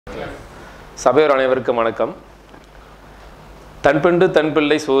சபையோர் அனைவருக்கும் வணக்கம். தன்பெண்டு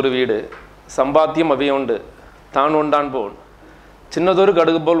தன்பிள்ளை சோறு வீடு சம்பாத்தியம் அவையோண்டு தான் ஒன்றான் போல் சின்னதொரு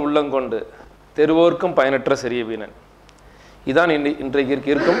கடுகு போல் உள்ளங்கொண்டு தெருவோர்க்கும் பயனற்ற சிறிய வீணன். இதான்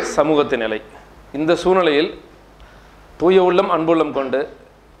இன்றைக்கு இருக்கும் சமூகத்தின் நிலை. இந்த சூழ்நிலையில் தூய உள்ளம் அன்புள்ளம் கொண்டு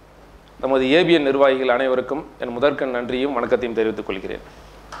நமது ABN நிர்வாகிகள் அனைவருக்கும் என் முதற்கண் நன்றியும் வணக்கத்தையும் தெரிவித்துக் கொள்கிறேன்.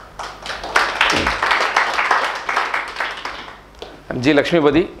 G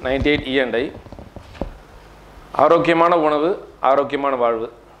Lakshmipathi 98 E&I. ஆரோக்கியமான உணவு ஆரோக்கியமான வாழ்வு,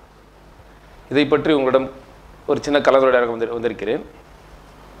 இதை பற்றி உங்களிடம் ஒரு சின்ன கலந்துரையாடல் வந்திருக்கிறேன்.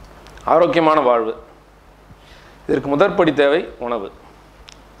 ஆரோக்கியமான வாழ்வு, இதற்கு முதற்படி தேவை உணவு,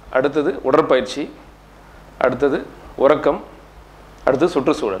 அடுத்தது உடற்பயிற்சி, அடுத்தது உறக்கம், அடுத்தது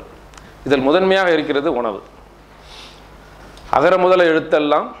சுற்றுச்சூழல். இதில் முதன்மையாக இருக்கிறது உணவு. அகர முதல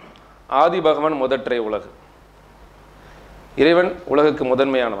எழுத்தெல்லாம் ஆதி பகவன் முதற்றே உலகு. இறைவன் உலகுக்கு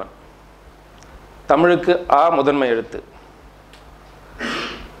முதன்மையானவன். தமிழுக்கு ஆ முதன்மை எழுத்து.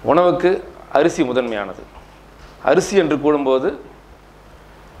 உணவுக்கு அரிசி முதன்மையானது. அரிசி என்று கூடும்போது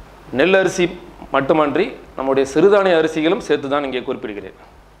நெல் அரிசி மட்டுமன்றி நம்முடைய சிறுதானிய அரிசிகளும் சேர்த்து தான் இங்கே குறிப்பிடுகிறேன்.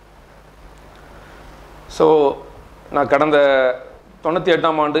 ஸோ நான் கடந்த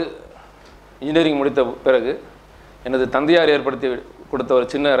 98ஆம் ஆண்டு இன்ஜினியரிங் முடித்த பிறகு எனது தந்தையார் ஏற்படுத்தி கொடுத்த ஒரு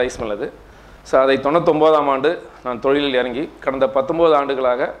சின்ன ரைஸ் மில் அது. ஸோ அதை 99ஆம் ஆண்டு நான் தொழிலில் இறங்கி கடந்த 19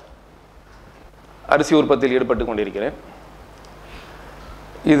 ஆண்டுகளாக அரிசி உற்பத்தியில் ஈடுபட்டு கொண்டிருக்கிறேன்.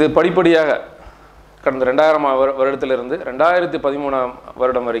 இது படிப்படியாக கடந்த 2000 வருடத்திலிருந்து 2013ஆம்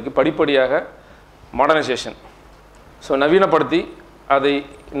வருடம் வரைக்கும் படிப்படியாக மாடர்னைசேஷன், ஸோ நவீனப்படுத்தி அதை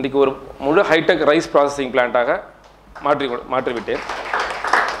இன்றைக்கு ஒரு முழு ஹைடெக் ரைஸ் ப்ராசஸிங் பிளான்ட்டாக மாற்றிவிட்டேன்.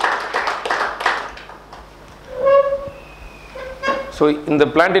 ஸோ இந்த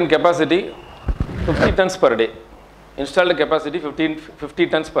பிளான்ட்டின் capacity 50 tons per day. Installed capacity 50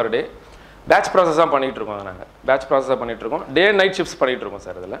 tons per day. Batch ப்ராசஸாக பண்ணிகிட்ருக்கோம். நாங்கள் பேட்ச் ப்ராசஸாக பண்ணிகிட்ருக்கோம். டே நைட் ஷிஃப்ட்ஸ் பண்ணிகிட்ருக்கோம்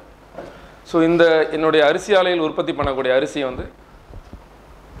சார் இதில். ஸோ என்னுடைய அரிசி ஆலையில் உற்பத்தி பண்ணக்கூடிய அரிசி வந்து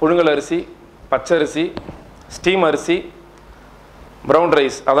புழுங்கல் அரிசி, பச்சரிசி, ஸ்டீம் அரிசி, ப்ரௌன்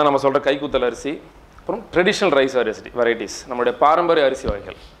ரைஸ், அதான் நம்ம சொல்கிற கைக்குத்தல் அரிசி, அப்புறம் ட்ரெடிஷ்னல் ரைஸ் வெரைட்டிஸ், நம்முடைய பாரம்பரிய அரிசி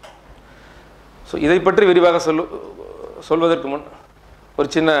வகைகள். ஸோ இதை பற்றி விரிவாக சொல்வதற்கு முன் ஒரு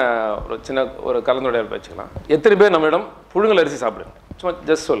சின்ன கலந்துரையாடல் வச்சுக்கலாம். எத்தனை பேர் நம்மிடம் புழுங்கல் அரிசி சாப்பிடுங்க? சும்மா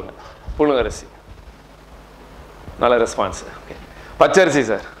ஜஸ்ட் சொல்லுங்கள். புழுங்கல் அரிசி, நல்ல ரெஸ்பான்ஸ். ஓகே. பச்சரிசி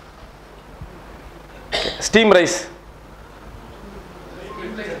sir. Steam rice,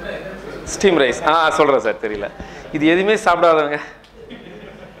 steam rice சொல்கிறேன் சார், தெரியல. இது எதுவுமே சாப்பிடாதவங்க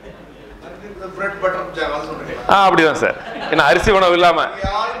அப்படிதான் சார். ஏன்னா அரிசி உணவு இல்லாமல்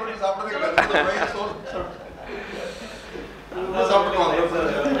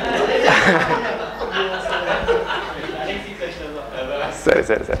சரி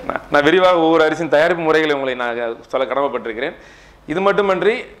சரி சார். நான் விரிவாக ஒவ்வொரு அரிசியின் தயாரிப்பு முறைகளை உங்களை நான் சொல்ல கடமைப்பட்டிருக்கிறேன். இது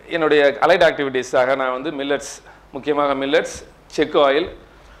மட்டுமன்றி என்னுடைய அலைட் ஆக்டிவிட்டீஸாக நான் வந்து மில்லட்ஸ், முக்கியமாக மில்லட்ஸ், செக் ஆயில்,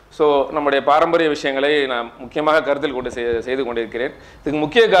 ஸோ நம்முடைய பாரம்பரிய விஷயங்களை நான் முக்கியமாக கருத்தில் கொண்டு செய்து கொண்டிருக்கிறேன். இதுக்கு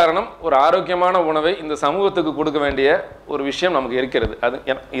முக்கிய காரணம், ஒரு ஆரோக்கியமான உணவை இந்த சமூகத்துக்கு கொடுக்க வேண்டிய ஒரு விஷயம் நமக்கு இருக்கிறது.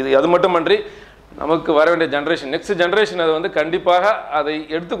 அது மட்டுமன்றி நமக்கு வர வேண்டிய ஜென்ரேஷன், நெக்ஸ்ட் ஜென்ரேஷன் அது வந்து கண்டிப்பாக அதை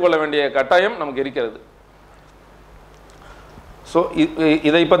எடுத்துக்கொள்ள வேண்டிய கட்டாயம் நமக்கு இருக்கிறது. ஸோ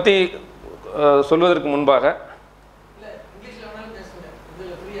இதை பற்றி சொல்வதற்கு முன்பாக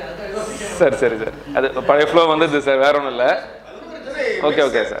சரி சரி சார், அது பழைய ஃப்ளோ வந்தது சார், வேற ஒன்றும் இல்லை. Okay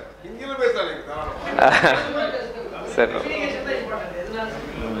okay sir. சரி,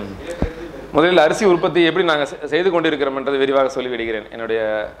 முதலில் அரிசி உற்பத்தி எப்படி நாங்கள் செய்து கொண்டிருக்கிறோம் என்றதை விரிவாக சொல்லிவிடுகிறேன். என்னுடைய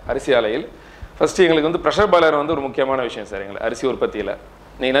அரிசி ஆலையில் ஃபஸ்ட்டு எங்களுக்கு வந்து ப்ரெஷர் பாய்லர் வந்து ஒரு முக்கியமான விஷயம் சார். எங்களுக்கு அரிசி உற்பத்தியில்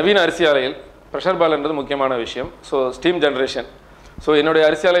நீங்கள் நவீன அரிசி ஆலையில் ப்ரெஷர் பாய்லர்ன்றது முக்கியமான விஷயம். ஸோ ஸ்டீம் ஜென்ரேஷன், ஸோ என்னுடைய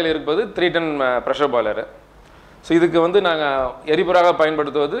அரிசி ஆலையில் இருப்பது 3 ton ப்ரெஷர் பாய்லரு. ஸோ இதுக்கு வந்து நாங்கள் எரிபொருளாக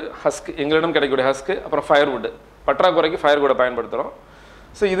பயன்படுத்துவது ஹஸ்க், எங்களிடம் கிடைக்கக்கூடிய ஹஸ்க்கு, அப்புறம் ஃபயர்வுட், பற்றாக்குறைக்கு ஃபயர்வுட்டை பயன்படுத்துகிறோம்.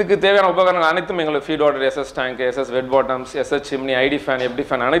 ஸோ இதுக்கு தேவையான உபகரணங்கள் அனைத்தும் எங்களுக்கு feet water, SS tank, SS வெட் bottoms, SS chimney, ID fan, FD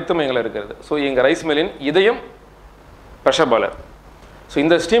fan அனைத்தும் எங்களுக்கு இருக்கிறது. ஸோ எங்கள் ரைஸ் மில்லின் இதயம் ப்ரெஷர் பாய்லர். ஸோ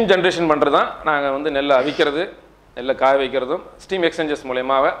இந்த ஸ்டீம் ஜென்ரேஷன் பண்ணுறது தான் நாங்கள் வந்து நெல்லை அவிக்கிறது, நெல்லை காய வைக்கிறதும் ஸ்டீம் எக்ஸ்சேஞ்சஸ்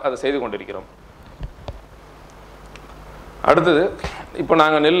மூலயமாக அதை செய்து கொண்டிருக்கிறோம். அடுத்தது இப்போ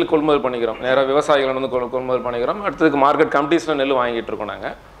நாங்கள் நெல் கொள்முதல் பண்ணிக்கிறோம், நேராக விவசாயிகள் வந்து கொள்முதல் பண்ணிக்கிறோம். அடுத்ததுக்கு மார்க்கெட் கமிட்டிஸில் நெல் வாங்கிட்டு இருக்கோம்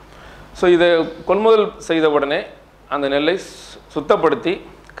நாங்கள். ஸோ இதை கொள்முதல் செய்த உடனே அந்த நெல்லை சுத்தப்படுத்தி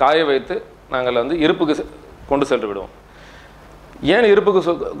காய வைத்து நாங்கள் வந்து இருப்புக்கு கொண்டு சென்று விடுவோம். ஏன் இருப்புக்கு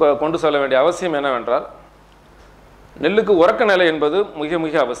கொண்டு செல்ல வேண்டிய அவசியம் என்னவென்றால், நெல்லுக்கு உறக்க நிலை என்பது மிக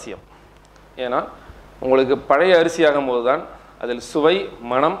மிக அவசியம். ஏன்னா உங்களுக்கு பழைய அரிசியாகும் போது தான் அதில் சுவை,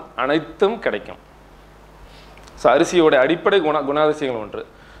 மனம் அனைத்தும் கிடைக்கும். ஸோ அரிசியோட அடிப்படை குணாதிசயங்கள் ஒன்று.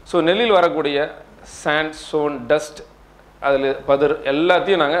 ஸோ நெல்லில் வரக்கூடிய சாண்ட், ஸ்டோன், டஸ்ட், அதில் பதர்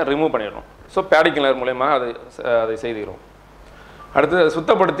எல்லாத்தையும் நாங்கள் ரிமூவ் பண்ணிடுறோம். ஸோ பேடி கிளர் மூலயமா அதை செய்திடுறோம். அடுத்து அதை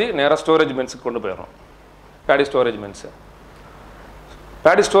சுத்தப்படுத்தி நேராக ஸ்டோரேஜ் பென்ஸுக்கு கொண்டு போயிடுறோம். Bedi storage Benz.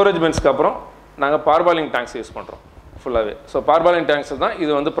 Bedi storage பென்ஸ்க்கு அப்புறம் நாங்கள் பார்பாலிங் டேங்க்ஸ் யூஸ் பண்ணுறோம் ஃபுல்லாகவே. ஸோ பார்பாலிங் டேங்க்ஸ் தான்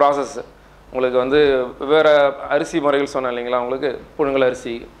இது வந்து ப்ராசஸ். உங்களுக்கு வந்து வேறு அரிசி முறைகள் சொன்னேன் இல்லைங்களா, உங்களுக்கு புழுங்கல்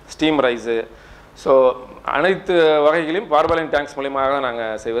அரிசி, ஸ்டீம் ரைஸு, ஸோ அனைத்து வகைகளையும் பார்பாலிங் டேங்க்ஸ் மூலியமாக தான்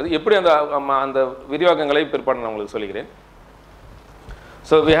நாங்கள் செய்வது. எப்படி அந்த விரிவாக்கங்களை பிற்பாடு நான் உங்களுக்கு சொல்லிக்கிறேன்.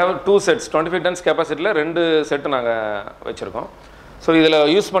 So we have 2 sets 25 tons கெப்பாசிட்டியில் 2 set நாங்கள் வச்சுருக்கோம். ஸோ இதில்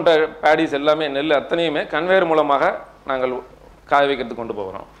யூஸ் பண்ணுற பேடிஸ் எல்லாமே நெல் அத்தனையுமே கன்வேயர் மூலமாக நாங்கள் காய வைக்கிறதுக்கு கொண்டு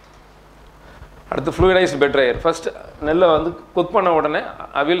போகிறோம். அடுத்து ஃப்ளூயிடைஸ்டு பெட் ட்ரையர். ஃபஸ்ட் நெல்லை வந்து குக் பண்ண உடனே,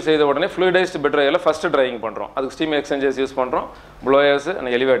 அவியல் செய்த உடனே ஃப்ளூயிடைஸ்டு பெட் ட்ரையரில் ஃபஸ்ட்டு ட்ரையிங் பண்ணுறோம். அதுக்கு ஸ்டீம் எக்ஸ்சேஞ்சர்ஸ் யூஸ் பண்ணுறோம், ப்ளோயர்ஸ்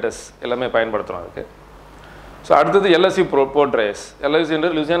அண்ட் எலிவேட்டர்ஸ் எல்லாமே பயன்படுத்துகிறோம் அதுக்கு. ஸோ அடுத்தது எல்எஸ்சி போர்ட் ட்ரையர்ஸ். எல்எஸ்சி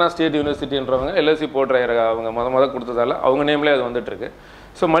என்று Louisiana state யூனிவர்சிட்டின்றவங்க LSC board dryer அவங்க மொதல் கொடுத்ததால அவங்க நேம்லேயே அது வந்துட்டுருக்கு.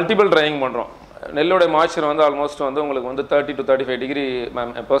 ஸோ மல்டிபிள் ட்ரையிங் பண்ணுறோம். நெல்லோடைய மாய்ச்சர் வந்து ஆல்மோஸ்ட் வந்து உங்களுக்கு வந்து 30 to 35 டிகிரி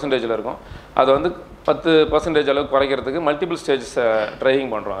பெர்சன்டேஜில் இருக்கும். அது வந்து 10% அளவுக்கு குறைக்கிறதுக்கு மல்டிபிள் ஸ்டேஜஸ்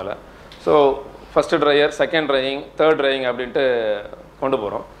ட்ரையிங் பண்ணுறோம் அதில். So first dryer, second drying, third drying அப்படின்ட்டு கொண்டு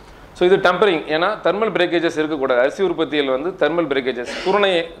போகிறோம். ஸோ இது டெம்பரிங். ஏன்னா தெர்மல் பிரேக்கேஜஸ் இருக்கக்கூடாது. அரிசி உற்பத்தியில் வந்து தெர்மல் பிரேக்கேஜஸ்,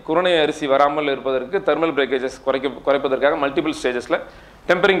 குருணை அரிசி வராமல் இருப்பதற்கு தெர்மல் பிரேக்கேஜஸ் குறைப்பதற்காக மல்டிபிள் ஸ்டேஜஸில்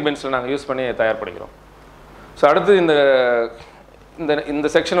டெம்பரிங் பென்ஸில் நாங்கள் யூஸ் பண்ணி தயார்படுகிறோம். ஸோ அடுத்து இந்த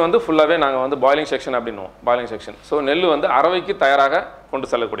செக்ஷன் வந்து ஃபுல்லாகவே நாங்கள் வந்து boiling section அப்படின்னுவோம். Boiling section. So நெல் வந்து அரவைக்கு தயாராக கொண்டு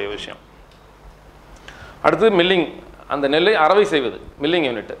செல்லக்கூடிய விஷயம். அடுத்து மில்லிங். அந்த நெல்லை அரவை செய்வது மில்லிங்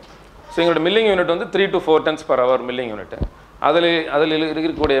யூனிட். ஸோ எங்களோட மில்லிங் யூனிட் வந்து 3 to 4 tons per hour milling unit. அதில்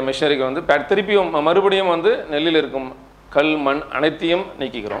இருக்கக்கூடிய மிஷினரிக்கு வந்து திருப்பியும் மறுபடியும் வந்து நெல்லில் இருக்கும் கல், மண் அனைத்தையும்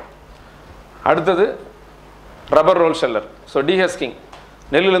நீக்கிக்கிறோம். அடுத்தது rubber role sheller. So டீஹஸ்கிங்.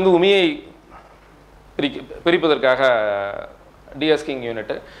 நெல்லிலேருந்து உமியை பிரிப்பதற்காக டீஹஸ்கிங்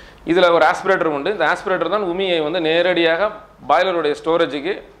unit. இதில் ஒரு ஆஸ்பிரேட்டர் உண்டு. இந்த ஆஸ்பிரேட்டர் தான் உமியை வந்து நேரடியாக பாய்லருடைய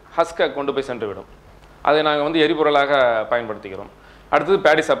ஸ்டோரேஜுக்கு ஹஸ்கை கொண்டு போய் சென்று விடும். அதை நாங்கள் வந்து எரிபொருளாக பயன்படுத்திக்கிறோம். அடுத்தது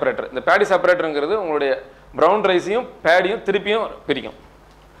பேடி செப்பரேட்டர். இந்த பேடி செப்பரேட்டருங்கிறது உங்களுடைய ப்ரௌன் ரைஸையும் பேடியும் திருப்பியும் பிரிக்கும்.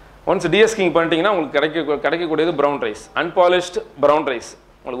 ஒன்ஸ் டீஹஸ்கிங் பண்ணிட்டீங்கன்னா உங்களுக்கு கிடைக்கக்கூடியது brown rice, unpolished brown rice.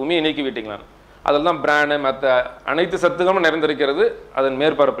 உங்களுக்கு உமியை நீக்கி விட்டிங்களான்னு அதில் தான் பிராண்டு மற்ற அனைத்து சத்துக்களும் நிறைந்திருக்கிறது அதன்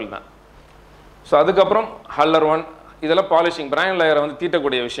மேற்பரப்பில் தான். ஸோ அதுக்கப்புறம் ஹல்லர் 1 இதெல்லாம் பாலிஷிங், பிராண்ட் லேயரை வந்து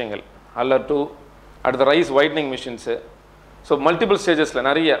தீட்டக்கூடிய விஷயங்கள். ஹல்லர் 2, அடுத்த rice whitening machines. So multiple ஸ்டேஜஸில்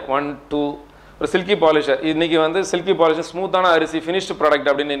நிறைய 1, 2. ஒரு சில்கி பாலிஷர். இன்றைக்கி வந்து சில்கி பாலிஷர், ஸ்மூத்தான அரிசி, ஃபினிஷ்டு ப்ராடக்ட்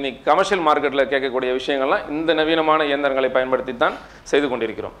அப்படின்னு இன்றைக்கி கமர்ஷியல் மார்க்கெட்டில் கேட்கக்கூடிய விஷயங்கள்லாம் இந்த நவீனமான இயந்திரங்களை பயன்படுத்தி தான் செய்து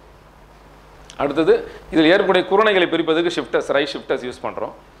கொண்டிருக்கிறோம். அடுத்தது இதில் ஏற்பக்கூடிய குருணைகளை பிரிப்பதற்கு ஷிஃப்டர்ஸ், ரைஸ் ஷிஃப்டர்ஸ் யூஸ்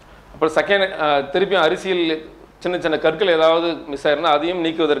பண்ணுறோம். அப்புறம் திருப்பியும் அரிசியில் சின்ன சின்ன கற்கள் ஏதாவது மிஸ் ஆயிருந்தால் அதையும்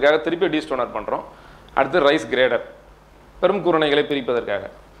நீக்குவதற்காக திருப்பி டீஸ்டோனர் பண்ணுறோம். அடுத்து ரைஸ் கிரேடர், பெரும் குருணைகளை பிரிப்பதற்காக.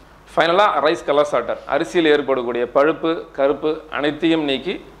 ஃபைனலாக ரைஸ் கலர் சார்ட்டர், அரிசியில் ஏற்படக்கூடிய பழுப்பு, கருப்பு அனைத்தையும்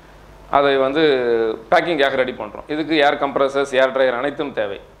நீக்கி அதை வந்து பேக்கிங்காக ரெடி பண்ணுறோம். இதுக்கு ஏர் கம்ப்ரஸர்ஸ், ஏர் ட்ரையர் அனைத்தும்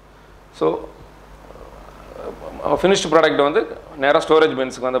தேவை. ஸோ ஃபினிஷ்டு ப்ராடக்ட் வந்து நேராக ஸ்டோரேஜ்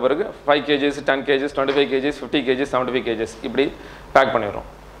பென்ஸுக்கு வந்த பிறகு 5 kgs, 10 kgs, 25 kgs, 50 kgs, 75 kgs இப்படி பேக் பண்ணிடுறோம்.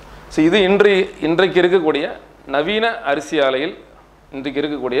 ஸோ இது இன்றைக்கு இருக்கக்கூடிய நவீன அரிசி ஆலையில் இன்றைக்கு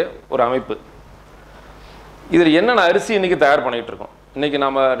இருக்கக்கூடிய ஒரு அமைப்பு. இதில் என்னென்ன அரிசி இன்றைக்கி தயார் பண்ணிகிட்டு இருக்கோம், இன்றைக்கி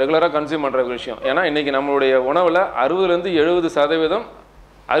நம்ம ரெகுலராக கன்சியூம் பண்ணுற விஷயம். ஏன்னா இன்றைக்கி நம்மளுடைய உணவில் 60-70%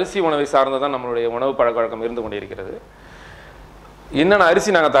 அரிசி உணவை சார்ந்ததான் நம்மளுடைய உணவு பழக்கவழக்கம் இருந்து கொண்டே இருக்கிறது. என்னென்ன அரிசி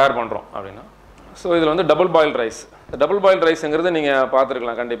நாங்கள் தயார் பண்ணுறோம் அப்படின்னா, ஸோ இதில் வந்து double boil rice. Double boil ரைஸுங்கிறது நீங்கள்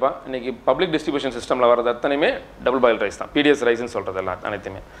பார்த்துருக்கலாம் கண்டிப்பாக. இன்றைக்கி பப்ளிக் டிஸ்ட்ரிபியூஷன் சிஸ்டமில் வர்றது அத்தனையுமே டபுள் பாயில் ரைஸ் தான், பிடிஎஸ் ரைஸ்ன்னு சொல்கிறது எல்லாம்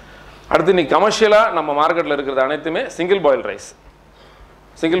அனைத்துமே. அடுத்து இன்றைக்கி கமர்ஷியலாக நம்ம மார்க்கெட்டில் இருக்கிறது அனைத்துமே சிங்கிள் பாயில் ரைஸ்.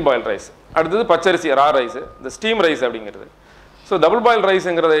 அடுத்தது பச்சரிசி ரா ரைஸ், இந்த ஸ்டீம் ரைஸ் அப்படிங்கிறது. ஸோ டபுள் பாயில்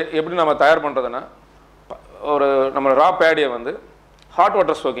ரைஸுங்கிறத எப்படி நம்ம தயார் பண்ணுறதுன்னா, ஒரு நம்ம ரா பேடியை வந்து ஹாட்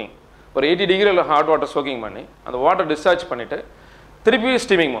வாட்டர் ஸ்டோக்கிங், ஒரு 80 டிகிரியில் ஹாட் வாட்டர் ஸ்டோக்கிங் பண்ணி அந்த வாட்டர் டிஸ்சார்ஜ் பண்ணிவிட்டு திருப்பி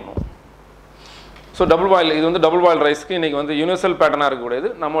ஸ்டீமிங் பண்ணுவோம். ஸோ டபுள் பாயில், இது வந்து டபுள் பாயில் ரைஸ்க்கு இன்றைக்கி வந்து யூனிவர்சல் பேட்டர்னாக இருக்கக்கூடியது.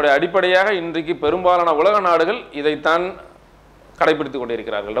 நம்முடைய அடிப்படையாக இன்றைக்கு பெரும்பாலான உலக நாடுகள் இதைத்தான் கடைபிடித்து கொண்டு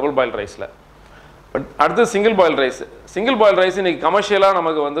இருக்கிறார்கள் டபுள் பாயில் ரைஸில். பட் அடுத்து சிங்கிள் பாயில் ரைஸ் இன்றைக்கி கமர்ஷியலாக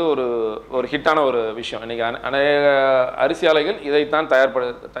நமக்கு வந்து ஒரு ஹிட்டான ஒரு விஷயம். இன்றைக்கி அநேக அரிசி ஆலைகள் இதைத்தான்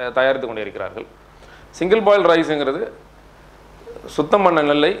தயாரித்து கொண்டு இருக்கிறார்கள். சிங்கிள் பாயில் ரைஸுங்கிறது சுத்தம் பண்ண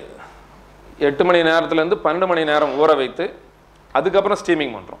நெல்லை 8 மணி நேரத்துலேருந்து 12 மணி நேரம் ஊற வைத்து அதுக்கப்புறம்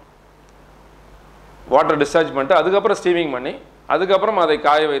ஸ்டீமிங் பண்ணுறோம். வாட்டர் டிஸ்சார்ஜ் பண்ணிட்டு அதுக்கப்புறம் ஸ்டீமிங் பண்ணி அதுக்கப்புறம் அதை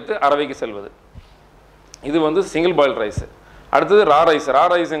காய வைத்து அரவைக்கு செல்வது. இது வந்து சிங்கிள் பாயில் ரைஸு. அடுத்தது ரா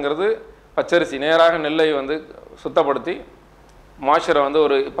ரைஸுங்கிறது பச்சரிசி, நேராக நெல்லை வந்து சுத்தப்படுத்தி மாய்ச்சரை வந்து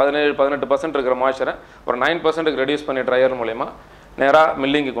ஒரு 17-18% இருக்கிற மாய்ச்சரை ஒரு 9% ரெடியூஸ் பண்ணி ட்ரையர் மூலயமா நேராக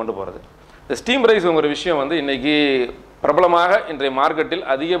மில்லிங்கு கொண்டு போகிறது. இந்த ஸ்டீம் ரைஸுங்கிற விஷயம் வந்து இன்றைக்கி பிரபலமாக இன்றைய மார்க்கெட்டில்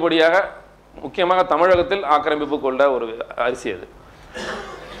அதிகப்படியாக முக்கியமாக தமிழகத்தில் ஆக்கிரமிப்பு கொண்ட ஒரு அரிசி அது.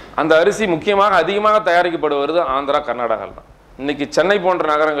 அந்த அரிசி முக்கியமாக அதிகமாக தயாரிக்கப்படுவது ஆந்திரா, கர்நாடகாவில் தான். இன்றைக்கி சென்னை போன்ற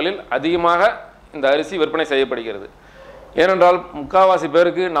நகரங்களில் அதிகமாக இந்த அரிசி விற்பனை செய்யப்படுகிறது. ஏனென்றால் முக்கால்வாசி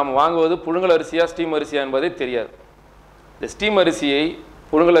பேருக்கு நாம் வாங்குவது புழுங்கல் அரிசியா ஸ்டீம் அரிசியா என்பதே தெரியாது. இந்த ஸ்டீம் அரிசியை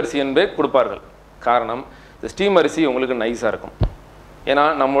புழுங்கல் அரிசி என்பே கொடுப்பார்கள். காரணம், இந்த ஸ்டீம் அரிசி உங்களுக்கு நைஸாக இருக்கும். ஏன்னா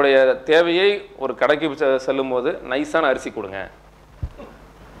நம்முடைய தேவையை ஒரு கடைக்கு செல்லும் போது நைஸான அரிசி கொடுங்க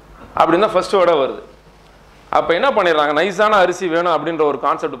அப்படின்னு தான் ஃபர்ஸ்ட் வேர்டாக வருது. அப்போ என்ன பண்ணிடுறாங்க, நைஸான அரிசி வேணும் அப்படின்ற ஒரு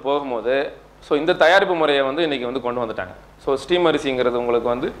கான்செப்ட் போகும்போது ஸோ இந்த தயாரிப்பு முறையை வந்து இன்றைக்கி வந்து கொண்டு வந்துட்டாங்க. ஸோ ஸ்டீம் அரிசிங்கிறது உங்களுக்கு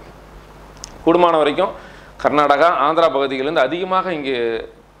வந்து கூடுமான வரைக்கும் கர்நாடகா, ஆந்திரா பகுதிகளிலிருந்து அதிகமாக இங்கே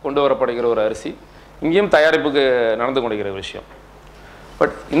கொண்டு வரப்படுகிற ஒரு அரிசி. இங்கேயும் தயாரிப்புக்கு நடந்து கொண்டிருக்கிற விஷயம்.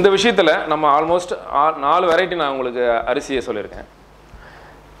 பட் இந்த விஷயத்தில் நம்ம ஆல்மோஸ்ட் 4 வெரைட்டி நான் உங்களுக்கு அரிசியை சொல்லியிருக்கேன்.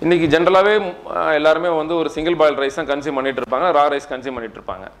 இன்றைக்கி ஜென்ரலாகவே எல்லாருமே வந்து ஒரு சிங்கிள் பாயில் ரைஸ் தான் கன்சியூம் பண்ணிகிட்டு இருப்பாங்க, ரா ரைஸ் கன்சியூம் பண்ணிகிட்டு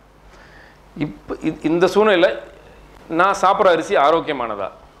இருப்பாங்க. இப்போ இந்த சூழ்நிலையில் நான் சாப்பிட்ற அரிசி ஆரோக்கியமானதா,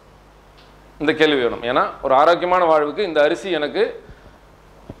 இந்த கேள்வி வேணும். ஏன்னா ஒரு ஆரோக்கியமான வாழ்வுக்கு இந்த அரிசி எனக்கு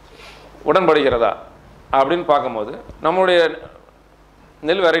உடன்படுகிறதா அப்படின்னு பார்க்கும்போது நம்மளுடைய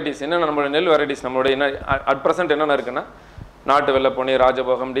நெல் வெரைட்டிஸ் என்னென்ன, நம்மளுடைய நெல் வெரைட்டிஸ் நம்மளுடைய என்ன அட் ப்ரெசென்ட் என்னென்ன இருக்குன்னா, நாட்டு வெள்ளை பொன்னி,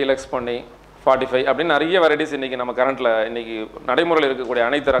 ராஜபோகம், டீலக்ஸ் பொன்னி, 45 அப்படின்னு நிறைய வெரைட்டிஸ் இன்றைக்கி நம்ம கரண்ட்டில் இன்றைக்கி நடைமுறையில் இருக்கக்கூடிய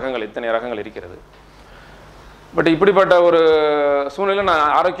அனைத்து ரகங்கள், இத்தனை ரகங்கள் இருக்கிறது. பட் இப்படிப்பட்ட ஒரு சூழ்நிலை நான்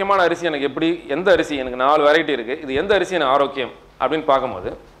ஆரோக்கியமான அரிசி எனக்கு எப்படி, எந்த அரிசி எனக்கு 4 வெரைட்டி இருக்குது, இது எந்த அரிசி எனக்கு ஆரோக்கியம் அப்படின்னு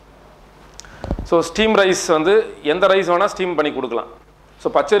பார்க்கும்போது ஸோ ஸ்டீம் ரைஸ் வந்து எந்த ரைஸ் வேணால் ஸ்டீம் பண்ணி கொடுக்கலாம். ஸோ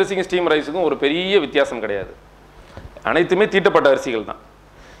பச்சை அரிசிக்கும் ஸ்டீம் ரைஸுக்கும் ஒரு பெரிய வித்தியாசம் கிடையாது. அனைத்துமே தீட்டப்பட்ட அரிசிகள் தான்.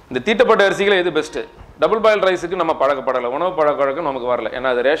 இந்த தீட்டப்பட்ட அரிசிகள் எது பெஸ்ட்டு? டபுள் பாயில் ரைஸுக்கு நம்ம பழக்கப்படலை, உணவு பழக்கம் நமக்கு வரல. ஏன்னா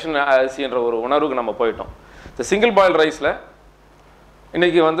அது ரேஷன் அரிசி என்ற ஒரு உணர்வுக்கு நம்ம போயிட்டோம். இந்த சிங்கிள் பாயில் ரைஸில்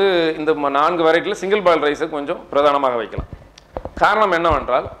இன்றைக்கி வந்து இந்த 4 வெரைட்டியில் சிங்கிள் பாயில் ரைஸை கொஞ்சம் பிரதானமாக வைக்கலாம். காரணம்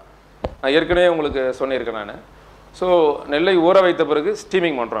என்னவென்றால், நான் ஏற்கனவே உங்களுக்கு சொல்லியிருக்கேன் நான். ஸோ நெல்லை ஊற வைத்த பிறகு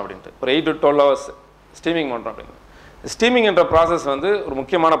ஸ்டீமிங் பண்ணுறோம் அப்படின்ட்டு ஒரு 8 to 12 hours ஸ்டீமிங் பண்ணுறோம் அப்படின்னு. ஸ்டீமிங் என்ற ப்ராசஸ் வந்து ஒரு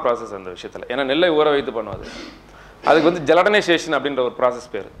முக்கியமான ப்ராசஸ் அந்த விஷயத்தில். ஏன்னா நெல்லை ஊற வைத்து பண்ணுவது, அதுக்கு வந்து ஜெலடனைசேஷன் அப்படின்ற ஒரு ப்ராசஸ்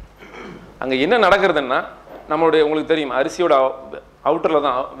பேர். அங்கே என்ன நடக்கிறதுன்னா, நம்மளுடைய உங்களுக்கு தெரியும் அரிசியோட அவுட்டரில்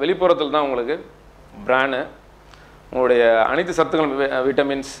தான், வெளிப்புறத்தில் தான் உங்களுக்கு பிரானு, உங்களுடைய அனைத்து சத்துக்களும்,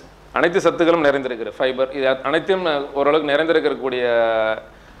 விட்டமின்ஸ், அனைத்து சத்துக்களும் நிறைந்திருக்கிற ஃபைபர், இது அனைத்தையும் ஓரளவுக்கு நிறைந்திருக்கக்கூடிய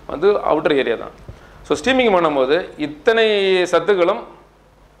வந்து அவுட்டர் ஏரியா தான். ஸோ ஸ்டீமிங் பண்ணும்போது இத்தனை சத்துக்களும்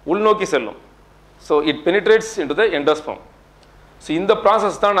உள்நோக்கி செல்லும். So it பெனிட்ரேட்ஸ் into the endosperm. So இந்த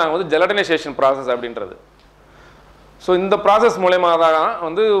ப்ராசஸ் தான் நாங்கள் வந்து ஜெலடனைசேஷன் ப்ராசஸ் அப்படின்றது. ஸோ இந்த ப்ராசஸ் மூலயமா தான்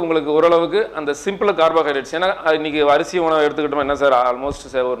வந்து உங்களுக்கு ஓரளவுக்கு அந்த சிம்பிள் கார்போஹைட்ரேட்ஸ், ஏன்னா இன்றைக்கி அரிசி உணவு எடுத்துக்கிட்டோம் என்ன சார், ஆல்மோஸ்ட்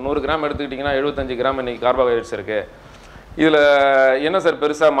ஒரு 100 கிராம் எடுத்துக்கிட்டிங்கன்னா 75 கிராம் இன்றைக்கி கார்போஹைட்ரேட்ஸ் இருக்குது. இதில் என்ன சார்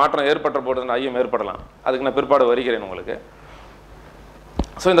பெருசாக மாற்றம் ஏற்பட்ட போடுறதுன்னு ஐயம் ஏற்படலாம். அதுக்கு நான் பிற்பாடு வருகிறேன் உங்களுக்கு.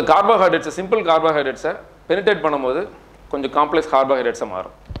 ஸோ இந்த கார்போஹைட்ரேட்ஸை, சிம்பிள் கார்போஹைட்ரேட்ஸை பெனிட்ரேட் பண்ணும்போது கொஞ்சம் காம்ப்ளெக்ஸ் கார்போஹைட்ரேட்ஸை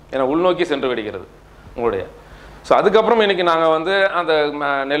மாறும். ஏன்னா உள்நோக்கி சென்று விடுகிறது உங்களுடைய. ஸோ அதுக்கப்புறம் இன்றைக்கி நாங்கள் வந்து அந்த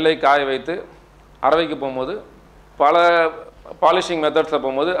நெல்லை காய வைத்து அரைவைக்கு போகும்போது பல பாலிஷிங் மெத்தட்ஸில்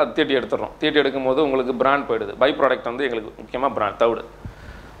போகும்போது அது தீட்டி எடுத்துடுறோம். தீட்டி எடுக்கும்போது உங்களுக்கு பிராண்ட் போயிடுது. பை ப்ராடக்ட் வந்து எங்களுக்கு முக்கியமாக பிராண்ட் தவிடு.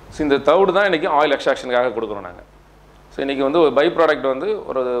 ஸோ இந்த தவிடு தான் இன்றைக்கி ஆயில் எக்ஸ்ட்ராக்ஷனுக்காக கொடுக்குறோம் நாங்கள். ஸோ இன்றைக்கி வந்து ஒரு பை ப்ராடக்ட் வந்து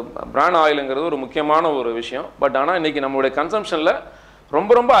ஒரு பிராண்ட் ஆயிலுங்கிறது ஒரு முக்கியமான ஒரு விஷயம். பட் ஆனால் இன்றைக்கி நம்மளுடைய கன்சம்ஷனில்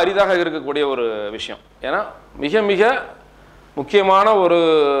ரொம்ப ரொம்ப அரிதாக இருக்கக்கூடிய ஒரு விஷயம். ஏன்னா மிக மிக முக்கியமான ஒரு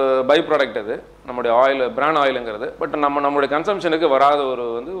பை ப்ராடக்ட் அது நம்முடைய ஆயில், பிராண்ட் ஆயிலுங்கிறது. பட் நம்மளுடைய கன்சம்ஷனுக்கு வராத ஒரு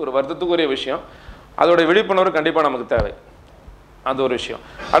வந்து ஒரு வருத்தத்துக்குரிய விஷயம். அதோடைய விழிப்புணர்வு கண்டிப்பாக நமக்கு தேவை. அது ஒரு விஷயம்.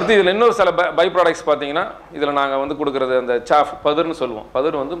 அடுத்து இதில் இன்னொரு சில பை ப்ராடக்ட்ஸ் பார்த்தீங்கன்னா, இதில் நாங்கள் வந்து கொடுக்குறது அந்த சாஃப், பதர்னு சொல்லுவோம்.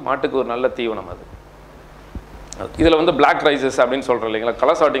 பதர் வந்து மாட்டுக்கு ஒரு நல்ல தீவனம் அது. இதில் வந்து பிளாக் ரைசஸ் அப்படின்னு சொல்கிறோம் இல்லைங்களா,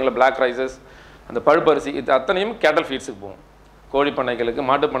 கலர் சார்ட்டிங்கில் பிளாக் ரைசஸ், அந்த பழுப்பரிசி, இது அத்தனையும் கேட்டல் ஃபீட்ஸுக்கு போகும். கோழி பண்ணைகளுக்கு,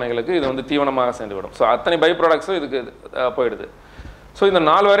 மாட்டு பண்ணைகளுக்கு இது வந்து தீவனமாக சென்று விடும். ஸோ அத்தனை பை ப்ராடக்ட்ஸும் இதுக்கு போயிடுது. ஸோ இந்த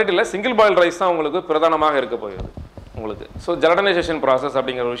 4 வெரைட்டியில் சிங்கிள் பாயில் ரைஸ் தான் உங்களுக்கு பிரதானமாக இருக்க போயிடுது உங்களுக்கு. ஸோ ஜெலடனைசேஷன் ப்ராசஸ்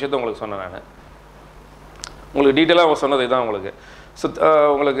அப்படிங்கிற ஒரு விஷயத்தை உங்களுக்கு சொன்னேன் நான். உங்களுக்கு டீட்டெயிலாக சொன்னது இதுதான் உங்களுக்கு. ஸோ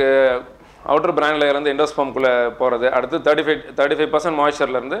உங்களுக்கு அவுட்டர் பிராண்ட் லேயர்லேருந்து எண்டோஸ்பம்குள்ளே போகிறது. அடுத்து 35%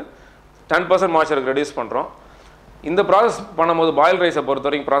 மாய்ச்சர்லேருந்து 10% மாய்ச்சருக்கு ரெடியூஸ் பண்ணுறோம். இந்த ப்ராசஸ் பண்ணும்போது பாயில் ரைஸை பொறுத்த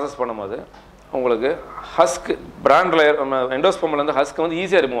வரைக்கும் ப்ராசஸ் பண்ணும்போது உங்களுக்கு ஹஸ்க், பிராண்ட் லேயர், எண்டோஸ்பம்லேருந்து ஹஸ்க் வந்து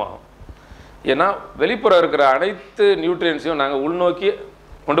ஈஸியாக ரிமூவ் ஆகும். ஏன்னா வெளிப்புற இருக்கிற அனைத்து நியூட்ரியன்ஸையும் நாங்கள் உள்நோக்கி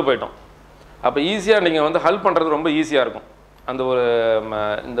கொண்டு போயிட்டோம். அப்போ ஈஸியாக நீங்கள் வந்து ஹெல்ப் பண்ணுறது ரொம்ப ஈஸியாக இருக்கும் அந்த ஒரு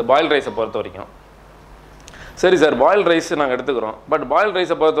இந்த பாயில் ரைஸை பொறுத்த வரைக்கும். சரி சார், பாயில் ரைஸ் நாங்கள் எடுத்துக்கிறோம். பட் பாயில்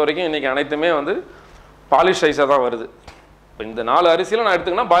ரைஸை பொறுத்த வரைக்கும் இன்றைக்கி அனைத்துமே வந்து பாலிஷ் ரைஸாக தான் வருது. இப்போ இந்த 4 அரிசியில் நான்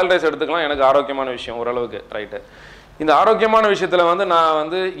எடுத்துக்கலாம், பாயில் ரைஸ் எடுத்துக்கலாம், எனக்கு ஆரோக்கியமான விஷயம் ஓரளவுக்கு ரைட்டு. இந்த ஆரோக்கியமான விஷயத்தில் வந்து நான்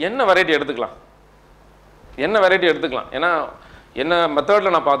வந்து என்ன வெரைட்டி எடுத்துக்கலாம், என்ன வெரைட்டி எடுத்துக்கலாம், ஏன்னா என்ன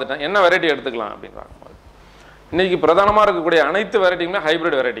மெத்தடில் நான் பார்த்துட்டேன், என்ன வெரைட்டி எடுத்துக்கலாம் அப்படின்னு பார்க்கும்போது இன்றைக்கி பிரதானமாக இருக்கக்கூடிய அனைத்து வெரைட்டியுமே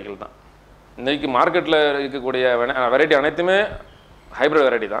ஹைப்ரிட் வெரைட்டிகள் தான். இன்றைக்கி மார்க்கெட்டில் இருக்கக்கூடிய வெரைட்டி அனைத்துமே ஹைப்ரிட்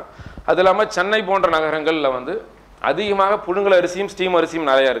வெரைட்டி தான். அது இல்லாமல் சென்னை போன்ற நகரங்களில் வந்து அதிகமாக புழுங்கல் அரிசியும் ஸ்டீம் அரிசியும்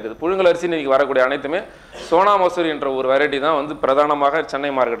நிறையா இருக்குது. புழுங்கல் அரிசி இன்றைக்கி வரக்கூடிய அனைத்துமே சோனா மசூரி என்ற ஒரு வெரைட்டி தான் வந்து பிரதானமாக சென்னை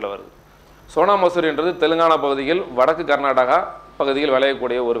மார்க்கெட்டில் வருது. சோனா மசூரின்றது தெலுங்கானா பகுதியில், வடக்கு கர்நாடகா பகுதியில்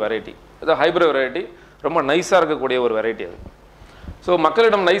விளையக்கூடிய ஒரு வெரைட்டி. இது ஹைப்ரிட் வெரைட்டி, ரொம்ப நைஸாக இருக்கக்கூடிய ஒரு வெரைட்டி அது. ஸோ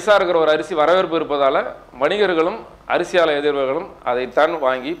மக்களிடம் நைஸாக இருக்கிற ஒரு அரிசி வரவேற்பு இருப்பதால் வணிகர்களும் அரிசியால் எதிர்வர்களும் அதைத்தான்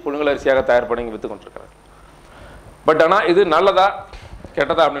வாங்கி புழுங்கல் அரிசியாக தயார் பண்ணி விற்று கொண்டிருக்கிறார். பட் ஆனால் இது நல்லதா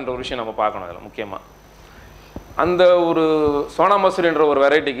கெட்டதா அப்படின்ற ஒரு விஷயம் நம்ம பார்க்கணும். அதில் முக்கியமாக அந்த ஒரு சோனா மசூரி என்ற ஒரு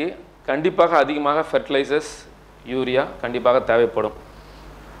வெரைட்டிக்கு கண்டிப்பாக அதிகமாக ஃபெர்டிலைசர்ஸ், யூரியா கண்டிப்பாக தேவைப்படும்.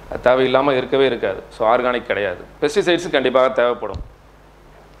 அது தேவையில்லாமல் இருக்கவே இருக்காது. ஸோ ஆர்கானிக் கிடையாது. பெஸ்டிசைட்ஸு கண்டிப்பாக தேவைப்படும்.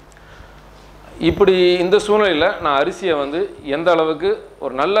 இப்படி இந்த சூழ்நிலையில் நான் அரிசியை வந்து எந்த அளவுக்கு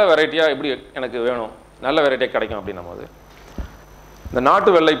ஒரு நல்ல வெரைட்டியாக எப்படி எனக்கு வேணும், நல்ல வெரைட்டியாக கிடைக்கும் அப்படின்னும் போது இந்த நாட்டு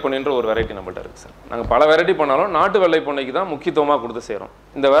வெள்ளை பொன்னின்ற ஒரு வெரைட்டி நம்மள்ட்ட இருக்குது சார். நாங்கள் பல வெரைட்டி பண்ணாலும் நாட்டு வெள்ளை பொன்னைக்கு தான் முக்கியத்துவமாக கொடுத்து சேரும்.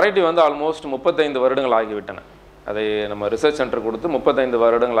 இந்த வெரைட்டி வந்து ஆல்மோஸ்ட் 35 வருடங்கள் ஆகிவிட்டன. அதை நம்ம ரிசர்ச் சென்டர் கொடுத்து 35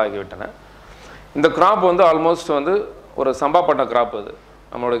 வருடங்கள் ஆகிவிட்டன. இந்த கிராப் வந்து ஆல்மோஸ்ட் வந்து ஒரு சம்பாப்பட்ட கிராப். அது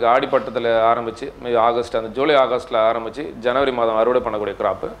நம்மளுக்கு ஆடிப்பட்டத்தில் ஆரம்பித்து ஆகஸ்ட், அந்த ஜூலை ஆகஸ்ட்டில் ஆரம்பித்து ஜனவரி மாதம் அறுவடை பண்ணக்கூடிய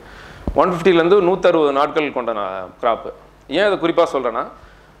கிராப்பு. 150லேருந்து 160 நாட்கள் கொண்ட கிராப்பு. ஏன் அதை குறிப்பாக சொல்கிறேன்னா,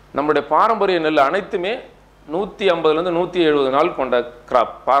 நம்மளுடைய பாரம்பரிய நெல் அனைத்துமே 150லேருந்து 170 நாள் கொண்ட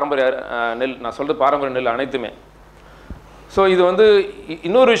கிராப். பாரம்பரிய நெல், நான் சொல்கிறது பாரம்பரிய நெல் அனைத்துமே. ஸோ இது வந்து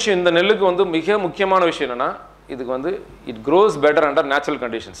இன்னொரு விஷயம், இந்த நெல்லுக்கு வந்து மிக முக்கியமான விஷயம் என்னென்னா, இதுக்கு வந்து it cross better under natural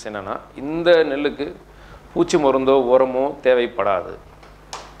conditions. என்னென்னா, இந்த நெல்லுக்கு பூச்சி மருந்தோ உரமோ தேவைப்படாது.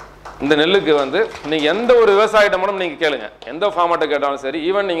 இந்த நெல்லுக்கு வந்து நீங்கள் எந்த ஒரு விவசாயிடமும் நீங்கள் கேளுங்க, எந்த ஃபார்மேட்டை கேட்டாலும் சரி,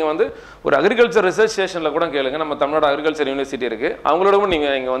 ஈவன் நீங்கள் வந்து ஒரு அக்ரிகல்ச்சர் ரிசர்ச் ஸ்டேஷனில் கூட கேளுங்க. நம்ம தமிழ்நாடு அக்ரிகல்ச்சர் யூனிவர்சிட்டி இருக்குது, அவங்களோடவும்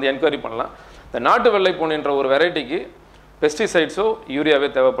நீங்கள் இங்கே வந்து என்கொயரி பண்ணலாம். இந்த நாட்டு வெள்ளை பொன்னின்ற ஒரு வெரைட்டிக்கு பெஸ்டிசைட்ஸோ யூரியாவே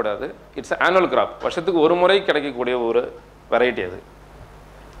தேவைப்படாது. இட்ஸ் ஆனுவல் கிராப், வருஷத்துக்கு ஒரு முறை கிடைக்கக்கூடிய ஒரு வெரைட்டி அது.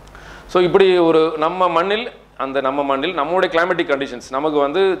 ஸோ இப்படி ஒரு நம்ம மண்ணில் நம்மளுடைய கிளைமேட்டிக் கண்டிஷன்ஸ், நமக்கு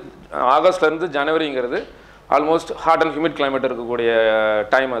வந்து ஆகஸ்ட்லேருந்து ஜனவரிங்கிறது almost hot and humid climate இருக்கக்கூடிய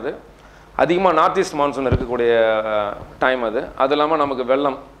டைம். அது அதிகமாக நார்த் ஈஸ்ட் மான்சூன் இருக்கக்கூடிய டைம். அது இல்லாமல் நமக்கு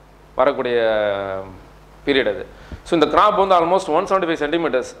வெள்ளம் வரக்கூடிய பீரியட் அது. ஸோ இந்த கிராப் வந்து ஆல்மோஸ்ட் 175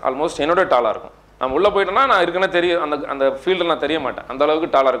 சென்டிமீட்டர்ஸ் ஆல்மோஸ்ட் என்னோட டாலாக இருக்கும். நம்ம உள்ளே போயிட்டோன்னா நான் இருக்குன்னா தெரியும், அந்த ஃபீல்டில் நான் தெரிய மாட்டேன், அந்த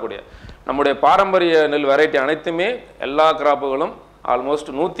அளவுக்கு டாலாக இருக்கக்கூடிய நம்முடைய பாரம்பரிய நெல் வெரைட்டி அனைத்துமே எல்லா கிராப்புகளும்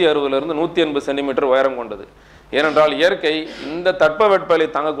ஆல்மோஸ்ட் 160லேருந்து 180 சென்டிமீட்டர் உயரம் கொண்டது. ஏனென்றால் இயற்கை இந்த தட்பவெப்பநிலை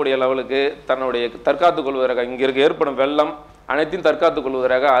தாங்கக்கூடிய லெவலுக்கு தன்னுடைய தற்காத்துக் கொள்வதற்காக, இங்கே ஏற்படும் வெள்ளம் அனைத்தையும் தற்காத்துக்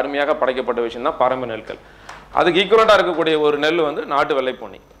கொள்வதற்காக அருமையாக படைக்கப்பட்ட விஷயம் தான் பாரம்பரிய நெல்கள். அதுக்கு ஈக்குவலண்டாக இருக்கக்கூடிய ஒரு நெல் வந்து நாட்டு வெள்ளை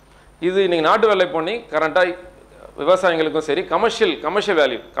பொன்னி. இது இன்றைக்கி நாட்டு வெள்ளை பொன்னி கரண்ட்டாக விவசாயிகளுக்கும் சரி, கமர்ஷியல்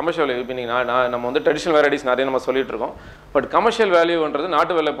வேல்யூ இப்போ நீங்கள் நம்ம வந்து ட்ரெடிஷ்னல் வெரைட்டிஸ் நிறைய நம்ம சொல்லிட்டு இருக்கோம். பட் கமர்ஷியல் வேல்யூன்றது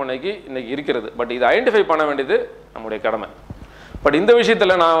நாட்டு வெள்ளை பொன்னைக்கு இன்றைக்கி இருக்கிறது. பட் இதை ஐடென்டிஃபை பண்ண வேண்டியது நம்முடைய கடமை. பட் இந்த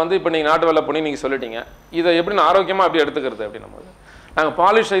விஷயத்தில் நான் வந்து இப்போ நீங்கள் நாட்டு வெள்ளை பொன்னி நீங்கள் சொல்லிட்டீங்க, இதை எப்படி நான் ஆரோக்கியமாக அப்படி எடுத்துக்கிறது அப்படின்னும் போது நாங்கள்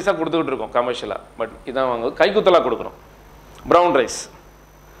பாலிஷ் ரைஸாக கொடுத்துக்கிட்டு இருக்கோம் கமர்ஷியலாக. பட் இதான் வாங்க கைக்குத்தலாக கொடுக்குறோம், ப்ரௌன் ரைஸ்.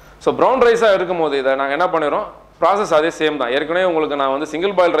 ஸோ ப்ரௌன் ரைஸாக இருக்கும்போது இதை நாங்கள் என்ன பண்ணிடுறோம், ப்ராசஸ் அதே சேம் தான். ஏற்கனவே உங்களுக்கு நான் வந்து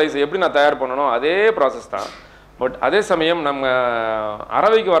சிங்கிள் பாயில் ரைஸ் எப்படி நான் தயார் பண்ணணும் அதே ப்ராசஸ் தான். பட் அதே சமயம் நம்ம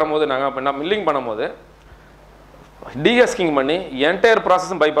அரவைக்கு வரும்போது நாங்கள் இப்போ என்ன மில்லிங் பண்ணும்போது டீஹஸ்கிங் பண்ணி என்டையர்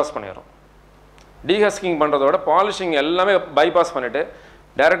ப்ராசஸும் பைபாஸ் பண்ணிடுறோம். டீஹஸ்கிங் பண்ணுறதோட பாலிஷிங் எல்லாமே பைபாஸ் பண்ணிவிட்டு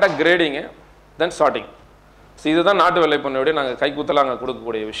டைரெக்டாக கிரேடிங்கு தென் சார்ட்டிங். ஸோ இதுதான் நாட்டு வெள்ளை பொன்னையோடய நாங்கள் கைக்குத்தலாக அங்கே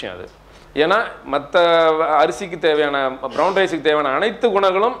கொடுக்கக்கூடிய விஷயம். அது ஏன்னா மற்ற அரிசிக்கு தேவையான, ப்ரௌன் ரைஸுக்கு தேவையான அனைத்து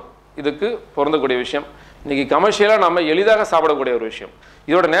குணங்களும் இதுக்கு பொருந்தக்கூடிய விஷயம். இன்றைக்கி கமர்ஷியலாக நம்ம எளிதாக சாப்பிடக்கூடிய ஒரு விஷயம்.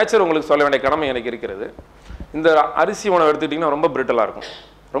 இதோட நேச்சர் உங்களுக்கு சொல்ல வேண்டிய கடமை எனக்கு இருக்கிறது. இந்த அரிசி உணவு எடுத்துக்கிட்டிங்கன்னா ரொம்ப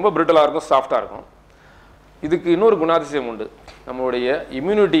பிரிட்டலாக இருக்கும், சாஃப்டாக இருக்கும். இதுக்கு இன்னொரு குணாதிசயம் உண்டு, நம்மளுடைய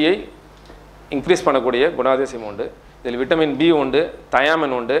இம்யூனிட்டியை இன்க்ரீஸ் பண்ணக்கூடிய குணாதிசயம் உண்டு. இதில் விட்டமின் பி உண்டு,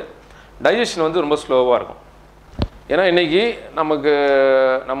 தயாமின் உண்டு. டைஜஷன் வந்து ரொம்ப ஸ்லோவாக இருக்கும். ஏன்னா இன்றைக்கி நமக்கு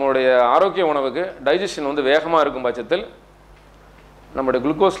நம்மளுடைய ஆரோக்கிய உணவுக்கு டைஜஷன் வந்து வேகமாக இருக்கும் பட்சத்தில் நம்மளுடைய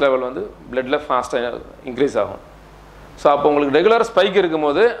குளுக்கோஸ் லெவல் வந்து பிளட்டில் ஃபாஸ்ட்டாக இன்க்ரீஸ் ஆகும். ஸோ அப்போ உங்களுக்கு ரெகுலர் ஸ்பைக்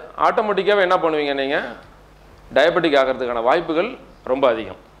இருக்கும்போது ஆட்டோமேட்டிக்காகவே என்ன பண்ணுவீங்க, நீங்கள் டயபெட்டிக் ஆகிறதுக்கான வாய்ப்புகள் ரொம்ப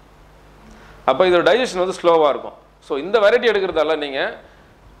அதிகம். அப்போ இதோட டைஜஷன் வந்து ஸ்லோவாக இருக்கும். ஸோ இந்த வெரைட்டி எடுக்கிறதால நீங்கள்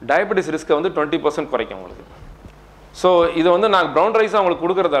டயபெட்டிஸ் ரிஸ்க்கை வந்து 20% குறைக்கும் உங்களுக்கு. ஸோ இது வந்து நாங்கள் ப்ரௌன் ரைஸாக உங்களுக்கு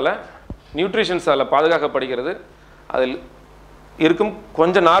கொடுக்குறதால நியூட்ரிஷன்ஸ் அதில் பாதுகாக்கப்படுகிறது. அதில் இருக்கும்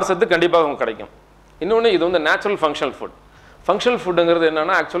கொஞ்சம் நார் சத்து கண்டிப்பாக உங்களுக்கு கிடைக்கும். இன்னொன்று இது வந்து நேச்சுரல் ஃபங்க்ஷனல் ஃபுட். ஃபங்க்ஷனல் ஃபுட்டுங்கிறது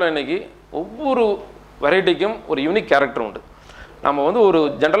என்னென்னா ஆக்சுவலாக இன்றைக்கி ஒவ்வொரு வெரைட்டிக்கும் ஒரு யூனிக் கேரக்டர் உண்டு. நம்ம வந்து ஒரு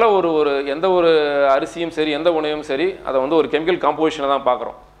ஜென்ரலாக ஒரு எந்த ஒரு அரிசியும் சரி எந்த உணவும் சரி அதை வந்து ஒரு கெமிக்கல் காம்போசிஷனை தான்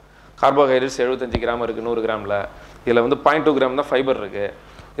பார்க்குறோம். கார்போஹைட்ரேட்ஸ் 75 கிராம் இருக்குது 100 கிராமில். இதில் வந்து 0.2 கிராம் தான் ஃபைபர் இருக்குது.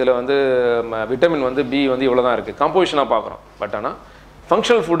 இதில் வந்து விட்டமின் வந்து பி வந்து இவ்வளோ தான் இருக்குது, காம்போசிஷனாக பார்க்குறோம். பட் ஆனால்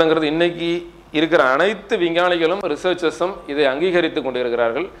ஃபங்க்ஷனல் ஃபுட்டுங்கிறது இன்றைக்கி இருக்கிற அனைத்து விஞ்ஞானிகளும் ரிசர்ச்சர்ஸும் இதை அங்கீகரித்து கொண்டு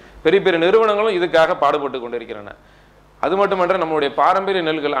இருக்கிறார்கள். பெரிய பெரிய நிறுவனங்களும் இதுக்காக பாடுபட்டு கொண்டு இருக்கிறன. அது மட்டுமன்ற நம்மளுடைய பாரம்பரிய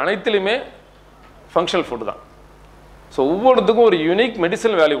நெல்கள் அனைத்திலுமே ஃபங்க்ஷனல் ஃபுட்டு தான். ஸோ ஒவ்வொருத்துக்கும் ஒரு யூனிக்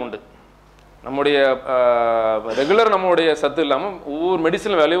மெடிசனல் வேல்யூ உண்டு. நம்முடைய ரெகுலர் நம்மளுடைய சத்து இல்லாமல் ஒவ்வொரு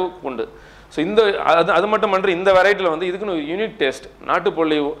மெடிசனல் வேல்யூ உண்டு. ஸோ அது மட்டுமன்ற இந்த வெரைட்டியில் வந்து இதுக்குன்னு ஒரு யூனிக் டேஸ்ட்.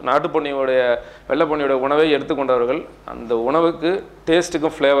 நாட்டுப்பொன்னியோடைய வெள்ளைப்பொன்னியோட உணவை எடுத்துக்கொண்டவர்கள் அந்த உணவுக்கு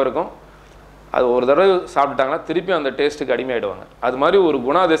டேஸ்ட்டுக்கும் ஃப்ளேவருக்கும் அது ஒரு தடவை சாப்பிட்டாங்கன்னா திருப்பி அந்த டேஸ்ட்டுக்கு அடிமையாயிடுவாங்க. அது மாதிரி ஒரு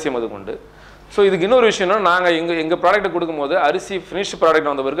குணாதிசயம் அதுக்கு உண்டு. ஸோ இதுக்கு இன்னொரு விஷயம்னா நாங்கள் எங்கள் ப்ராடக்ட்டை கொடுக்கும்போது அரிசி ஃபினிஷ்டு ப்ராடக்ட்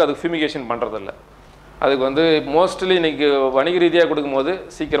வந்த பிறகு அதுக்கு ஃபியூமிகேஷன் பண்ணுறதில்ல. அதுக்கு வந்து மோஸ்ட்லி இன்றைக்கி வணிக ரீதியாக கொடுக்கும்போது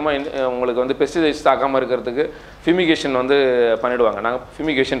சீக்கிரமாக உங்களுக்கு வந்து பெஸ்டிசைட்ஸ் தாக்காமல் இருக்கிறதுக்கு ஃபியூமிகேஷன் வந்து பண்ணிவிடுவாங்க. நாங்கள்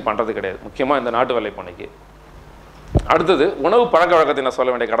ஃபியூமிகேஷன் பண்ணுறது கிடையாது, முக்கியமாக இந்த நாட்டு வெள்ளை பொன்னைக்கு. அடுத்தது உணவு பழக்க வழக்கத்தை நான்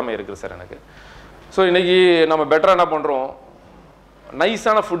சொல்ல வேண்டிய கடமை இருக்குது சார் எனக்கு. ஸோ இன்றைக்கி நம்ம பெட்டராக என்ன பண்ணுறோம்,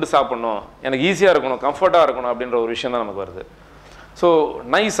 நைஸான ஃபுட்டு சாப்பிட்ணும், எனக்கு ஈஸியாக இருக்கணும், கம்ஃபர்ட்டாக இருக்கணும் அப்படின்ற ஒரு விஷயம் தான் நமக்கு வருது. So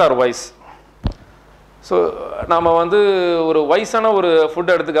nice R wise. So நாம் வந்து ஒரு வயசான ஒரு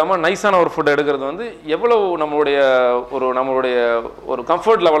ஃபுட்டை எடுத்துக்காமல் நைஸான ஒரு ஃபுட்டை எடுக்கிறது வந்து எவ்வளோ நம்மளுடைய ஒரு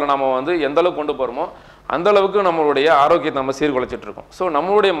கம்ஃபர்ட் லெவலில் நம்ம வந்து எந்தளவுக்கு கொண்டு போகிறோமோ அந்தளவுக்கு நம்மளுடைய ஆரோக்கியத்தை நம்ம சீர்குலைச்சிட்ருக்கோம். ஸோ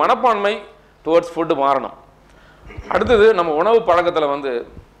நம்மளுடைய மனப்பான்மை டுவர்ட்ஸ் ஃபுட்டு மாறணும். அடுத்தது நம்ம உணவு பழக்கத்தில் வந்து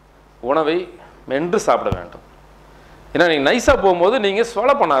உணவை மென்று சாப்பிட வேண்டும். ஏன்னா நீங்கள் நைஸாக போகும்போது நீங்கள்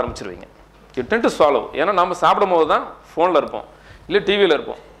ஸ்வாலோ பண்ண ஆரம்பிச்சிருவீங்க. You tent to swallow. ஏன்னா நம்ம சாப்பிடும் போது தான் ஃபோனில் இருப்போம், இல்லை டிவியில்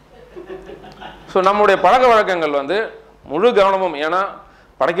இருப்போம். ஸோ நம்முடைய பழக்க வழக்கங்கள் வந்து முழு கவனமும், ஏன்னா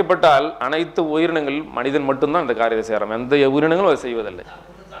படைக்கப்பட்டால் அனைத்து உயிரினங்கள் மனிதன் மட்டும்தான் இந்த காரியத்தை செய்கிறோம், எந்த உயிரினங்களும் அதை செய்வதில்லை.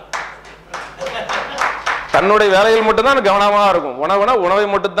 தன்னுடைய வேலைகள் மட்டும்தான் கவனமாக இருக்கும். உணவை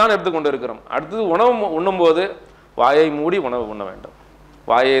மட்டும்தான் எடுத்துக்கொண்டு இருக்கிறோம். அடுத்தது உணவு உண்ணும்போது வாயை மூடி உணவு உண்ண வேண்டும்,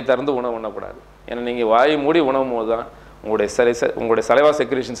 வாயை திறந்து உணவு உண்ணக்கூடாது. ஏன்னா நீங்கள் வாயை மூடி உணவும் போது தான் உங்களுடைய சலைவா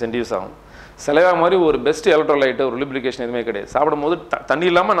செக்ரேஷன்ஸ் இன்டியூஸ் ஆகும். சலைவா மாதிரி ஒரு பெஸ்ட் எலக்ட்ரோலைட்டு ஒரு லிப்ரிகேஷன் எதுவுமே கிடையாது. சாப்பிடும்போது தண்ணி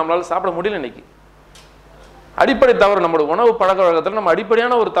இல்லாமல் நம்மளால் சாப்பிட முடியல. இன்றைக்கி அடிப்படை தவறு நம்மளோட உணவு பழக்க வழக்கத்தில் நம்ம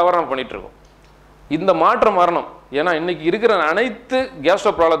அடிப்படையான ஒரு தவறு நம்ம பண்ணிகிட்ருக்கோம். இந்த மாற்றம் வரணும். ஏன்னா இன்றைக்கி இருக்கிற அனைத்து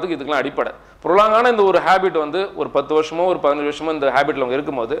கேஸ்ட்ரோ ப்ராப்ளத்துக்கு இதுக்கெல்லாம் அடிப்படை புரளாங்கான இந்த ஒரு ஹேபிட் வந்து ஒரு 10 வருஷமோ ஒரு 15 வருஷமோ இந்த ஹேபிட்டில் அவங்க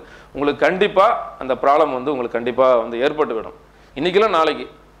இருக்கும்போது உங்களுக்கு கண்டிப்பாக அந்த ப்ராப்ளம் வந்து உங்களுக்கு கண்டிப்பாக வந்து ஏற்பட்டு விடும், இன்றைக்கெல்லாம் நாளைக்கு.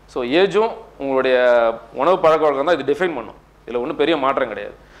 ஸோ ஏஜும் உங்களுடைய உணவு பழக்க வழக்கம் தான் இது டிஃபைன் பண்ணும். இதில் ஒன்றும் பெரிய மாற்றம்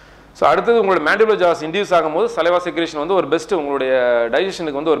கிடையாது. ஸோ அடுத்தது உங்களுடைய மேண்டிபுலர் ஜாஸ் இன்டியூஸ் ஆகும்போது சலைவா செக்ரேஷன் வந்து ஒரு பெஸ்ட்டு, உங்களுடைய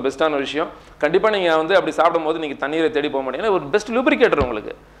டைஜஷனுக்கு வந்து ஒரு பெஸ்ட்டான விஷயம். கண்டிப்பாக நீங்கள் வந்து அப்படி சாப்பிடும்போது நீங்கள் தண்ணீரை தேடி போக மாட்டீங்கன்னா ஒரு பெஸ்ட் லூப்ரிகேட்டர்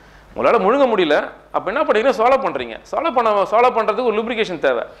உங்களுக்கு. உங்களால் முழுங்க முடியல, அப்போ என்ன பண்ணுறீங்கன்னா சால்வ் பண்ணுறீங்க. சால்வ் பண்ணுறதுக்கு ஒரு லூப்ரிகேஷன்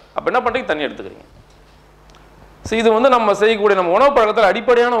தேவை. அப்போ என்ன பண்ணுறீங்க, தண்ணி எடுத்துக்கிறீங்க. ஸோ இது வந்து நம்ம செய்யக்கூடிய நம்ம உணவு பழக்கத்தில்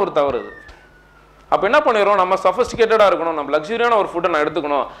அடிப்படையான ஒரு தவறு இது. அப்போ என்ன பண்ணிடுறோம், நம்ம சஃபஸ்டிகேட்டடாக இருக்கணும், நம்ம லக்ஸரியான ஒரு ஃபுட்டை நான்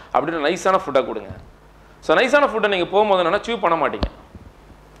எடுத்துக்கணும் அப்படின்னு நைஸான ஃபுட்டாக கொடுங்க. ஸோ நைஸான ஃபுட்டை நீங்கள் போகும்போது என்னென்னா சீவ் பண்ண மாட்டீங்க,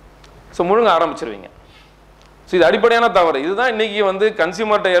 ஸோ முழுங்க ஆரம்பிச்சிருவீங்க. ஸோ இது அடிப்படையான தவறு. இதுதான் இன்றைக்கி வந்து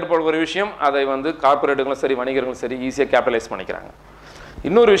கன்சியூமர்கிட்ட ஏற்படுற ஒரு விஷயம். அதை வந்து கார்பரேட்டுகளும் சரி வணிகர்களும் சரி ஈஸியாக கேபிட்டலைஸ் பண்ணிக்கிறாங்க.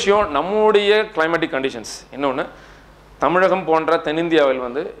 இன்னொரு விஷயம், நம்முடைய கிளைமேட்டிக் கண்டிஷன்ஸ். இன்னொன்று, தமிழகம் போன்ற தென்னிந்தியாவில்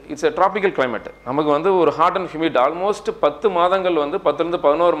வந்து இட்ஸ் எ ட்ராபிக்கல் கிளைமேட். நமக்கு வந்து ஒரு ஹாட் அண்ட் ஹியூமிட் ஆல்மோஸ்ட் 10 மாதங்கள் வந்து 10லேருந்து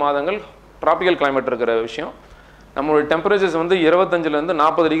 11 மாதங்கள் ட்ராபிக்கல் கிளைமேட் இருக்கிற விஷயம். நம்மளுடைய டெம்பரேச்சர்ஸ் வந்து 25லேருந்து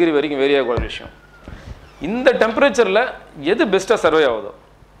 40 டிகிரி வரைக்கும் வேரி ஆகிற விஷயம். இந்த டெம்பரேச்சரில் எது பெஸ்ட்டாக சர்வே ஆகுதோ,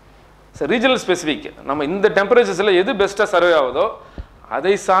 ரீஜனல் ஸ்பெசிஃபிக், நம்ம இந்த டெம்பரேச்சர்ஸில் எது பெஸ்ட்டாக சர்வே ஆகுதோ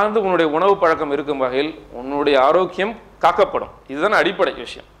அதை சார்ந்து உன்னுடைய உணவு பழக்கம் இருக்கும் வகையில் உன்னுடைய ஆரோக்கியம் காக்கப்படும். இதுதான் அடிப்படை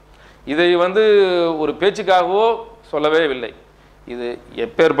விஷயம். இதை வந்து ஒரு பேச்சுக்காகவோ சொல்லவே இல்லை. இது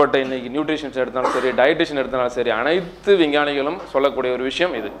எப்பேற்பட்ட இன்றைக்கி நியூட்ரிஷன்ஸ் எடுத்தாலும் சரி டயட்டிஷியன் எடுத்தாலும் சரி அனைத்து விஞ்ஞானிகளும் சொல்லக்கூடிய ஒரு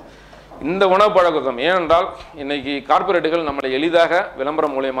விஷயம் இது, இந்த உணவு பழக்கம். ஏனென்றால் இன்றைக்கி கார்பரேட்டுகள் நம்மளை எளிதாக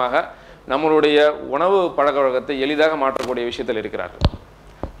விளம்பரம் மூலியமாக நம்மளுடைய உணவு பழக்க வழக்கத்தை எளிதாக மாற்றக்கூடிய விஷயத்தில் இருக்கிறார்கள்.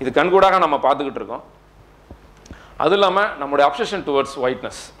 இது கண்கூடாக நம்ம பார்த்துக்கிட்டு இருக்கோம். அதுவும் இல்லாமல் நம்மளுடைய அப்சஷன் டுவர்ட்ஸ்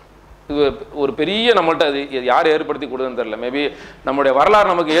ஒயிட்னஸ், இது ஒரு பெரிய நம்மள்ட்ட அது யார் ஏற்படுத்தி கொடுக்குதுன்னு தெரியல. மேபி நம்மளுடைய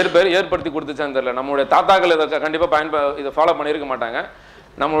வரலாறு நமக்கு ஏற்படுத்தி கொடுத்துச்சான்னு தெரியல. நம்மளுடைய தாத்தாக்கள் இதை கண்டிப்பாக இதை ஃபாலோ பண்ணியிருக்க மாட்டாங்க.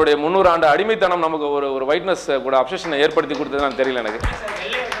 நம்மளுடைய 300 ஆண்டு அடிமைத்தனம் நமக்கு ஒரு ஒயிட்னஸ் கூட அப்சஷனை ஏற்படுத்தி கொடுத்ததுன்னு தெரியல எனக்கு.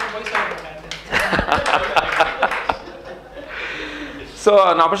 ஸோ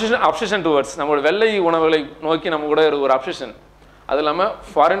அப்சஷன் டுவர்ட்ஸ் நம்மளோட வெள்ளை உணவுகளை நோக்கி நம்ம கூட ஒரு அப்சஷன். அது இல்லாமல்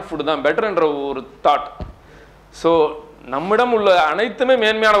ஃபாரின் ஃபுட்டு தான் பெட்டர்ன்ற ஒரு தாட். ஸோ நம்மிடம் உள்ள அனைத்துமே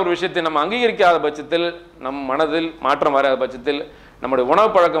மேன்மையான ஒரு விஷயத்தை நம்ம அங்கீகரிக்காத பட்சத்தில், நம் மனதில் மாற்றம் வராத பட்சத்தில், நம்முடைய உணவு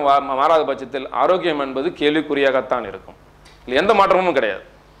பழக்கம் மாறாத பட்சத்தில் ஆரோக்கியம் என்பது கேள்விக்குறியாகத்தான் இருக்கும். இல்லை எந்த மாற்றமும் கிடையாது.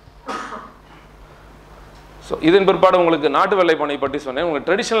 ஸோ இதன் பிற்பாடு உங்களுக்கு நாட்டு வெள்ளை பண்ணை பற்றி சொன்னேன். உங்களுக்கு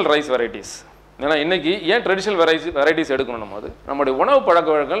ட்ரெடிஷ்னல் ரைஸ் வெரைட்டிஸ். ஏன்னா இன்றைக்கி ஏன் ட்ரெடிஷ்னல் வெரைட்டிஸ் எடுக்கணும் போது நம்முடைய உணவு பழக்க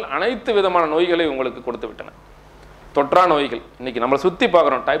வழக்கங்கள் அனைத்து விதமான நோய்களை உங்களுக்கு கொடுத்து விட்டன. தொற்றா நோய்கள் இன்றைக்கி நம்மளை சுற்றி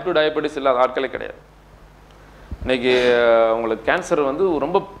பார்க்குறோம். டைப் 2 டயபெட்டிஸ் இல்லாத ஆட்களே கிடையாது. இன்றைக்கி உங்களுக்கு கேன்சர் வந்து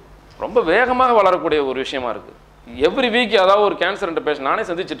ரொம்ப ரொம்ப வேகமாக வளரக்கூடிய ஒரு விஷயமா இருக்குது. எவ்ரி வீக் ஏதாவது ஒரு கேன்சர் பேஷண்ட் நானே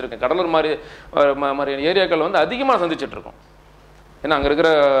சந்திச்சிட்ருக்கேன். கடலூர் மாதிரி ஏரியாக்கள் வந்து அதிகமாக சந்திச்சிட்ருக்கோம். ஏன்னா அங்கே இருக்கிற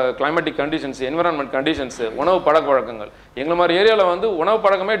கிளைமேட்டிக் கண்டிஷன்ஸ், என்விரான்மெண்ட் கண்டிஷன்ஸு, உணவு பழக்க வழக்கங்கள். எங்களை மாதிரி ஏரியாவில் வந்து உணவு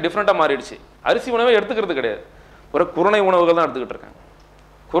பழக்கமே டிஃப்ரெண்ட்டாக மாறிடுச்சு. அரிசி உணவே எடுத்துக்கிறது கிடையாது. ஒரு குருணை உணவுகள் தான் எடுத்துக்கிட்டு இருக்காங்க.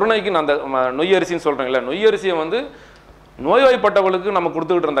 குருணைக்கு நான் அந்த நொய் அரிசின்னு சொல்கிறேங்களே, நொய் அரிசியை வந்து நோய்வாய்ப்பட்டவர்களுக்கு நம்ம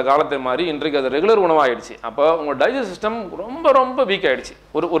கொடுத்துக்கிட்டு இருந்த காலத்தை மாதிரி இன்றைக்கு அது ரெகுலர் உணவாகிடுச்சு. அப்போ உங்கள் டைஜஸ்ட் சிஸ்டம் ரொம்ப ரொம்ப வீக் ஆகிடுச்சு.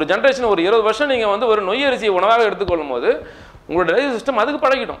 ஒரு ஜென்ரேஷன் ஒரு 20 வருஷம் நீங்கள் வந்து ஒரு நொய் அரிசியை உணவாக எடுத்துக்கொள்ளும் போது உங்களோட டைஜஸ்ட் சிஸ்டம் அதுக்கு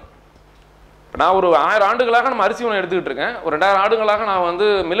பழகிடும். நான் ஒரு 1000 ஆண்டுகளாக நம்ம அரிசி உணவு எடுத்துக்கிட்டு இருக்கேன். ஒரு 2000 ஆண்டுகளாக நான் வந்து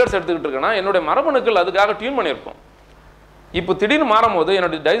மில்லட்ஸ் எடுத்துக்கிட்டு இருக்கேன்னா என்னுடைய மரபணுக்கள் அதுக்காக டியூன் பண்ணியிருப்போம். இப்போ திடீர்னு மாறும் போது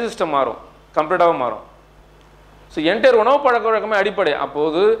என்னுடைய டைஜஸ்ட் சிஸ்டம் மாறும், கம்ப்ளீட்டாக மாறும். ஸோ என்டையர் உணவு பழக்க வழக்கமே அடிப்படை.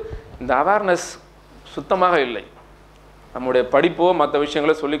 அப்போது இந்த அவேர்னஸ் சுத்தமாக இல்லை. நம்முடைய படிப்போ மற்ற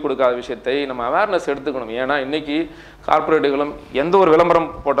விஷயங்களோ சொல்லிக் கொடுக்காத விஷயத்தை நம்ம அவேர்னஸ் எடுத்துக்கணும். ஏன்னா இன்றைக்கி கார்பரேட்டுகளும் எந்த ஒரு விளம்பரம்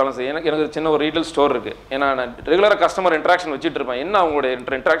போட்டாலும் சரி, எனக்கு சின்ன ஒரு ரீட்டைல் ஸ்டோர் இருக்குது. ஏன்னா நான் ரெகுலராக கஸ்டமர் இன்ட்ராக்ஷன் வச்சுட்டு இருப்பேன். என்ன அவங்களுடைய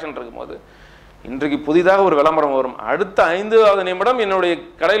இன்ட்ராக்ஷன் இருக்கும்போது இன்றைக்கு புதிதாக ஒரு விளம்பரம் வரும். அடுத்த 5வது நிமிடம் என்னுடைய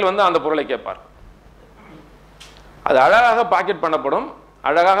கடையில் வந்து அந்த பொருளை கேட்பார். அது அழகாக பாக்கெட் பண்ணப்படும்,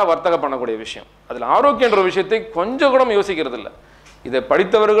 அழகாக வர்த்தகம் பண்ணக்கூடிய விஷயம். அதில் ஆரோக்கியன்ற விஷயத்தை கொஞ்சம் கூட யோசிக்கிறது இல்லை. இதை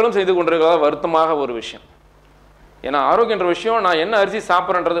படித்தவர்களும் செய்து கொண்டிருக்கிறதா வருத்தமாக ஒரு விஷயம். ஏன்னா ஆரோக்கியன்ற விஷயம், நான் என்ன அரிசி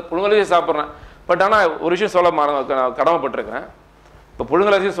சாப்பிட்றேன்றது, புழுங்கலரிசி சாப்பிட்றேன். பட் ஆனால் ஒரு விஷயம் சொல்ல நான் கடமைப்பட்டிருக்கிறேன். இப்போ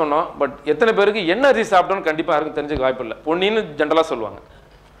புழுங்கலரிசி சொன்னோம், பட் எத்தனை பேருக்கு என்ன அரிசி சாப்பிட்டோன்னு கண்டிப்பாக யாருக்கும் தெரிஞ்சுக்க வாய்ப்பு இல்லை. பொன்னின்னு ஜென்ரலாக சொல்லுவாங்க.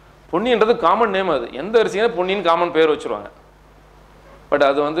 பொன்னின்றது காமன் நேம். அது எந்த அரிசிங்க பொன்னின்னு காமன் பேர் வச்சுருவாங்க. பட்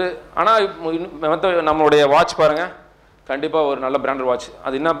அது வந்து ஆனால் மற்ற நம்மளுடைய வாட்ச் பாருங்கள், கண்டிப்பாக ஒரு நல்ல பிராண்டட் வாட்ச்.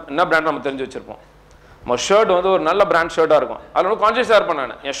 அது என்ன பிராண்ட் நம்ம தெரிஞ்சு வச்சுருப்போம். நம்ம ஷர்ட் வந்து ஒரு நல்ல பிராண்ட் ஷர்ட்டாக இருக்கும். அதில் வந்து கான்ஷியஸாக இருப்பேன்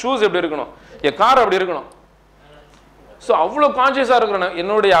நான். என் ஷூஸ் எப்படி இருக்கணும், என் கார் அப்படி இருக்கணும். ஸோ அவ்வளோ கான்ஷியஸாக இருக்கிறேன்.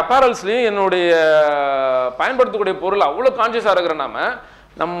 என்னுடைய அப்பேரல்ஸ்லேயும் என்னுடைய பயன்படுத்தக்கூடிய பொருள் அவ்வளோ கான்ஷியஸாக இருக்கிற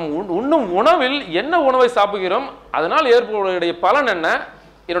நம்ம உண்ணும் உணவில் என்ன உணவை சாப்பிடுகிறோம், அதனால் ஏற்படக்கூடிய பலன் என்ன,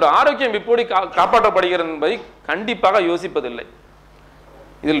 என்னோட ஆரோக்கியம் இப்படி காப்பாற்றப்படுகிறது என்பதை கண்டிப்பாக யோசிப்பதில்லை.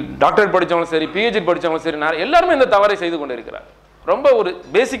 இதில் டாக்டரேட் படித்தவங்களும் சரி, பிஹெச்டி படித்தவங்களும் சரி, எல்லாருமே இந்த தவறை செய்து கொண்டு இருக்கிறார். ரொம்ப ஒரு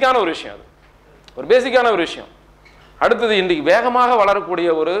பேசிக்கான ஒரு விஷயம். அது ஒரு பேசிக்கான ஒரு விஷயம். அடுத்தது, இன்றைக்கு வேகமாக வளரக்கூடிய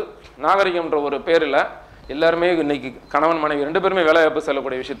ஒரு நாகரிகம்ன்ற ஒரு பேரில் எல்லாருமே இன்னைக்கு கணவன் மனைவி 2 பேருமே வேலை வாய்ப்பு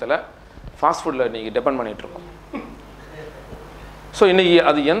செல்லக்கூடிய விஷயத்தில் ஃபாஸ்ட் ஃபுட்டில் இன்றைக்கி டிபெண்ட் பண்ணிகிட்டு இருக்கோம். ஸோ இன்றைக்கி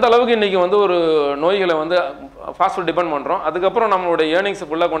அது எந்த அளவுக்கு இன்றைக்கி வந்து ஒரு நோய்களை வந்து ஃபாஸ்ட் ஃபுட் டிபெண்ட் பண்ணுறோம். அதுக்கப்புறம் நம்மளுடைய ஏர்னிங்ஸை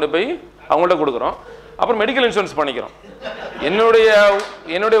ஃபுல்லாக கொண்டு போய் அவங்கள்ட்ட கொடுக்குறோம். அப்புறம் மெடிக்கல் இன்சூரன்ஸ் பண்ணிக்கிறோம்.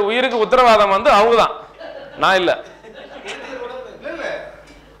 என்னுடைய உயிருக்கு உத்தரவாதம் வந்து அவங்க தான், நான் இல்லை.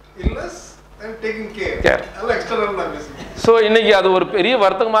 ஸோ இன்னைக்கு அது ஒரு பெரிய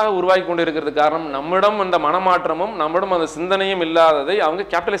வர்த்தகமாக உருவாக்கி கொண்டு இருக்கிறது காரணம் நம்மிடம் இந்த மனமாற்றமும் நம்மிடம் அந்த சிந்தனையும் இல்லாததை அவங்க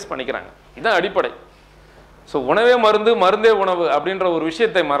கேபிட்டலைஸ் பண்ணிக்கிறாங்க. இதுதான் அடிப்படை. ஸோ உணவே மருந்து, மருந்தே உணவு அப்படின்ற ஒரு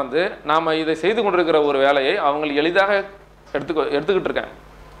விஷயத்தை மறந்து நாம் இதை செய்து கொண்டிருக்கிற ஒரு வேலையை அவங்க எளிதாக எடுத்துக்கிட்டு இருக்காங்க.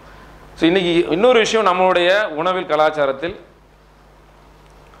 ஸோ இன்னைக்கு இன்னொரு விஷயம், நம்மளுடைய உணவில் கலாச்சாரத்தில்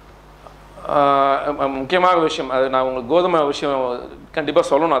முக்கியமாக விஷயம், அது நான் உங்களுக்கு கோதுமை விஷயம் கண்டிப்பாக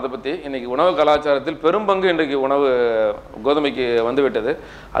சொல்லணும். அதை பற்றி இன்றைக்கி உணவு கலாச்சாரத்தில் பெரும்பங்கு இன்றைக்கு உணவு கோதுமைக்கு வந்துவிட்டது.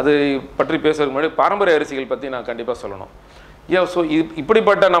 அது பற்றி பேசுறதுக்கு முன்னாடி பாரம்பரிய அரிசிகள் பற்றி நான் கண்டிப்பாக சொல்லணும். ஸோ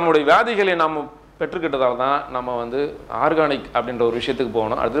இப்படிப்பட்ட நம்முடைய வியாதிகளை நாம் பெற்றுக்கிட்டதால் தான் நம்ம வந்து ஆர்கானிக் அப்படின்ற ஒரு விஷயத்துக்கு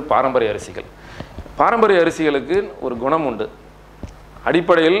போகணும். அடுத்து பாரம்பரிய அரிசிகள். பாரம்பரிய அரிசிகளுக்கு ஒரு குணம் உண்டு.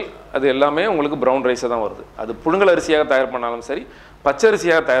 அடிப்படையில் அது எல்லாமே உங்களுக்கு ப்ரௌன் ரைஸை தான் வருது. அது புழுங்கல் அரிசியாக தயார் பண்ணாலும் சரி,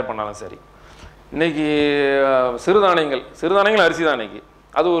 பச்சரிசியாக தயார் பண்ணாலும் சரி. இன்றைக்கி சிறுதானியங்கள் அரிசி தான் இன்றைக்கி.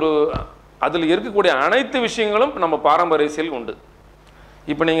 அது அதில் இருக்கக்கூடிய அனைத்து விஷயங்களும் நம்ம பாரம்பரிய அரிசியில் உண்டு.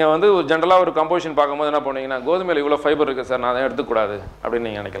 இப்போ நீங்கள் வந்து ஜென்ரலாக ஒரு கம்போசிஷன் பார்க்கும்போது என்ன பண்ணுவீங்கன்னா, கோதுமையில் இவ்வளோ ஃபைபர் இருக்குது சார், நான் அதை எடுத்துக்கூடாது அப்படின்னு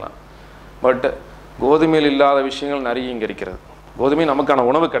நீங்கள் நினைக்கலாம். பட் கோதுமையில் இல்லாத விஷயங்கள் நிறைய இங்கே இருக்கிறது. கோதுமை நமக்கான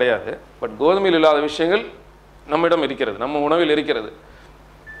உணவு கிடையாது, பட் கோதுமையில் இல்லாத விஷயங்கள் நம்மிடம் இருக்கிறது, நம்ம உணவில் இருக்கிறது.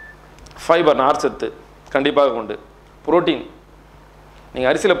 ஃபைபர், நார்ச்சத்து கண்டிப்பாக உண்டு. புரோட்டீன், நீங்கள்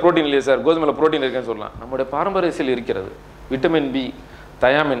அரிசியில் புரோட்டீன் இல்லையா சார், கோதுமையில் புரோட்டீன் இருக்குன்னு சொல்லலாம். நம்முடைய பாரம்பரிய அரிசியில் இருக்கிறது. Vitamin B,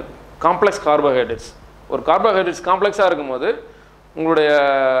 thiamine, complex carbohydrates. ஒரு கார்போஹைட்ரேட்ஸ் காம்ப்ளெக்ஸாக இருக்கும்போது உங்களுடைய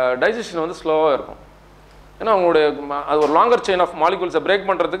டைஜஷன் வந்து ஸ்லோவாக இருக்கும். ஏன்னா உங்களுடைய அது ஒரு லாங்கர் செயின் ஆஃப் மாலிகூல்ஸை பிரேக்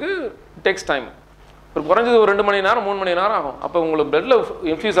பண்ணுறதுக்கு டேக்ஸ் டைம். ஒரு குறைஞ்சது ஒரு 2 மணி நேரம் 3 மணி நேரம் ஆகும். அப்போ உங்களுக்கு பிளட்டில்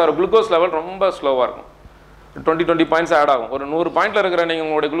இன்ஃபியூஸ் ஆகிற குளுக்கோஸ் லெவல் ரொம்ப ஸ்லோவாக இருக்கும். 20 பாயிண்ட்ஸ் ஆட் ஆகும். ஒரு 100 பாயிண்டில் இருக்கிற நீங்கள்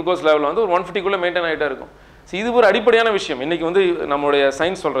உங்களுடைய குளுக்கோஸ் லெவல் வந்து ஒரு 150க்குள்ளே மெயின்டைன் ஆகிட்டே இருக்கும். ஸோ இது ஒரு அடிப்படையான விஷயம். இன்றைக்கி வந்து நம்மளுடைய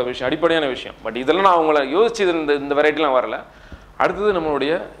சயின்ஸ் சொல்கிற விஷயம், அடிப்படையான விஷயம். பட் இதெல்லாம் நான் அவங்கள யோசிச்சு இந்த வெரைட்டிலாம் வரல. அடுத்தது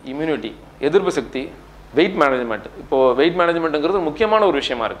நம்மளுடைய இம்யூனிட்டி, எதிர்ப்பு சக்தி, வெயிட் மேனேஜ்மெண்ட். இப்போது வெயிட் மேனேஜ்மெண்ட்டுங்கிறது முக்கியமான ஒரு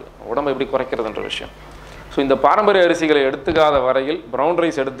விஷயமா இருக்குது, உடம்பை எப்படி குறைக்கிறதுன்ற விஷயம். ஸோ இந்த பாரம்பரிய அரிசிகளை எடுத்துக்காத வரையில், ப்ரௌன்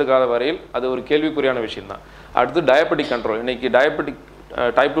ரைஸ் எடுத்துக்காத வரையில் அது ஒரு கேள்விக்குறியான விஷயம்தான். அடுத்து டயபெட்டிக் கண்ட்ரோல். இன்றைக்கி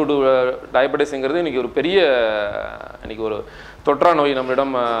டைப் 2 டயபெட்டிஸ்ங்கிறது இன்றைக்கி ஒரு பெரிய இன்றைக்கி ஒரு தொற்றா நோய்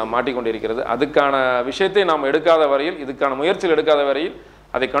நம்மிடம் மாட்டிக்கொண்டிருக்கிறது. அதுக்கான விஷயத்தை நாம் எடுக்காத வரையில், இதுக்கான முயற்சிகள் எடுக்காத வரையில்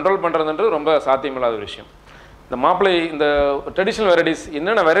அதை கண்ட்ரோல் பண்ணுறதுன்றது ரொம்ப சாத்தியமில்லாத விஷயம். இந்த மாப்பிளை, இந்த ட்ரெடிஷ்னல் வெரைட்டிஸ்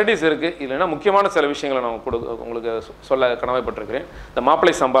என்னென்ன வெரைட்டிஸ் இருக்குது, இல்லைன்னா முக்கியமான சில விஷயங்களை நான் உங்களுக்கு சொல்ல கடமைப்பட்டிருக்கிறேன். இந்த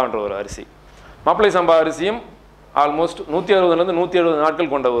மாப்பிளை சம்பான்ற ஒரு அரிசி, மாப்பிளை சம்பா அரிசியும் ஆல்மோஸ்ட் 160லேருந்து 170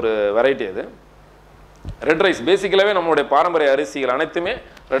 நாட்கள் கொண்ட ஒரு வெரைட்டி. அது ரெட் ரைஸ். பேசிக்கலாகவே நம்மளுடைய பாரம்பரிய அரிசிகள் அனைத்துமே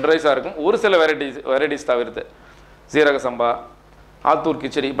ரெட் ரைஸாக இருக்கும். ஒரு சில வெரைட்டிஸ் தவிர்த்து சீரக சம்பா, ஆத்தூர்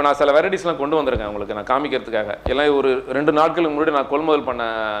கிச்சடி. இப்போ நான் சில வெரைட்டிஸ்லாம் கொண்டு வந்திருக்கேன் உங்களுக்கு நான் காமிக்கிறதுக்காக. எல்லாம் ஒரு 2 நாட்களுக்கு முன்னாடி நான் கொள்முதல் பண்ண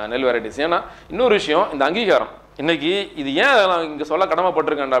நெல் வெரைட்டிஸ். ஏன்னா இன்னொரு விஷயம், இந்த அங்கீகாரம். இன்றைக்கி இது ஏன் நான் இங்கே சொல்ல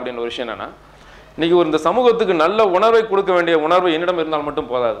கடமைப்பட்டிருக்கேன்டா அப்படின்னு ஒரு விஷயம் என்னென்னா, இன்றைக்கி ஒரு இந்த சமூகத்துக்கு நல்ல உணர்வை கொடுக்க வேண்டிய உணர்வு என்னிடம் இருந்தால் மட்டும்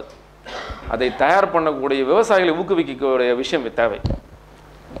போதாது, அதை தயார் பண்ணக்கூடிய விவசாயிகளை ஊக்குவிக்கக்கூடிய விஷயம் தேவை.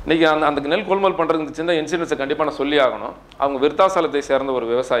 இன்றைக்கி அந்த நெல் கொள்முதல் பண்ணுறதுக்கு சின்ன இன்சிடென்ட்ஸை கண்டிப்பாக நான் சொல்லி ஆகணும். அவங்க விருத்தாசலத்தை சேர்ந்த ஒரு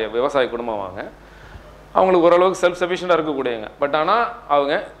விவசாய குடும்பம். அவங்களுக்கு ஓரளவுக்கு செல்ஃப் சஃபிஷியண்டாக இருக்கக்கூடியவங்க. பட் ஆனால்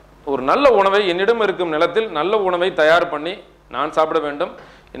அவங்க ஒரு நல்ல உணவை, என்னிடம் இருக்கும் நிலத்தில் நல்ல உணவை தயார் பண்ணி நான் சாப்பிட வேண்டும்,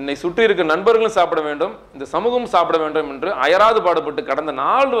 என்னை சுற்றி இருக்க நண்பர்களும் சாப்பிட வேண்டும், இந்த சமூகம் சாப்பிட வேண்டும் என்று அயராது பாடுபட்டு கடந்த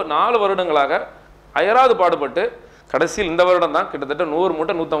 4 வருடங்களாக அயராது பாடுபட்டு கடைசியில் இந்த வருடம் தான் கிட்டத்தட்ட 100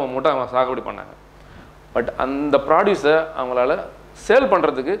 மூட்டை 150 மூட்டை அவங்க சாகுபடி பண்ணாங்க. பட் அந்த ப்ராடியூஸை அவங்களால சேல்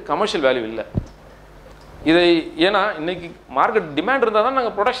பண்ணுறதுக்கு கமர்ஷியல் வேல்யூ இல்லை. இதை ஏன்னா இன்றைக்கி மார்க்கெட் டிமாண்ட் இருந்தால் தான்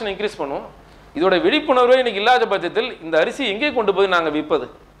நாங்கள் ப்ரொடக்ஷன் இன்க்ரீஸ் பண்ணுவோம். இதோட விழிப்புணர்வே இன்றைக்கி இல்லாத பட்சத்தில் இந்த அரிசி எங்கே கொண்டு போய் நாங்கள் விற்பது?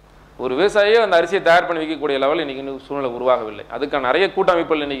 ஒரு விவசாயியே அந்த அரிசியை தயார் பண்ணி வைக்கக்கூடிய லெவல் இன்றைக்கி இன்னும் சூழ்நிலை உருவாகவில்லை. அதுக்கான நிறைய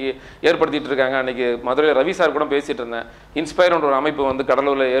கூட்டமைப்புகள் இன்றைக்கி ஏற்படுத்திகிட்டு இருக்காங்க. அன்றைக்கி மதுரையில் ரவி சார் கூட பேசிகிட்டு இருந்தேன். இன்ஸ்பயர்ன்ற ஒரு அமைப்பு வந்து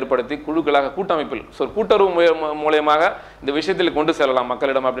கடலூரில் ஏற்படுத்தி குழுக்களாக கூட்டமைப்பில் கூட்டுறவு மூலயமாக இந்த விஷயத்தில் கொண்டு செல்லலாம்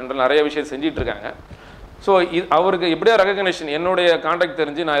மக்களிடம் அப்படின்ற நிறைய விஷயம் செஞ்சுட்டு இருக்காங்க. ஸோ அவருக்கு எப்படியா ரெகக்னேஷன், என்னுடைய கான்டாக்ட்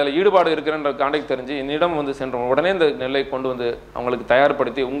தெரிஞ்சு, நான் இதில் ஈடுபாடு இருக்கிறேன்ற கான்டாக்ட் தெரிஞ்சு என்னிடம் வந்து சென்றோம். உடனே இந்த நெல்லை கொண்டு வந்து அவங்களுக்கு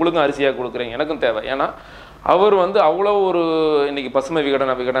தயார்படுத்தி உங்களுக்கும் அரிசியாக கொடுக்குறேன், எனக்கும் தேவை. ஏன்னா அவர் வந்து அவ்வளோ ஒரு இன்றைக்கி பசுமை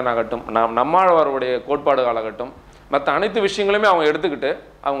விகடன் ஆகட்டும், நம்மாழ்வாருடைய கோட்பாடுகளாகட்டும், மற்ற அனைத்து விஷயங்களுமே அவங்க எடுத்துக்கிட்டு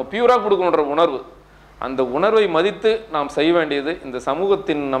அவங்க பியூராக கொடுக்கணுன்ற உணர்வு, அந்த உணர்வை மதித்து நாம் செய்ய வேண்டியது இந்த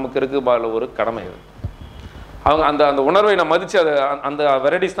சமூகத்தின் நமக்கு இருக்குபால ஒரு கடமை. அது அவங்க அந்த உணர்வை நான் மதித்து அதை அந்த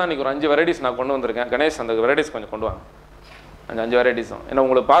வெரைட்டிஸ் தான் இன்றைக்கி ஒரு 5 வெரைட்டிஸ் நான் கொண்டு வந்திருக்கேன். கணேஷ் அந்த வெரைட்டிஸ் கொஞ்சம் கொண்டு வாங்க, அந்த 5 வெரைட்டிஸும். ஏன்னா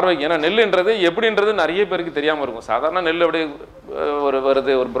உங்களுக்கு பார்வைக்கு, ஏன்னா நெல்லுன்றது எப்படின்றது நிறைய பேருக்கு தெரியாமல் இருக்கும். சாதாரண நெல் அப்படியே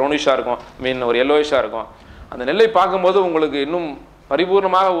வருது, ஒரு ப்ரௌனிஷாக இருக்கும், ஒரு எல்லோயிஷாக இருக்கும். அந்த நெல்லை பார்க்கும்போது உங்களுக்கு இன்னும்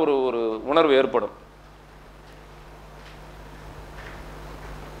பரிபூர்ணமாக ஒரு உணர்வு ஏற்படும்.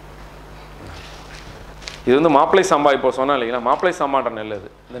 இது வந்து மாப்பிளை சம்பா. இப்போ சொன்னால் இல்லைங்களா, மாப்பிளை சம்பான்ற நெல். இது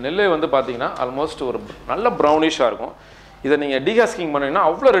இந்த நெல்லை வந்து பார்த்தீங்கன்னா ஆல்மோஸ்ட் ஒரு நல்ல ப்ரௌனிஷாக இருக்கும். இதை நீங்கள் டீகாஸ்கிங் பண்ணிங்கன்னா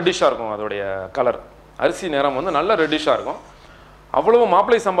அவ்வளோ ரெட்டிஷாக இருக்கும். அதோடைய கலர், அரிசி நிறம் வந்து நல்ல ரெட்டிஷாக இருக்கும். அவ்வளவு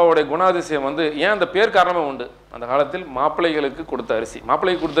மாப்பிளை சம்பாவுடைய குணாதிசயம் வந்து ஏன் அந்த பேர் காரணமே உண்டு. அந்த காலத்தில் மாப்பிள்ளைகளுக்கு கொடுத்த அரிசி,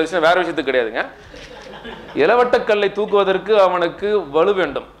 மாப்பிள்ளைக்கு கொடுத்த அரிசினா வேறு விஷயத்துக்கு கிடையாதுங்க. இளவட்டக்கல்லை தூக்குவதற்கு அவனுக்கு வலு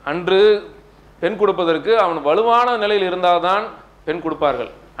வேண்டும். அன்று பெண் கொடுப்பதற்கு அவன் வலுவான நிலையில் இருந்தால்தான் பெண்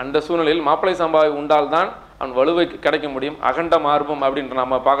கொடுப்பார்கள். அந்த சூழ்நிலையில் மாப்பிளை சம்பாவை உண்டால்தான் அவன் வலுவை கிடைக்க முடியும். அகண்ட மார்பம் அப்படின்ற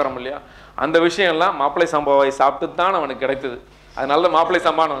நம்ம பார்க்குறோம் இல்லையா, அந்த விஷயம்லாம் மாப்பிளை சம்பாவை சாப்பிட்டு தான் அவனுக்கு கிடைத்தது. அதனால தான் மாப்பிளை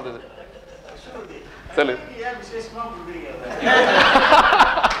சம்பான்னு வந்தது. சொல்லு.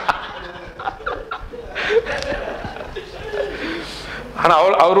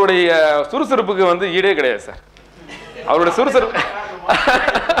 ஆனால் அவருடைய சுறுசுறுப்புக்கு வந்து ஈடே கிடையாது சார். அவருடைய சுறுசுறுப்பு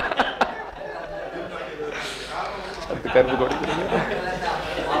கருப்பு கோடி.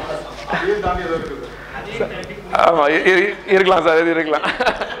 ஆமாம் இருக்கலாம் சார், இது இருக்கலாம்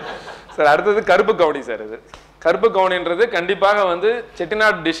சார். அடுத்தது கருப்பு கவுனி சார். இது கருப்பு கவுனின்றது கண்டிப்பாக வந்து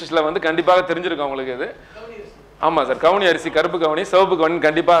செட்டிநாடு டிஷ்ஷில் வந்து கண்டிப்பாக தெரிஞ்சிருக்கும் உங்களுக்கு. இது ஆமாம் சார், கவுனி அரிசி, கருப்பு கவுனி, சிவப்பு கவுனி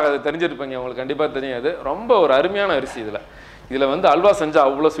கண்டிப்பாக அது தெரிஞ்சிருப்பீங்க, உங்களுக்கு கண்டிப்பாக தெரியாது. ரொம்ப ஒரு அருமையான அரிசி. இதில் வந்து அல்வா செஞ்சால்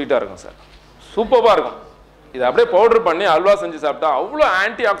அவ்வளோ ஸ்வீட்டாக இருக்கும் சார், சூப்பராக இருக்கும். இதை அப்படியே பவுடர் பண்ணி அல்வா செஞ்சு சாப்பிட்டா அவ்வளோ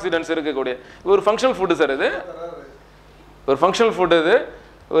ஆன்டி ஆக்சிடென்ட்ஸ் இருக்கக்கூடிய ஒரு ஃபங்க்ஷனல் ஃபுட்டு சார். இது ஒரு ஃபங்க்ஷனல் ஃபுட்டு. இது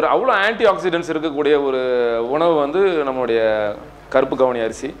ஒரு அவ்வளோ ஆன்டி ஆக்சிடென்ட்ஸ் இருக்கக்கூடிய ஒரு உணவு வந்து நம்மளுடைய கருப்பு கவுனி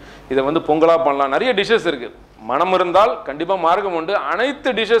அரிசி. இதை வந்து பொங்கலாக பண்ணலாம், நிறைய டிஷ்ஷஸ் இருக்குது. மனம் இருந்தால் கண்டிப்பாக மார்க்கம் உண்டு. அனைத்து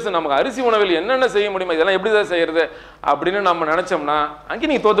டிஷ்ஷஸ் நமக்கு அரிசி உணவில் என்னென்ன செய்ய முடியுமோ இதெல்லாம் எப்படி தான் செய்கிறது அப்படின்னு நம்ம நினச்சோம்னா அங்கே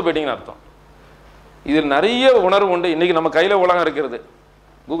நீங்கள் தோற்று போயிட்டீங்கன்னு அர்த்தம். இதில் நிறைய உணர்வு உண்டு. இன்றைக்கி நம்ம கையில் உலகம் இருக்கிறது,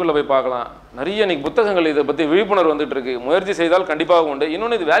 கூகுளில் போய் பார்க்கலாம். நிறைய இன்றைக்கி புத்தகங்கள் இதை பற்றி விழிப்புணர்வு வந்துட்டு இருக்கு. முயற்சி செய்தால் கண்டிப்பாக உண்டு.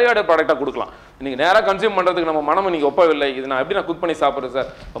 இன்னொன்று இது வேல்யூ ஆடட் ப்ராடக்டாக கொடுக்கலாம். இன்றைக்கி நேராக கன்சியூம் பண்ணுறதுக்கு நம்ம மனம் இன்றைக்கி ஒப்பவில்லை. இது நான் எப்படி நான் குக் பண்ணி சாப்பிட்றேன் சார்.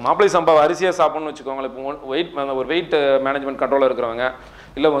 இப்போ மாப்பிளை சம்பா அரிசியாக சாப்பிட்ணும்னு வச்சுக்கோங்களேன். இப்போ ஒரு வெயிட் மேனேஜ்மெண்ட் கண்ட்ரோலில் இருக்கிறவங்க,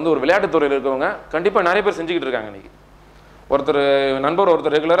 இல்லை வந்து ஒரு விளையாட்டுத்துறையில் இருக்கிறவங்க கண்டிப்பாக நிறைய பேர் செஞ்சுக்கிட்டு இருக்காங்க. இன்றைக்கி நண்பர்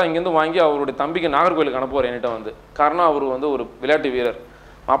ஒருத்தர் ரெகுலராக இங்கேருந்து வாங்கி அவருடைய தம்பிக்கு நாகர்கோயிலுக்கு அனுப்புவார் என்கிட்ட வந்து. காரணம் அவர் வந்து ஒரு விளையாட்டு வீரர்.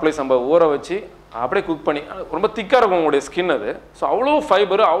 மாப்பிளை சம்பா ஊற வச்சு அப்படியே குக் பண்ணி, ரொம்ப திக்காக இருக்கும் உங்களுடைய ஸ்கின் அது. ஸோ அவ்வளோ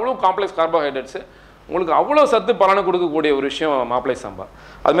ஃபைபரு, அவ்வளோ காம்ப்ளெக்ஸ் கார்போஹைட்ரேட்ஸு, உங்களுக்கு அவ்வளோ சத்து பலனை கொடுக்கக்கூடிய ஒரு விஷயம் மாப்பிளை சம்பா.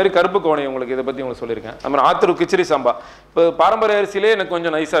 அதுமாரி கருப்பு கோணி உங்களுக்கு இதை பற்றி உங்களுக்கு சொல்லியிருக்கேன். அதுமாதிரி ஆத்தூர் கிச்சடி சம்பா. இப்போ பாரம்பரிய அரிசியிலே எனக்கு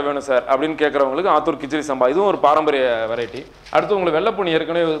கொஞ்சம் நைஸாக வேணும் சார் அப்படின்னு கேட்குறவங்களுக்கு ஆத்தூர் கிச்சடி சம்பா, இதுவும் ஒரு பாரம்பரிய வெரைட்டி. அடுத்து உங்களுக்கு வெள்ளைப்பண்ணி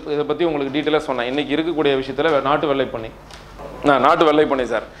ஏற்கனவே இதை பற்றி உங்களுக்கு டீட்டெயிலாக சொன்னேன். இன்றைக்கி இருக்கக்கூடிய விஷயத்தில் நாட்டு வெள்ளைப்பண்ணி, நாட்டு வெள்ளைப்பண்ணி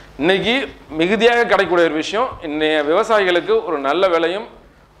சார் இன்றைக்கி மிகுதியாக கிடைக்கக்கூடிய ஒரு விஷயம். இன்றைய விவசாயிகளுக்கு ஒரு நல்ல விலையும்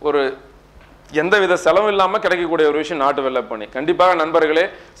ஒரு எந்தவித செலவும் இல்லாமல் கிடைக்கக்கூடிய ஒரு விஷயம் நாட்டு வெள்ளைப்பண்ணி. கண்டிப்பாக நண்பர்களே,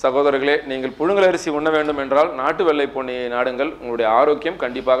 சகோதரர்களே, நீங்கள் புழுங்கல் அரிசி உண்ண வேண்டும் என்றால் நாட்டு வெள்ளைப்பண்ணியை நாடுங்கள். உங்களுடைய ஆரோக்கியம்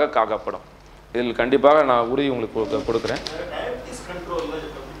கண்டிப்பாக காக்கப்படும். இதில் கண்டிப்பாக நான் உறுதி உங்களுக்கு கொடுக்குறேன்.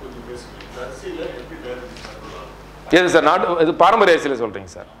 எது சார் இது பாரம்பரிய அரிசியில்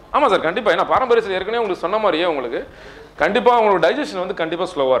சொல்கிறீங்க சார்? ஆமாம் சார், கண்டிப்பாக. ஏன்னா பாரம்பரிய அரிசியில் ஏற்கனவே உங்களுக்கு சொன்ன மாதிரியே உங்களுக்கு கண்டிப்பாக உங்களுக்கு டைஜஷன் வந்து கண்டிப்பாக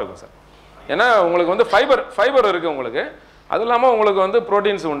ஸ்லோவாக இருக்கும் சார். ஏன்னா உங்களுக்கு வந்து ஃபைபர் இருக்குது உங்களுக்கு. அது இல்லாமல் உங்களுக்கு வந்து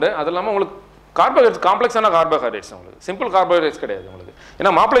ப்ரோட்டீன்ஸ் உண்டு. அது இல்லாமல் உங்களுக்கு கார்போஹைட்ரேட்ஸ், காம்ப்ளெக்ஸான கார்போஹைட்ரேட்ஸ் உங்களுக்கு, சிம்பிள் கார்போஹைட்ரேட்ஸ் கிடையாது உங்களுக்கு. ஏன்னா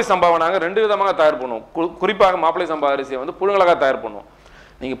மாப்பிளை சம்பாவை நாங்கள் 2 விதமாக தயார் பண்ணுவோம். குறிப்பாக மாப்பிளை சம்பா அரிசியை வந்து புழுங்கலாக தயார் பண்ணுவோம்.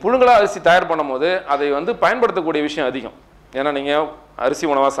 நீங்கள் புழுங்கலா அரிசி தயார் பண்ணும் போது அதை வந்து பயன்படுத்தக்கூடிய விஷயம் அதிகம். ஏன்னா நீங்கள்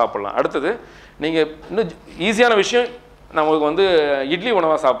அரிசி உணவாக சாப்பிட்லாம். அடுத்தது நீங்கள் இன்னும் ஈஸியான விஷயம் நமக்கு வந்து இட்லி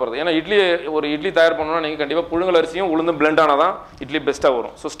உணவாக சாப்பிட்றது. ஏன்னா ஒரு இட்லி தயார் பண்ணணும்னா நீங்கள் கண்டிப்பாக புழுங்கல் அரிசியும் உளுந்தும் பிளெண்ட் ஆனால் தான் இட்லி பெஸ்ட்டாக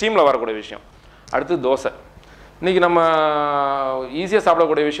வரும். ஸோ ஸ்டீமில் வரக்கூடிய விஷயம். அடுத்து தோசை. இன்றைக்கி நம்ம ஈஸியாக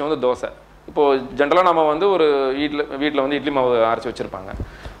சாப்பிடக்கூடிய விஷயம் வந்து தோசை. இப்போது ஜென்ரலாக நம்ம வந்து ஒரு வீட்டில் வந்து இட்லி மாவு அரைச்சி வச்சுருப்பாங்க.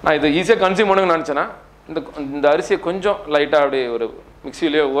 நான் இது ஈஸியாக கன்சியூம் பண்ணுன்னு நினச்சேன்னா இந்த அரிசியை கொஞ்சம் லைட்டாக அப்படியே ஒரு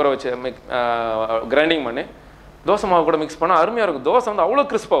மிக்சிலேயே ஊற வச்சு கிரைண்டிங் பண்ணி தோசை மாவு கூட மிக்ஸ் பண்ணால் அருமையாக இருக்கும். தோசை வந்து அவ்வளோ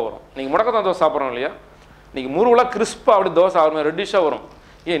கிறிஸ்பாக வரும். நீங்கள் முடக்கத்தான் தோசை சாப்பிட்றோம் இல்லையா, நீங்கள் முருவலாக கிறிஸ்பாக அப்படி தோசை அருமையாக ரெட்டிஷாக வரும்.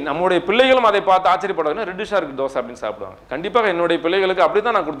 நம்மளுடைய பிள்ளைகளும் அதை பார்த்து ஆச்சரியப்படுவாங்க, ரெட்டிஷாக இருக்குது தோசை அப்படின்னு சாப்பிடுவாங்க. கண்டிப்பாக என்னுடைய பிள்ளைகளுக்கு அப்படி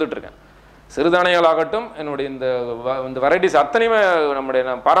தான் நான் கொடுத்துட்ருக்கேன். சிறுதானியங்கள் ஆகட்டும், என்னுடைய இந்த வெரைட்டிஸ் அத்தனையுமே, நம்முடைய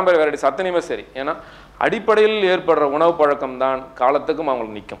பாரம்பரிய வெரைட்டிஸ் அத்தனையுமே சரி. ஏன்னா அடிப்படையில் ஏற்படுற உணவு பழக்கம் தான் காலத்துக்கும்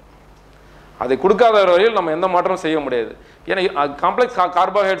அவங்களுக்கு நிற்கும். அதை கொடுக்காத வரையில் நம்ம எந்த மாற்றமும் செய்ய முடியாது. ஏன்னா காம்ப்ளெக்ஸ்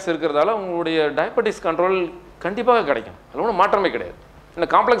கார்போஹைட்ரேட்ஸ் இருக்கிறதால உங்களுடைய டயபெட்டிஸ் கண்ட்ரோல் கண்டிப்பாக கிடைக்கும். அதில் ஒன்றும் மாற்றமே கிடையாது. இந்த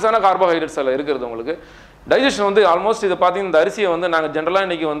காம்ப்ளெக்ஸான கார்போஹைட்ரேட்ஸ் அதில் இருக்கிறது உங்களுக்கு டைஜஷன் வந்து ஆல்மோஸ்ட் இதை பார்த்தீங்கன்னா இந்த அரிசியை வந்து நாங்கள் ஜென்ரலாக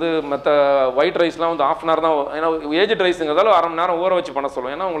இன்றைக்கி வந்து மற்ற ஒயிட் ரைஸ்லாம் வந்து 1/2 hour தான். ஏன்னா ஏஜ் ரைஸுங்கிறதால 1/2 மணி நேரம் ஊற வச்சு பண்ண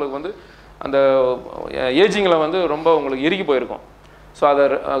சொல்லுவோம். ஏன்னா உங்களுக்கு வந்து அந்த ஏஜிங்கில் வந்து ரொம்ப உங்களுக்கு இறுகி போயிருக்கும். ஸோ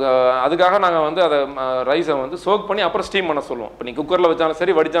அதுக்காக நாங்கள் வந்து அதை ரைஸை வந்து சோக் பண்ணி அப்புறம் ஸ்டீம் பண்ண சொல்லுவோம். இப்போ நீங்கள் குக்கரில் வச்சாலும்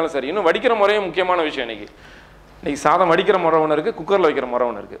சரி, வடித்தாலும் சரி. இன்னும் வடிக்கிற முறையும் முக்கியமான விஷயம். இன்றைக்கி சாதம் வடிக்கிற முறை ஒன்று இருக்குது, குக்கரில் வைக்கிற முறை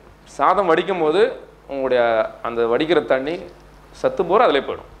ஒன்று இருக்குது. சாதம் வடிக்கும் போது உங்களுடைய அந்த வடிக்கிற தண்ணி சத்து போகிற அதிலே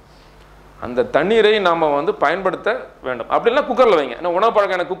போயிடும். அந்த தண்ணீரை நாம் வந்து பயன்படுத்த வேண்டும். அப்படின்னா குக்கரில் வைங்க. ஏன்னா உணவு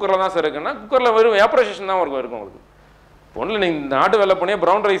பழக்கம் எனக்கு குக்கரில் தான் சார் இருக்குன்னா குக்கரில் வெறும் ஏப்ரேஷன் தான் இருக்கும் உங்களுக்கு. ஒன்றில் நீங்கள் நாட்டு வெள்ளைப்பண்ணியே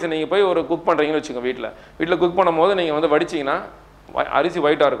ப்ரௌன் ரைஸை நீங்கள் போய் ஒரு குக் பண்ணுறீங்கன்னு வச்சுக்கோங்க. வீட்டில் குக் பண்ணும்போது நீங்கள் வந்து வடிச்சிங்கன்னா அரிசி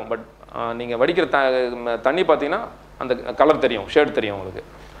ஒயிட்டாக இருக்கும். பட் நீங்கள் வடிக்கிற தண்ணி பார்த்தீங்கன்னா அந்த கலர் தெரியும், ஷேட் தெரியும் உங்களுக்கு.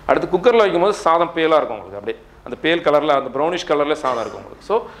 அடுத்து குக்கரில் வைக்கும்போது சாதம் பேலாக இருக்கும் உங்களுக்கு. அப்படியே அந்த பேல் கலரில், அந்த ப்ரௌனிஷ் கலரில் சாதம் இருக்கும் உங்களுக்கு.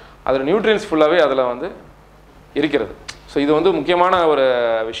 ஸோ அதில் நியூட்ரியன்ஸ் ஃபுல்லாகவே அதில் வந்து இருக்கிறது. ஸோ இது வந்து முக்கியமான ஒரு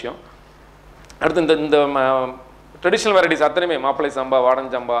விஷயம். அடுத்து இந்த ட்ரெடிஷ்னல் வெரைட்டிஸ் அத்தனையுமே மாப்பிளை சம்பா,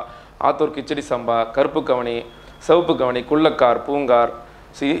 வாடன் சம்பா, ஆத்தூர் கிச்சடி சம்பா, கருப்பு கவனி, சிவப்பு கவனி, குள்ளக்கார், பூங்கார்,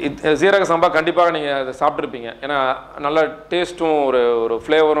 சீரக சம்பா கண்டிப்பாக நீங்கள் அதை சாப்பிட்ருப்பீங்க. ஏன்னா நல்ல டேஸ்ட்டும் ஒரு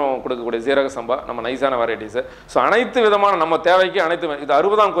ஃப்ளேவரும் கொடுக்கக்கூடிய சீரக சம்பா நம்ம நைஸான வெரைட்டிஸு. ஸோ அனைத்து விதமான நம்ம தேவைக்கு இது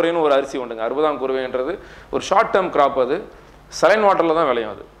 60ஆம் குருவைன்னு ஒரு அரிசி உண்டுங்க. 60ஆம் குருவைன்றது ஒரு ஷார்ட் டேர்ம் கிராப். அது சலைன் வாட்டரில் தான்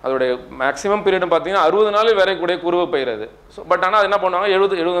விளையும். அதோடைய மேக்ஸிமம் பீரியடும் பார்த்தீங்கன்னா 60 நாள் விளையக்கூடிய குருவை பயிர் அது. ஸோ பட் ஆனால் அது என்ன பண்ணுவாங்க,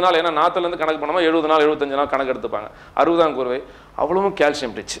 70 நாள், ஏன்னா நாற்றுலேருந்து கணக்கு பண்ணாமல் 70 நாள் 75 நாள் கணக்கு எடுத்துப்பாங்க. 60ஆம் குருவை அவ்வளவும்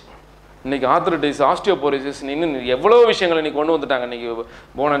கால்சியம் ரிச். இன்றைக்கி ஆர்த்ரைட்டிஸ், ஆஸ்டியோபோரோசிஸ், இன்னும் எவ்வளோ விஷயங்களை இன்றைக்கி கொண்டு வந்துட்டாங்க. இன்றைக்கி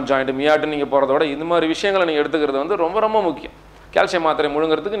போன் அண்ட் ஜாயிண்ட், மியாட்டு நீங்கள் போகிறத விட இந்த மாதிரி விஷயங்களை நீங்கள் எடுத்துக்கிறது வந்து ரொம்ப ரொம்ப முக்கியம். கால்சியம் மாத்திரை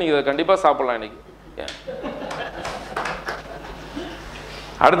முழுங்கிறதுக்கு நீங்கள் இதை கண்டிப்பாக சாப்பிட்லாம் இன்றைக்கி.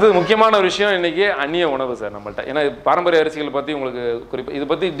 அடுத்தது முக்கியமான ஒரு விஷயம் இன்றைக்கி அந்நிய உணவு சார் நம்மள்கிட்ட. ஏன்னா பாரம்பரிய அரிசிகளை பற்றி உங்களுக்கு குறிப்பாக இதை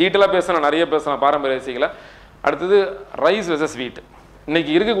பற்றி டீட்டெயிலாக பேசலாம், நிறைய பேசலாம் பாரம்பரிய அரிசிகளை. அடுத்தது ரைஸ் வெர்சஸ் வீட்.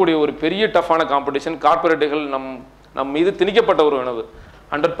 இன்றைக்கி இருக்கக்கூடிய ஒரு பெரிய டஃப்பான காம்படிஷன். கார்பரேட்டுகள் நம் மீது திணிக்கப்பட்ட ஒரு உணவு.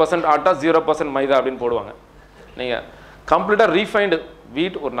 100% ஆட்டா, 0% மைதா அப்படின்னு போடுவாங்க. நீங்கள் கம்ப்ளீட்டாக ரீஃபைண்டு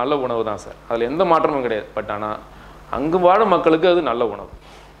வீட் ஒரு நல்ல உணவு தான் சார், அதில் எந்த மாற்றமும் கிடையாது. பட் ஆனால் அங்கு வாழும் மக்களுக்கு அது நல்ல உணவு.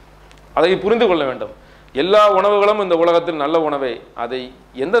 அதை புரிந்து கொள்ள வேண்டும். எல்லா உணவுகளும் இந்த உலகத்தில் நல்ல உணவை, அதை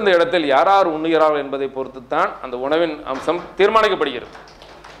எந்தெந்த இடத்தில் யார் யார் உண்ணுகிறார்கள் என்பதை பொறுத்து தான் அந்த உணவின் அம்சம் தீர்மானிக்கப்படுகிறது.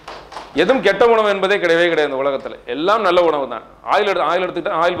 எதுவும் கெட்ட உணவு என்பதே கிடையவே கிடையாது இந்த உலகத்தில். எல்லாம் நல்ல உணவு தான். ஆயில்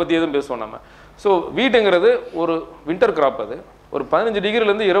எடுத்துக்கிட்டால் ஆயில் பற்றி எதுவும் பேசுவோம் நம்ம. ஸோ வீட்டுங்கிறது ஒரு வின்டர் கிராப். அது ஒரு 15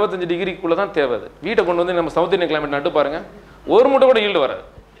 டிகிரிலேருந்து 25 டிகிரிக்குள்ளே தான் தேவை. அது வீட்டை கொண்டு வந்து நம்ம சவுத் இந்தியன் கிளைமேட் நட்டு பாருங்கள், ஒரு மூட்டை கூட ஈல்டு வராது.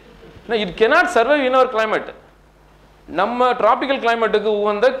 ஏன்னா it cannot survive in our climate. நம்ம டிராபிக்கல் கிளைமேட்டுக்கு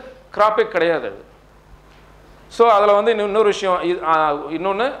உகந்த கிராப்பே கிடையாது அது. ஸோ அதில் வந்து இன்னொரு விஷயம்,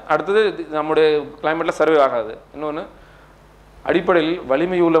 இன்னொன்று அடுத்தது நம்முடைய கிளைமேட்டில் சர்வே ஆகாது. இன்னொன்று, அடிப்படையில்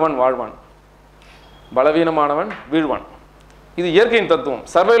வலிமையுள்ளவன் வாழ்வான், பலவீனமானவன் வீழ்வான். இது இயற்கையின் தத்துவம்.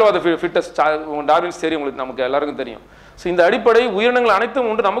 Survival of the fittest, Darwin's theory உங்களுக்கு நமக்கு எல்லாருக்கும் தெரியும். ஸோ இந்த அடிப்படை உயிரினங்கள் அனைத்தும்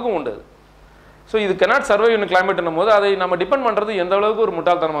உண்டு, நமக்கும் உண்டு. ஸோ இது கெனாட் சர்வைவ் இன் கிளைமேட்னும் போது அதை நம்ம டிபெண்ட் பண்ணுறது எந்த அளவுக்கு ஒரு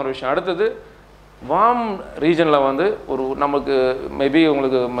முட்டாள்தனமான ஒரு விஷயம். அடுத்தது, வார்ம் ரீஜனில் வந்து ஒரு நமக்கு மேபி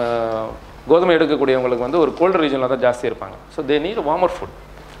உங்களுக்கு கோதுமை எடுக்கக்கூடியவங்களுக்கு வந்து ஒரு கோல்டு ரீஜனில் தான் ஜாஸ்தி இருப்பாங்க. So they need warmer food.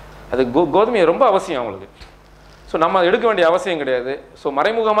 அது கோதுமை ரொம்ப அவசியம் அவங்களுக்கு. ஸோ நம்ம எடுக்க வேண்டிய அவசியம் கிடையாது. ஸோ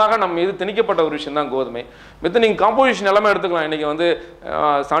மறைமுகமாக நம்ம மீது திணிக்கப்பட்ட ஒரு விஷயம் தான் கோதுமை. வித் நீங்கள் காம்போசிஷன் எல்லாமே எடுத்துக்கலாம். இன்றைக்கி வந்து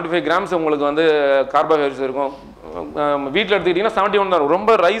 75 கிராம்ஸ் உங்களுக்கு வந்து கார்போஹைட்ரேட்ஸ் இருக்கும். வீட்டில் எடுத்துக்கிட்டிங்கன்னா 71 தான்.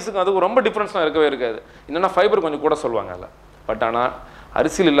 ரொம்ப ரைஸுக்கு அதுக்கு ரொம்ப டிஃப்ரென்ஸ்லாம் இருக்கவே இருக்காது. என்னென்னா ஃபைபர் கொஞ்சம் கூட சொல்லுவாங்க அதில். பட் ஆனால்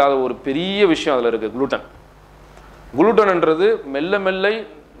அரிசியில் இல்லாத ஒரு பெரிய விஷயம் அதில் இருக்குது, குளூட்டன். குளூட்டன்ன்றது மெல்ல மெல்ல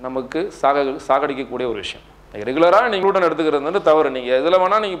நமக்கு சாகடிக்கக்கூடிய ஒரு விஷயம். ரெகுலராக நீங்கள் குளூட்டன் எடுத்துக்கிறது வந்து தவறு. நீங்கள் எதில்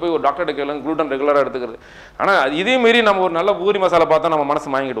வேணால் நீங்கள் போய் ஒரு டாக்டர்கிட்ட கேளுங்க, குளூட்டன் ரெகுலராக எடுத்துக்கிறது. ஆனால் இதே மீறி நம்ம ஒரு நல்ல பூரி மசாலா பார்த்தா நம்ம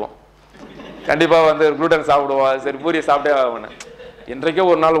மனசு வாங்கிடுவோம். கண்டிப்பாக வந்து குளூட்டன் சாப்பிடுவோம், சரி பூரியை சாப்பிட்டே ஆகணும். இன்றைக்கே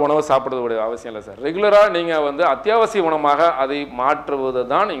ஒரு நாள் உணவு சாப்பிட்றது அவசியம் இல்லை சார். ரெகுலராக நீங்கள் வந்து அத்தியாவசிய உணவாக அதை மாற்றுவது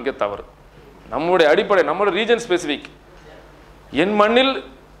தான் இங்கே தவறு. நம்முடைய அடிப்படை, நம்மளோட ரீஜன் ஸ்பெசிஃபிக். என் மண்ணில்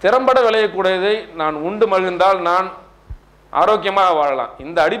திறம்பட விளையக்கூடியதை நான் உண்டு மகிழ்ந்தால் நான் ஆரோக்கியமாக வாழலாம்.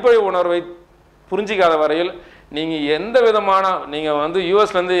 இந்த அடிப்படை உணர்வை புரிஞ்சிக்காத வரையில் நீங்கள் எந்த விதமான, நீங்கள் வந்து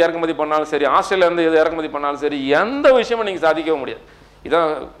யூஎஸ்லேருந்து இறக்குமதி பண்ணாலும் சரி, ஆஸ்திரேலியாவிலேருந்து எது இறக்குமதி பண்ணாலும் சரி, எந்த விஷயமும் நீங்கள் சாதிக்கவே முடியாது. இதான்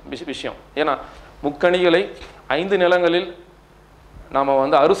விஷயம். ஏன்னா முக்கணிகளை 5 நிலங்களில் நாம்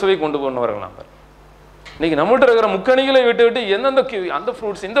வந்து அறுசுவை கொண்டு போனவர்கள் நாம். இன்றைக்கி நம்மகிட்ட இருக்கிற முக்கணிகளை விட்டு எந்தெந்த அந்த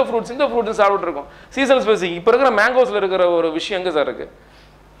ஃப்ரூட்ஸ் இந்த ஃப்ரூட்ஸ் சாப்பிட்ருக்கோம். Season specific. இப்போ இருக்கிற மேங்கோஸில் இருக்கிற ஒரு விஷயம் எங்கே சார் இருக்குது?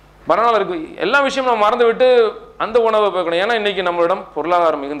 பனானாவில் இருக்குது. எல்லா விஷயமும் நம்ம மறந்து விட்டு அந்த உணவை பார்க்கணும். ஏன்னா இன்றைக்கி நம்மளிடம்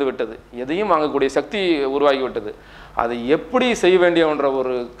பொருளாதாரம் மிகுந்து விட்டது, எதையும் வாங்கக்கூடிய சக்தி உருவாகி விட்டது. அதை எப்படி செய்ய வேண்டியன்ற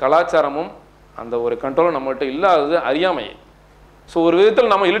ஒரு கலாச்சாரமும் அந்த ஒரு கண்ட்ரோலும் நம்மகிட்ட இல்லாதது அறியாமை. ஸோ ஒரு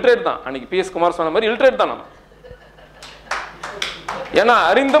விதத்தில் நம்ம இலிட்ரேட் தான். அன்றைக்கி பிஎஸ் குமார் சொன்ன மாதிரி இலிட்ரேட் தான் நம்ம. ஏன்னா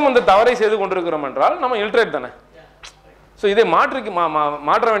அறிந்தும் அந்த தவறை செய்து கொண்டிருக்கிறோம் என்றால் நம்ம இலிட்ரேட் தானே. ஸோ இதை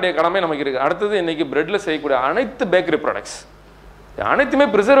மாற்ற வேண்டிய கடமை நமக்கு இருக்குது. அடுத்தது இன்றைக்கி பிரெட்டில் செய்யக்கூடிய அனைத்து பேக்கரி ப்ராடக்ட்ஸ் அனைத்துமே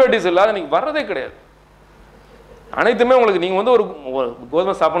ப்ரிசர்வேட்டிவ்ஸ் இல்லாத நீங்கள் வர்றதே கிடையாது. அனைத்துமே உங்களுக்கு நீங்கள் வந்து ஒரு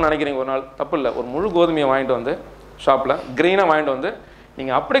கோதுமை சாப்பிட்ணும்னு நினைக்கிறீங்க, ஒரு நாள் தப்பு இல்லை. ஒரு முழு கோதுமையை வாங்கிட்டு வந்து ஷாப்பில் க்ரீனாக வாங்கிட்டு வந்து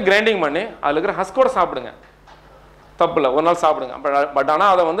நீங்கள் அப்படியே கிரைண்டிங் பண்ணி அதில் இருக்கிற ஹஸ்கோட சாப்பிடுங்க, தப்பு இல்லை, ஒரு நாள் சாப்பிடுங்க. பட்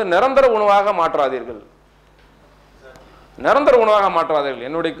ஆனால் அதை வந்து நிரந்தர உணவாக மாற்றாதீர்கள். நிரந்தர உணவாக மாற்றாதீர்கள்.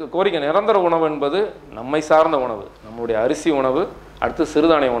 என்னுடைய கோரிக்கை, நிரந்தர உணவு என்பது நம்மை சார்ந்த உணவு, நம்முடைய அரிசி உணவு, அடுத்து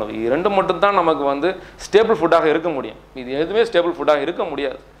சிறுதானிய உணவு. இது ரெண்டு மட்டும்தான் நமக்கு வந்து ஸ்டேபிள் ஃபுட்டாக இருக்க முடியும். இது எதுவுமே ஸ்டேபிள் ஃபுட்டாக இருக்க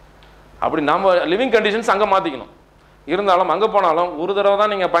முடியாது. அப்படி நம்ம லிவிங் கண்டிஷன்ஸ் அங்கே மாற்றிக்கணும். இருந்தாலும் அங்கே போனாலும் ஒரு தடவை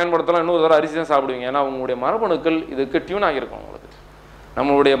தான் நீங்கள் பயன்படுத்தலாம், இன்னொரு தடவை அரிசி தான் சாப்பிடுவீங்க. ஏன்னா உங்களுடைய மரபணுக்கள் இதுக்கு டியூன் ஆகியிருக்கும். உங்களுக்கு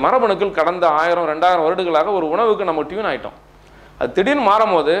நம்மளுடைய மரபணுக்கள் கடந்த 1000-2000 வருடங்களாக ஒரு உணவுக்கு நம்ம டியூன் ஆகிட்டோம். அது திடீர்னு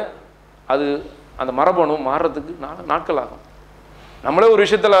மாறும் போது அது அந்த மரபணு மாறுறதுக்கு நாட்கள் ஆகும். நம்மளே ஒரு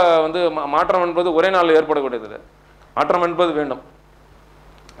விஷயத்தில் வந்து மாற்றம் என்பது ஒரே நாளில் ஏற்படக்கூடியது. மாற்றம் என்பது வேண்டும்.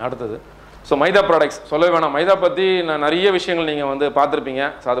 அடுத்தது ஸோ மைதா ப்ராடக்ட்ஸ் சொல்லவே வேணாம். மைதா பற்றி நான் நிறைய விஷயங்கள் நீங்கள் வந்து பார்த்துருப்பீங்க.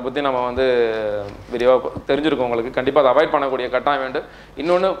 ஸோ அதை பற்றி நம்ம வந்து விரிவாக தெரிஞ்சிருக்கோம். உங்களுக்கு கண்டிப்பாக அதை அவாய்ட் பண்ணக்கூடிய கட்டாயம் வேண்டும்.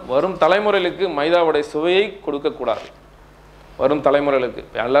 இன்னொன்று, வரும் தலைமுறைகளுக்கு மைதாவுடைய சுவையை கொடுக்கக்கூடாது. வரும் தலைமுறைகளுக்கு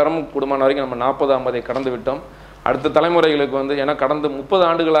எல்லாரும் குடும்பம் வரைக்கும் நம்ம 40-50 கடந்து விட்டோம். அடுத்த தலைமுறைகளுக்கு வந்து ஏன்னா கடந்த 30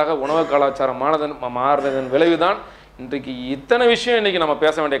 ஆண்டுகளாக உணவு கலாச்சாரம் மாறுறதன் விளைவு தான் இன்றைக்கு இத்தனை விஷயம் இன்றைக்கி நம்ம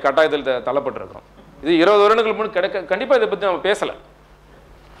பேச வேண்டிய கட்டாயத்தில் தள்ளப்பட்டிருக்கிறோம். இது 20 வருடங்களுக்கு முன்னாடி கண்டிப்பாக இதை பற்றி நம்ம பேசலை.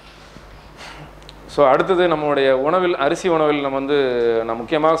 ஸோ அடுத்தது நம்மளுடைய உணவில், அரிசி உணவில் நம்ம வந்து நான்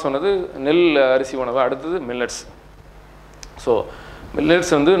முக்கியமாக சொன்னது நெல் அரிசி உணவு. அடுத்தது மில்லட்ஸ். ஸோ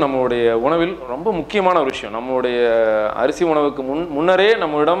மில்லட்ஸ் வந்து நம்மளுடைய உணவில் ரொம்ப முக்கியமான ஒரு விஷயம். நம்மளுடைய அரிசி உணவுக்கு முன்னரே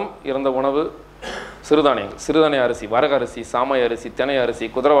நம்மளிடம் இருந்த உணவு சிறுதானியங்கள். சிறுதானிய அரிசி, வரகு அரிசி, சாமை அரிசி, தினை அரிசி,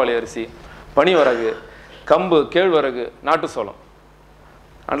 குதிரவாளி அரிசி, பனிவரகு, கம்பு, கேழ்வரகு, நாட்டு சோளம்.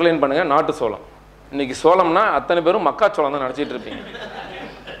 அண்டர்லைன் பண்ணுங்கள், நாட்டு சோளம். இன்றைக்கி சோளம்னா அத்தனை பேரும் மக்காச்சோளம் தான் நினச்சிட்டு இருப்பீங்க.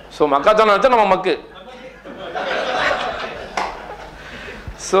 ஸோ மக்காச்சோளம் நினச்சா நம்ம மக்கு.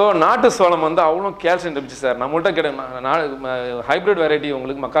 ஸோ நாட்டு சோளம் வந்து அவ்வளோ கேல்சியம் இருந்துச்சு சார். நம்மள்கிட்ட ஹைப்ரிட் வெரைட்டி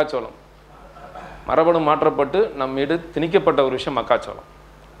உங்களுக்கு மக்காச்சோளம் மரபணு மாற்றப்பட்டு நம்மீடு திணிக்கப்பட்ட ஒரு விஷயம் மக்காச்சோளம்.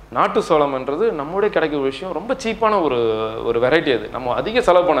 நாட்டு சோளம்ன்றது நம்மளோட கிடைக்கிற ஒரு விஷயம், ரொம்ப சீப்பான ஒரு வெரைட்டி. அது நம்ம அதிக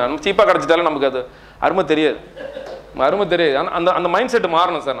செலவு பண்ண நம்ம சீப்பாக கிடச்சிட்டாலும் நமக்கு அது அருமை தெரியாது. அந்த மைண்ட் செட்டு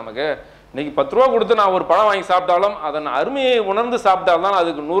மாறணும் சார். நமக்கு இன்றைக்கி 10 ரூபா கொடுத்து நான் ஒரு பழம் வாங்கி சாப்பிட்டாலும் அதன் அருமையை உணர்ந்து சாப்பிட்டால்தான்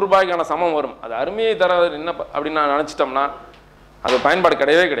அதுக்கு 100 ரூபாய்க்கான சமம் வரும். அது அருமையை தர என்ன அப்படின்னு நான் நினச்சிட்டோம்னா அது பயன்பாடு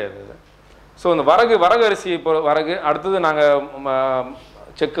கிடையவே கிடையாது. ஸோ இந்த வரகு அரிசி இப்போ வரகு அடுத்தது நாங்கள்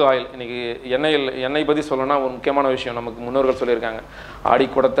செக்கு ஆயில். இன்றைக்கி எண்ணெய் பற்றி சொல்லணும்னா ஒரு முக்கியமான விஷயம் நமக்கு முன்னோர்கள் சொல்லியிருக்காங்க. ஆடி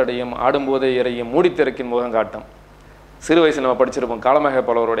குடத்தடையும் ஆடும்போதே இறையும் மூடி திறக்கின் முகம் காட்டும். சிறு வயசு நம்ம படிச்சிருப்போம், காலமேக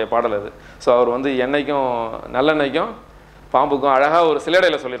பலவருடைய பாடல் அது. ஸோ அவர் வந்து எண்ணெய்க்கும் நல்லெண்ணெய்க்கும் பாம்புக்கும் அழகாக ஒரு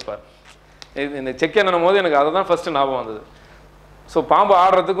சிலேடையில் சொல்லியிருப்பார். இந்த செக்கு எண்ணெய் போது எனக்கு அதை தான் ஃபஸ்ட்டு ஞாபகம் வந்தது. ஸோ பாம்பு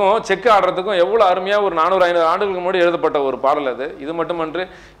ஆடுறதுக்கும் செக்கு ஆடுறதுக்கும் எவ்வளோ அருமையாக ஒரு 400-500 ஆண்டுகளுக்கு முன்னாடி எழுதப்பட்ட ஒரு பாடல் அது. இது மட்டுமன்று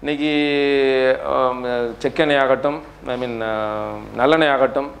இன்றைக்கி செக்கெண்ணெய் ஆகட்டும், நல்லெண்ணெய்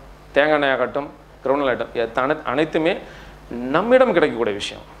ஆகட்டும், தேங்காய் எண்ணெய் ஆகட்டும், கிரவுண்ட் ஆகட்டும், அனைத்துமே நம்மிடம் கிடைக்கக்கூடிய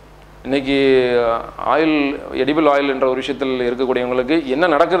விஷயம். இன்றைக்கி ஆயில் எடிபிள் ஆயில் என்ற ஒரு விஷயத்தில் இருக்கக்கூடியவங்களுக்கு என்ன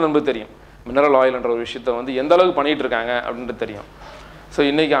நடக்குது என்பது தெரியும். மினரல் ஆயில் என்ற ஒரு விஷயத்தை வந்து எந்த அளவுக்கு பண்ணிகிட்டு இருக்காங்க அப்படின்றது தெரியும். ஸோ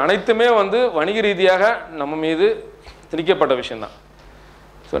இன்றைக்கி அனைத்துமே வந்து வணிக ரீதியாக நம்ம மீது திணிக்கப்பட்ட விஷயந்தான்.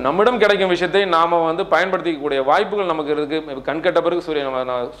 ஸோ நம்மிடம் கிடைக்கும் விஷயத்தை நாம் வந்து பயன்படுத்திக்கக்கூடிய வாய்ப்புகள் நமக்கு இருக்குது. கண்கட்ட பிறகு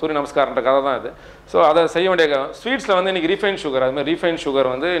சூரிய நமஸ்காரன்ற கதை தான் இது. ஸோ அதை செய்ய வேண்டிய ஸ்வீட்ஸில் வந்து இன்றைக்கி ரீஃபைன் சுகர், அதுமாதிரி ரீஃபைன் சுகர்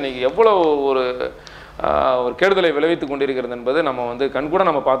வந்து இன்றைக்கி எவ்வளோ ஒரு கெடுதலை விளைவித்து கொண்டிருக்கிறது என்பது நம்ம வந்து கண்கூட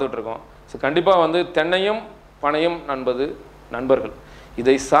நம்ம பார்த்துட்ருக்கோம். ஸோ கண்டிப்பாக வந்து தென்னையும் பனையும் நண்பர்கள்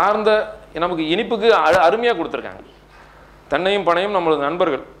இதை சார்ந்த நமக்கு இனிப்புக்கு அருமையாக கொடுத்துருக்காங்க. தென்னையும் பனையும் நம்மளது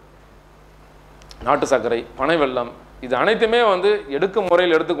நண்பர்கள். நாட்டு சர்க்கரை, பனை வெல்லம், இது அனைத்துமே வந்து எடுக்கும்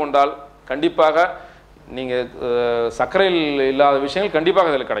முறையில் எடுத்துக்கொண்டால் கண்டிப்பாக நீங்கள் சர்க்கரையில் இல்லாத விஷயங்கள்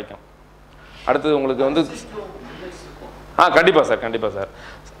கண்டிப்பாக இதில் கிடைக்கும். அடுத்தது உங்களுக்கு வந்து கண்டிப்பாக சார்.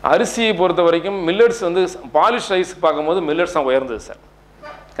 அரிசியை பொறுத்த வரைக்கும் மில்லட்ஸ் வந்து பாலிஷ் ரைஸ் பார்க்கும்போது மில்லட்ஸ் தான் உயர்ந்தது சார்.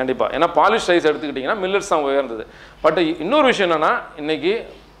 கண்டிப்பாக, ஏன்னா பாலிஷ் ரைஸ் எடுத்துக்கிட்டிங்கன்னா மில்லட்ஸ் தான் உயர்ந்தது. பட் இன்னொரு விஷயம் என்னென்னா, இன்றைக்கி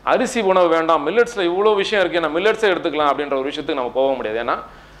அரிசி உணவு வேண்டாம், மில்லட்ஸில் இவ்வளோ விஷயம் இருக்குது, நான் மில்லட்ஸே எடுத்துக்கலாம் அப்படின்ற ஒரு விஷயத்துக்கு நம்ம போக முடியாது. ஏன்னா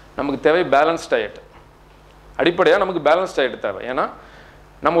நமக்கு தேவை பேலன்ஸ் டயட். அடிப்படையாக நமக்கு பேலன்ஸ் டயட் தேவை. ஏன்னா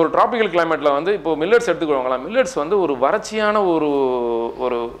நம்ம ஒரு ட்ராபிக்கல் கிளைமேட்டில் வந்து இப்போது மில்லட்ஸ் எடுத்துக்கோங்களா, மில்லட்ஸ் வந்து ஒரு வறட்சியான ஒரு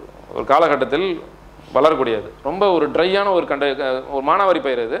ஒரு காலகட்டத்தில் வளரக்கூடியது. ரொம்ப ஒரு ட்ரையான ஒரு மானாவாரி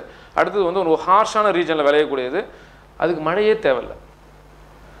பயிர் இது. அடுத்தது வந்து ஒரு ஹார்ஷான ரீஜனில் விளையக்கூடியது. அதுக்கு மழையே தேவையில்லை.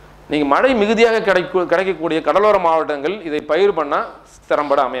 நீங்கள் மழை மிகுதியாக கிடைக்கக்கூடிய கடலோர மாவட்டங்கள் இதை பயிர் பண்ணால்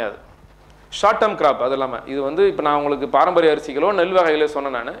திறம்பட அமையாது. Short term graph. அது இல்லாமல் இது வந்து இப்போ நான் உங்களுக்கு பாரம்பரிய அரிசிகளோ நெல் வகைகளோ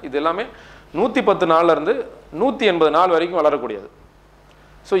சொன்னேன் நான். இது எல்லாமே 110 நாள்லேருந்து 180 நாள் வரைக்கும் வளரக்கூடியது.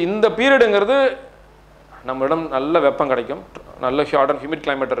 ஸோ இந்த பீரியடுங்கிறது நம்மிடம் நல்ல வெப்பம் கிடைக்கும், நல்ல ஹாட் அண்ட் ஹியூமிட்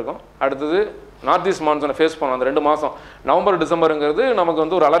கிளைமேட் இருக்கும். அடுத்தது நார்த் ஈஸ்ட் மான்சூனை ஃபேஸ் பண்ணுவோம். அந்த 2 மாதம் நவம்பர் டிசம்பருங்கிறது நமக்கு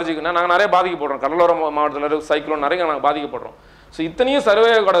வந்து ஒரு அலர்ஜிக்குன்னா நாங்கள் நிறைய பாதிக்கப்படுறோம். கடலோர மாவட்டத்தில் சைக்ளோன் நிறைய நாங்கள் பாதிக்கப்படுறோம். ஸோ இத்தனையும் சர்வே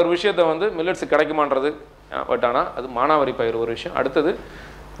கூட ஒரு விஷயத்தை வந்து மில்லட்ஸ் கிடைக்குமான்றது. பட் ஆனால் அது மானாவாரி பயிர் ஒரு விஷயம். அடுத்தது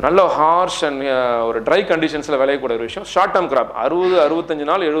நல்ல ஹார்ஷ் அண்ட் ஒரு ட்ரை கண்டிஷன்ஸில் விளையக்கூடிய ஒரு விஷயம். ஷார்ட் டேர்ம் கிராப் 60-65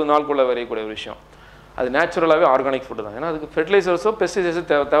 நாள் 70 நாளுக்குள்ளே விளையக்கூடிய ஒரு விஷயம். அது நேச்சுரலாகவே ஆர்கானிக் ஃபுட்டு தான். ஏன்னா அதுக்கு ஃபெர்டிலைசர்ஸோ பெஸ்டிசைட்ஸோ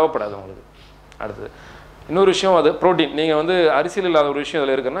தேவைப்படாது உங்களுக்கு. அடுத்தது இன்னொரு விஷயம், அது ப்ரோட்டீன். நீங்கள் வந்து அரிசியில் இல்லாத ஒரு விஷயம்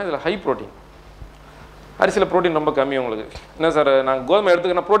இதில் இருக்குன்னா இதில் ஹை ப்ரோட்டீன். அரிசியில் ப்ரோட்டீன் ரொம்ப கம்மி உங்களுக்கு. என்ன சார் நாங்கள் கோதுமை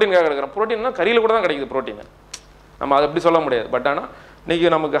எடுத்துக்கிறோம் ப்ரோட்டீனுக்காக எடுக்கிறோம். ப்ரோட்டீன்னா கறியில் கூட தான் கிடைக்குது ப்ரோட்டீன். நம்ம அதை அப்படி சொல்ல முடியாது. பட் ஆனால் இன்றைக்கி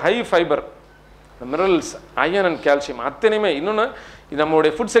நமக்கு high fibre, minerals, iron and calcium அத்தனையுமே. இன்னொன்று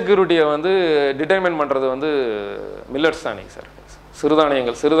நம்மளுடைய ஃபுட் செக்யூரிட்டியை வந்து டிட்டர்மைன் பண்ணுறது வந்து மில்லட்ஸ் தான் இன்றைக்கி சார்.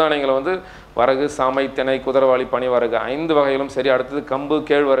 சிறுதானியங்களை வந்து வரகு, சாமை, திணை, குதிரவாளி, பனிவரகு 5 வகைகளும் சரி. அடுத்தது கம்பு,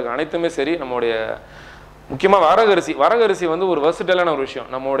 கேழ்வரகு அனைத்துமே சரி. நம்மளுடைய முக்கியமாக வரகரிசி வந்து ஒரு வெர்சடைலான ஒரு விஷயம்.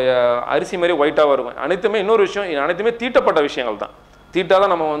 நம்மளுடைய அரிசி மாதிரி ஒயிட்டாக இருக்கும். அனைத்துமே இன்னொரு விஷயம், அனைத்துமே தீட்டப்பட்ட விஷயங்கள் தான்.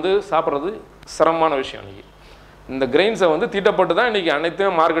 தீட்டாதான் நம்ம வந்து சாப்பிட்றது சிரமமான விஷயம். இன்றைக்கி இந்த கிரெயின்ஸை வந்து தீட்டப்பட்டு தான் இன்றைக்கி அனைத்துமே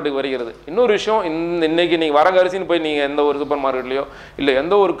மார்க்கெட்டுக்கு வருகிறது. இன்னொரு விஷயம், இன்றைக்கி நீங்கள் வரகரிசின்னு போய் நீங்கள் எந்த ஒரு சூப்பர் மார்க்கெட்லையோ இல்லை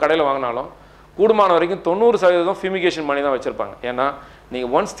எந்த ஒரு கடையில் வாங்கினாலும் கூடுமான வரைக்கும் 90% ஃபியூமிகேஷன் பண்ணி தான் வச்சுருப்பாங்க. ஏன்னா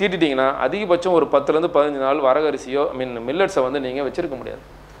நீங்கள் ஒன்ஸ் தீட்டிட்டிங்கன்னா அதிகபட்சம் ஒரு 10-15 நாள் வரகரிசியோ மில்லட்ஸை வந்து நீங்கள் வச்சுருக்க முடியாது.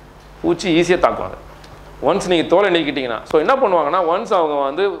 பூச்சி ஈஸியாக தாக்கும் அது ஒன்ஸ் நீங்கள் தோலை நீக்கிட்டிங்கன்னா. ஸோ என்ன பண்ணுவாங்கன்னா, ஒன்ஸ் அவங்க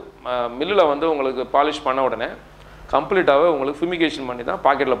வந்து மில்லில் வந்து உங்களுக்கு பாலிஷ் பண்ண உடனே கம்ப்ளீட்டாகவே உங்களுக்கு ஃபியூமிகேஷன் பண்ணி தான்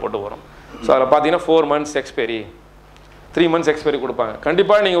பாக்கெட்டில் போட்டு வரும். ஸோ அதில் பார்த்தீங்கன்னா 4 months எக்ஸ்பைரி, 3 months எக்ஸ்பைரி கொடுப்பாங்க.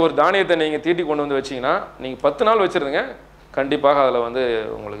 கண்டிப்பாக நீங்கள் ஒரு தானியத்தை நீங்கள் தீட்டி கொண்டு வந்து வச்சிங்கன்னா நீங்கள் 10 நாள் வச்சுருந்துங்க, கண்டிப்பாக அதில் வந்து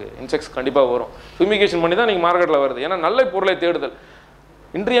உங்களுக்கு இன்செக்ட்ஸ் கண்டிப்பாக வரும். ஃபியூமிகேஷன் பண்ணி தான் நீங்கள் மார்க்கெட்டில் வருது. ஏன்னா நல்ல பொருளை தேடுதல்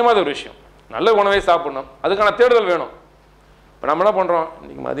இன்றியமாத ஒரு விஷயம். நல்ல உணவை சாப்பிட்ணும், அதுக்கான தேடுதல் வேணும். இப்போ நம்ம என்ன பண்ணுறோம்,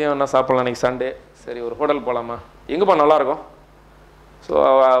 இன்றைக்கி மதியம் என்ன சாப்பிட்லாம், இன்றைக்கி சண்டே, சரி ஒரு ஹோட்டல் போகலாமா, எங்கேப்பா நல்லாயிருக்கும், ஸோ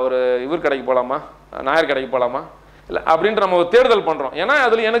ஒரு இவர் கடைக்கு போகலாமா, நாயர் கடைக்கு போகலாமா, இல்லை அப்படின்ட்டு நம்ம ஒரு தேடுதல் பண்ணுறோம். ஏன்னா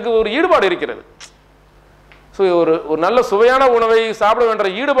அதில் எனக்கு ஒரு ஈடுபாடு இருக்கிறது. ஸோ ஒரு நல்ல சுவையான உணவை சாப்பிட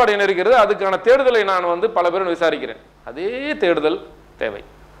வேண்டிய ஈடுபாடு என்ன இருக்கிறது, அதுக்கான தேடுதலை நான் வந்து பல பேரும் விசாரிக்கிறேன். அதே தேடுதல் தேவை.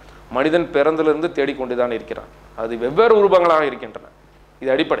 மனிதன் பிறந்திலிருந்து தேடிக்கொண்டு தான் இருக்கிறான். அது வெவ்வேறு உருவங்களாக இருக்கின்றன. இது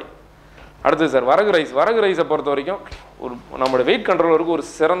அடிப்படை. அடுத்தது சார் வரகு ரைஸை பொறுத்த வரைக்கும் ஒரு நம்மளோட வெயிட் கண்ட்ரோலருக்கு ஒரு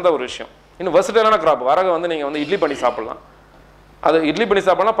சிறந்த ஒரு விஷயம். இன்னும் வெர்சடைலான கிராப். வரகை வந்து நீங்கள் வந்து இட்லி பண்ணி சாப்பிட்லாம். அது இட்லி பண்ணி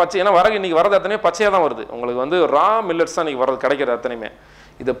சாப்பிட்லாம் பச்சை. ஏன்னா வரகு இன்றைக்கி வரது அத்தனையுமே பச்சையாக தான் வருது. உங்களுக்கு வந்து ரா மில்லட்ஸ் தான் இன்றைக்கி வரது கிடைக்கிறது அத்தனையுமே.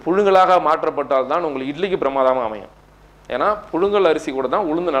 இதை புழுங்கலாக மாற்றப்பட்டால் தான் உங்களுக்கு இட்லிக்கு பிரமாதமாக அமையும். ஏன்னா புழுங்கல் அரிசி கூட தான்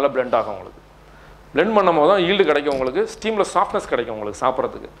உளுந்து நல்லா பிளெண்ட் ஆகும். உங்களுக்கு பிளெண்ட் பண்ணும் போது தான் ஈல்டு கிடைக்கும். உங்களுக்கு ஸ்டீமில் சாஃப்ட்னஸ் கிடைக்கும் உங்களுக்கு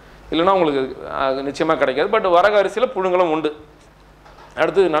சாப்பிட்றதுக்கு. இல்லைனா உங்களுக்கு நிச்சயமாக கிடைக்காது. பட் வரகு அரிசியில் புழுங்கலும் உண்டு.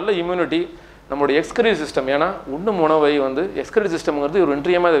 அடுத்து நல்ல இம்யூனிட்டி, நம்மளுடைய எக்ஸ்கிரீட் சிஸ்டம். ஏன்னா உண்ணும் உணவை வந்து எக்ஸ்கிரீட் சிஸ்டம்ங்கிறது ஒரு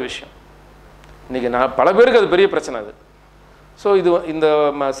இன்றியமையாத விஷயம். இன்றைக்கி பல பேருக்கு அது பெரிய பிரச்சனை அது. ஸோ இந்த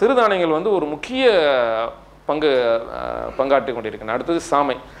சிறுதானியங்கள் வந்து ஒரு முக்கிய பங்காற்றி கொண்டிருக்கேன். அடுத்தது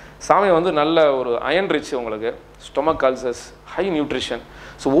சாமை வந்து நல்ல ஒரு அயன் ரிச், உங்களுக்கு stomach ulcers, high nutrition.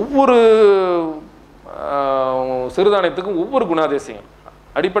 So ஒவ்வொரு சிறுதானியத்துக்கும் ஒவ்வொரு குணாதிசயங்கள்.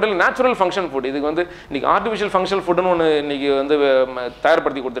 அடிப்படையில் நேச்சுரல் ஃபங்க்ஷன் ஃபுட். இதுக்கு வந்து இன்றைக்கி ஆர்டிஃபிஷியல் ஃபங்க்ஷனல் ஃபுட்டுன்னு ஒன்று இன்றைக்கி வந்து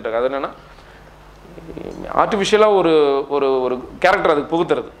தயார்படுத்தி கொடுத்துட்டாங்க. அது என்னென்னா ஆர்டிஃபிஷியலாக ஒரு ஒரு ஒரு கேரக்டர் அதுக்கு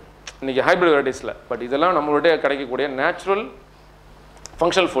புகுத்துறது இன்றைக்கி ஹைப்ரிட் வெரைட்டிஸில். பட் இதெல்லாம் நம்மளுடைய கிடைக்கக்கூடிய நேச்சுரல்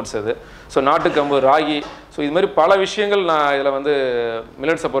ஃபங்க்ஷனல் ஃபுட்ஸ் அது. ஸோ நாட்டுக்கம்பு, ராகி, ஸோ இது மாதிரி பல விஷயங்கள் நான் இதில் வந்து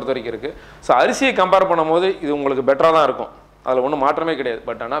மில்லட்ஸை பொறுத்த வரைக்கும் இருக்குது. ஸோ அரிசியை கம்பேர் பண்ணும்போது இது உங்களுக்கு பெட்டராக தான் இருக்கும். அதில் ஒன்றும் மாற்றமே கிடையாது.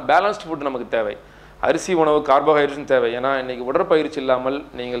 பட் ஆனால் பேலன்ஸ்டு ஃபுட் நமக்கு தேவை. அரிசி உணவு, கார்போஹைட்ரேட்ஸும் தேவை. ஏன்னா இன்றைக்கி உடற்பயிற்சி இல்லாமல்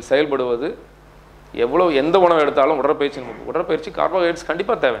நீங்கள் செயல்படுவது எந்த உணவு எடுத்தாலும் உடற்பயிற்சி கார்போஹைட்ரேட்ஸ்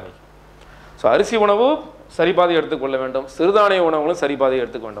கண்டிப்பாக தேவை இன்றைக்கி. ஸோ அரிசி உணவு சரிபாதி எடுத்துக்கொள்ள வேண்டும், சிறுதானிய உணவுகளும் சரிபாதி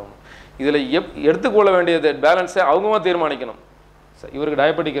எடுத்துக்க வேண்டும். இதில் எடுத்துக்கொள்ள வேண்டியது பேலன்ஸை அவங்கமா தீர்மானிக்கணும். சார் இவருக்கு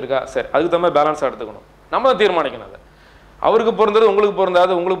டயபெட்டிக் இருக்கா, சரி அதுக்கு தகுந்த பேலன்ஸாக எடுத்துக்கணும். நம்ம தான் தீர்மானிக்கணும். அதை அவருக்கு பொருந்தது உங்களுக்கு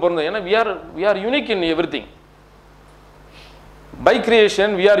பொருந்தாது, உங்களுக்கு பொருந்தது. ஏன்னா we are unique in everything. By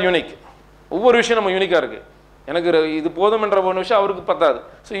creation we are unique. ஒவ்வொரு விஷயம் நம்ம யூனிக்காக இருக்குது. எனக்கு இது போதும் என்ற ஒரு விஷயம் அவருக்கு பத்தாது.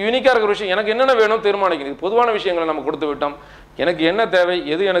 ஸோ யூனிக்காக இருக்கிற விஷயம் எனக்கு என்னென்ன வேணும் தீர்மானிக்கணும். இது பொதுவான விஷயங்களை நம்ம கொடுத்து விட்டோம். எனக்கு என்ன தேவை,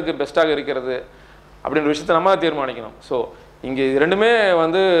 எது எனக்கு பெஸ்ட்டாக இருக்கிறது அப்படின்ற விஷயத்தை நம்ம தீர்மானிக்கணும். ஸோ இங்கே இது ரெண்டுமே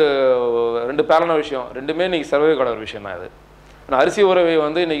வந்து ரெண்டு பேரான விஷயம். ரெண்டுமே இன்றைக்கி சர்வே கூட ஒரு விஷயம் தான் இது. ஆனால் அரிசி உறவை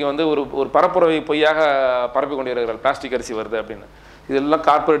வந்து இன்றைக்கி வந்து ஒரு பரப்புறவை பொய்யாக பரப்பி கொண்டு இருக்கிறார்கள். பிளாஸ்டிக் அரிசி வருது அப்படின்னு. இதெல்லாம்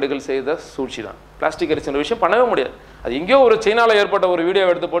கார்பரேட்டுகள் செய்த சூழ்ச்சி தான். பிளாஸ்டிக் அரிசின்ற விஷயம் பண்ணவே முடியாது. அது எங்கேயோ ஒரு சைனாவில் ஏற்பட்ட ஒரு வீடியோ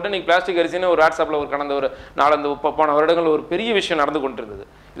எடுத்து போட்டு இன்றைக்கி பிளாஸ்டிக் அரிசின்னு ஒரு வாட்ஸ்அப்பில் ஒரு கடந்த ஒரு 4 போன வருடங்கள் ஒரு பெரிய விஷயம் நடந்து கொண்டு இருந்தது.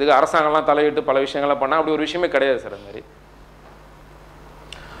 இதுக்கு அரசாங்கம்லாம் தலையிட்டு பல விஷயங்கள்லாம் பண்ணால் அப்படி ஒரு விஷயமே கிடையாது சார். அது மாதிரி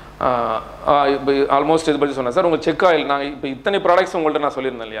இப்போ ஆல்மோஸ்ட் இது பற்றி சொன்னேன் சார். உங்கள் செக் ஆயில் நாங்கள் இப்போ இத்தனை ப்ராடக்ட்ஸ் உங்கள்கிட்ட நான்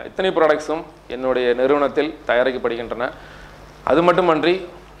சொல்லியிருந்தேன் இல்லையா, இத்தனை ப்ராடக்ட்ஸும் என்னுடைய நிறுவனத்தில் தயாரிக்கப்படுகின்றன. அது மட்டுமன்றி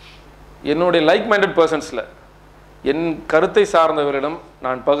என்னுடைய லைக் மைண்டட் பர்சன்ஸில் என் கருத்தை சார்ந்தவரிடம்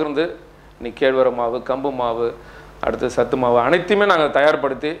நான் பகிர்ந்து இன்னைக்கு கேழ்வரகு மாவு, கம்பு மாவு, அடுத்து சத்து மாவு அனைத்துமே நாங்கள்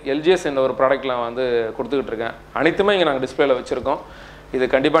தயார்படுத்தி எல்ஜிஎஸ் என்ற ஒரு ப்ராடக்ட்லாம் வந்து கொடுத்துக்கிட்டு இருக்கேன். அனைத்துமே இங்கே நாங்கள் டிஸ்பிளேல வச்சுருக்கோம். இது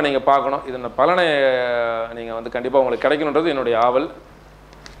கண்டிப்பாக நீங்கள் பார்க்கணும். இதன் பலனை நீங்கள் வந்து கண்டிப்பாக உங்களுக்கு கிடைக்கணுன்றது என்னுடைய ஆவல்.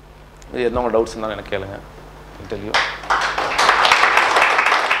 இது என்ன உங்கள் டவுட்ஸ் இருந்தாலும் எனக்கு கேளுங்க. இன்டர்வியூ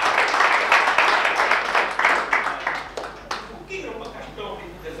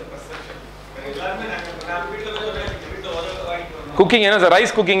குக்கிங் என்ன சார்,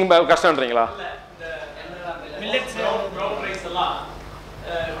 ரைஸ் குக்கிங் கஷ்டம்ன்றீங்களா?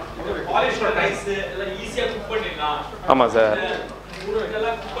 ஆமாம் சார்.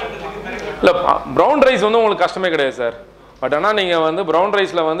 இல்லை ப்ரௌன் ரைஸ் வந்து உங்களுக்கு கஷ்டமே கிடையாது சார். பட் ஆனால் நீங்கள் வந்து ப்ரௌன்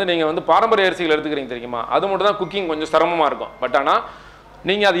ரைஸில் வந்து நீங்கள் வந்து பாரம்பரிய அரிசிகள் எடுத்துக்கிறீங்க தெரியுமா, அது மட்டும் தான் குக்கிங் கொஞ்சம் சிரமமாக இருக்கும். பட் ஆனால்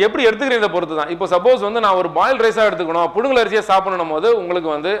நீங்கள் அது எப்படி எடுத்துக்கிறத பொறுத்து தான். இப்போ சப்போஸ் வந்து நான் ஒரு பாயில் ரைஸாக எடுத்துக்கணும், புடுங்கல் அரிசியாக சாப்பிடணும் போது உங்களுக்கு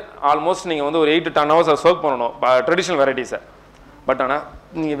வந்து ஆல்மோஸ்ட் நீங்கள் வந்து ஒரு 8 to 10 hours சர்வ் பண்ணணும் ட்ரெடிஷ்னல் வெரைட்டிஸை. பட் ஆனால்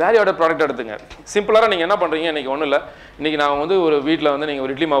நீங்கள் வேல்யூட ப்ராடக்ட் எடுத்துங்க. சிம்பிளாக நீங்கள் என்ன பண்ணுறீங்க, இன்றைக்கி ஒன்றும் இல்லை, இன்றைக்கி நான் வந்து ஒரு வீட்டில் வந்து நீங்கள்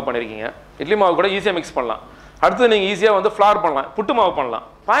ஒரு இட்லி மாவு பண்ணியிருக்கீங்க. இட்லி மாவு கூட ஈஸியாக மிக்ஸ் பண்ணலாம். அடுத்து நீங்கள் ஈஸியாக வந்து ஃப்ளார் பண்ணலாம், புட்டு மாவு பண்ணலாம்,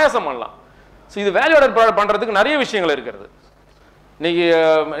 பாயாசம் பண்ணலாம். ஸோ இது வேல்யூட ப்ராடக்ட் பண்ணுறதுக்கு நிறைய விஷயங்கள் இருக்கிறது. இன்றைக்கி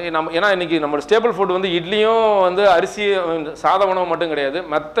ஏன்னா இன்றைக்கி நம்மளோட ஸ்டேபிள் ஃபுட் வந்து இட்லியும் வந்து அரிசி சாத உணவு மட்டும் கிடையாது,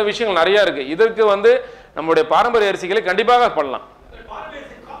 மற்ற விஷயங்கள் நிறையா இருக்குது. இதற்கு வந்து நம்மளுடைய பாரம்பரிய அரிசிகளை கண்டிப்பாக பண்ணலாம்.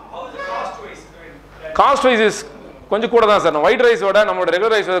 காஸ்ட் வைஸ் இஸ் கொஞ்சம் கூட தான் சார். ஒயிட் ரைஸோட நம்மளோட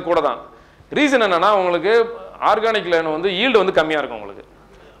ரெகுலர் ரைஸ் கூட தான். ரீசன் என்னென்னா உங்களுக்கு ஆர்கானிக்கில் வந்து ஈல்டு வந்து கம்மியாக இருக்கும். உங்களுக்கு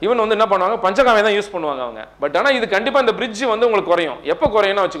ஈவன் வந்து என்ன பண்ணுவாங்க, பஞ்சகாவியம் தான் யூஸ் பண்ணுவாங்க அவங்க. பட் ஆனால் இது கண்டிப்பாக இந்த பிரிட்ஜ் வந்து உங்களுக்கு குறையும். எப்போ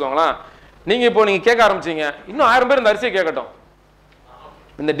குறையும்னு வச்சுக்கோங்களேன், நீங்கள் கேட்க ஆரம்பிச்சிங்க, இன்னும் 1000 பேர் இந்த அரிசியை கேட்கட்டும்.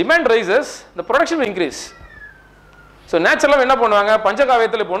 இந்த டிமாண்ட் ரைசஸ், இந்த ப்ரொடக்ஷன் இன்க்ரீஸ். ஸோ நேச்சுரலாக என்ன பண்ணுவாங்க,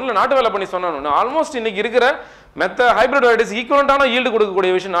 பஞ்சகாவியத்தில் இப்போ ஒன்றும் நாட்டு வேலை பண்ணி சொன்னோன்னு ஆல்மோஸ்ட் இன்றைக்கி இருக்கிற ஹைப்ரிட் வெரைட்டிஸ் ஈக்குவலண்டான ஈல்டு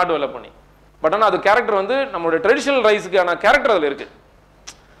கொடுக்கக்கூடிய விஷயம் நாட் டெவலப் பண்ணி. பட் ஆனால் அது கேரக்டர் வந்து நம்மளுடைய ட்ரெடிஷனல் ரைஸுக்கான கேரக்டர் அதில் இருக்குது.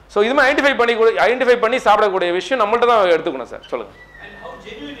 ஸோ இதுமாதிரி ஐடென்டிஃபை பண்ணி சாப்பிடக்கூடிய விஷயம் நம்மள்ட்ட தான் எடுத்துக்கணும் சார். சொல்லுங்கள்.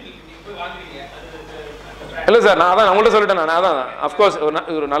 இல்லை சார், நான் அதான் உங்கள்கிட்ட சொல்லிட்டேன். நான் அதான் அஃப்கோர்ஸ்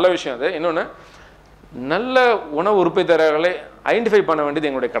ஒரு நல்ல விஷயம் அது. இன்னொன்று, நல்ல உணவு உற்பத்தியாளர்களை ஐடென்டிஃபை பண்ண வேண்டியது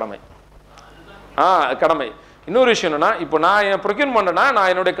எங்களுடைய கடமை. கடமை. இன்னொரு விஷயம் என்னன்னா, இப்போ நான் என் ப்ரொக்யூர் பண்ணேன்னா நான்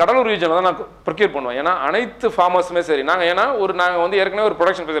என்னுடைய கடலூர் ரீஜனில் தான் நான் ப்ரொக்யூர் பண்ணுவேன். ஏன்னா அனைத்து ஃபார்மர்ஸுமே சரி, நாங்கள் வந்து ஏற்கனவே ஒரு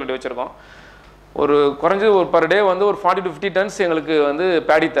ப்ரொடக்ஷன் ஃபெசிலிட்டி வச்சுருக்கோம். ஒரு குறைஞ்சது ஒரு பர் டே வந்து ஒரு 40 to 50 tons எங்களுக்கு வந்து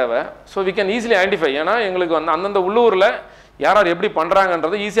பேடி தேவை. So we can easily identify. ஏன்னா எங்களுக்கு வந்து அந்தந்த உள்ளூரில் யார் எப்படி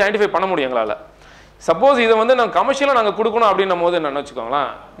பண்ணுறாங்கன்றதை ஈஸியாக ஐடென்டிஃபை பண்ண முடியும் எங்களால். சப்போஸ் இதை வந்து நாங்கள் கமர்ஷியலாக நாங்கள் கொடுக்கணும் அப்படின்னும் போது என்னென்னு வச்சுக்கோங்களேன்,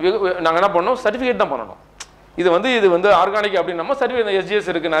 நாங்கள் என்ன பண்ணணும், சர்டிஃபிகேட் தான் பண்ணணும். இது வந்து ஆர்கானிக் அப்படின்னா சர்டிஃபிகேட் எஸ்ஜிஎஸ்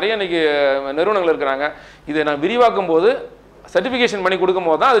இருக்குது, நிறைய இன்றைக்கி நிறுவனங்கள் இருக்கிறாங்க. இதை நான் விரிவாக்கும் போது சர்டிஃபிகேஷன் பண்ணி கொடுக்கும்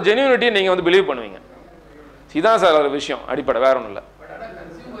போது தான் அது ஜென்யூனிட்டியை நீங்கள் வந்து பிலீவ் பண்ணுவீங்க. இதுதான் சார் ஒரு விஷயம், அடிப்படை, வேற ஒன்றும் இல்லை.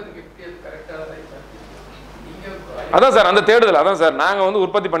 அதான் சார் அந்த தேடுதல். அதான் சார் நாங்கள் வந்து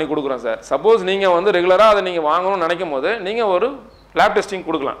உற்பத்தி பண்ணி கொடுக்குறோம் சார். சப்போஸ் நீங்கள் வந்து ரெகுலராக அதை நீங்கள் வாங்கணும்னு நினைக்கும் போது நீங்கள் ஒரு லேப் டெஸ்டிங்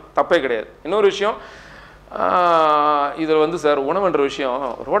கொடுக்கலாம், தப்பே கிடையாது. இன்னொரு விஷயம், இதில் வந்து சார் உணவுன்ற விஷயம்,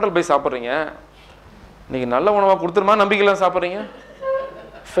 ஒரு ஹோட்டல் போய் சாப்பிட்றீங்க, நீங்கள் நல்ல உணவாக கொடுத்துருமா நம்பிக்கைலாம் சாப்பிட்றீங்க,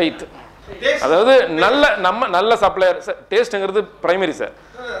 ஃபெய்த். அதாவது நல்ல சப்ளையர் சார். டேஸ்ட்டுங்கிறது primary sir.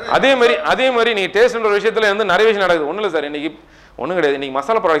 அதே மாதிரி நீங்கள் டேஸ்ட்ன்ற விஷயத்தில் வந்து நிறைய விஷயம் நடக்குது. ஒன்றும் இல்லை சார், இன்றைக்கி ஒன்றும் கிடையாது. இன்றைக்கி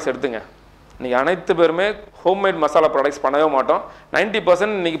மசாலா ப்ராடக்ட்ஸ் எடுத்துங்க. இன்றைக்கி அனைத்து பேருமே ஹோம்மேட் மசாலா ப்ராடக்ட்ஸ் பண்ணவே மாட்டோம்.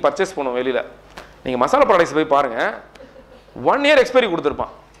 90% இன்றைக்கி பர்ச்சேஸ் பண்ணுவோம் வெளியில். நீங்கள் மசாலா ப்ராடக்ட்ஸ் போய் பாருங்கள், 1 year எக்ஸ்பைரி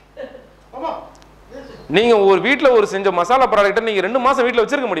கொடுத்துருப்பான். நீங்கள் ஒரு வீட்டில் ஒரு செஞ்ச மசாலா ப்ராடக்ட்டை நீங்கள் 2 மாதம் வீட்டில்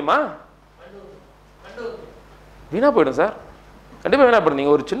வச்சுருக்க முடியுமா? வீணாக போயிடும் சார், கண்டிப்பாக வீணாக போயிடும்.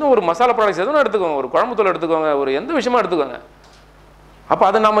 நீங்கள் ஒரு சின்ன ஒரு மசாலா ப்ராடக்ட்ஸ் எதுவும் எடுத்துக்கோங்க, ஒரு குழம்பு தூள் எடுத்துக்கோங்க, ஒரு எந்த விஷயமா எடுத்துக்கோங்க. அப்போ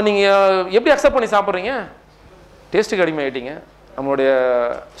அதை நீங்கள் எப்படி அக்செப்ட் பண்ணி சாப்பிட்றீங்க? டேஸ்ட்டுக்கு அடிமை ஆகிட்டீங்க நம்மளுடைய.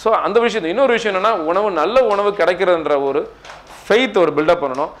 ஸோ அந்த விஷயம். இன்னொரு விஷயம் என்னென்னா, நல்ல உணவு கிடைக்கிறதுன்ற ஒரு ஃபெய்த் ஒரு பில்டப்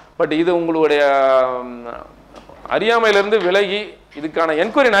பண்ணணும். பட் இது உங்களுடைய அறியாமையிலேருந்து விலகி இதுக்கான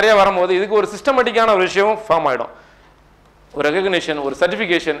என்கொயரி நிறையா வரும்போது இதுக்கு ஒரு சிஸ்டமேட்டிக்கான ஒரு விஷயம் ஃபார்ம் ஆகிடும். ஒரு ரெகக்னிஷன், ஒரு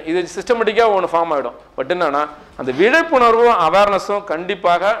சர்டிஃபிகேஷன், இது சிஸ்டமேட்டிக்காக ஒன்று ஃபார்ம் ஆகிடும். பட் என்னன்னா, அந்த விழிப்புணர்வும் அவேர்னஸும்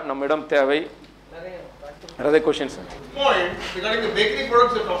கண்டிப்பாக நம்மிடம் தேவை. Other questions? Point regarding the bakery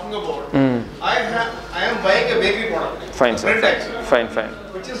products you're talking about. I am buying a bakery product. Fine, sir. Fine.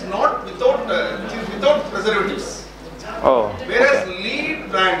 Which is without preservatives. Oh. Whereas lead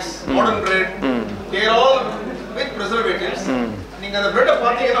brands, modern bread, they are all with preservatives. நீங்க அந்த bread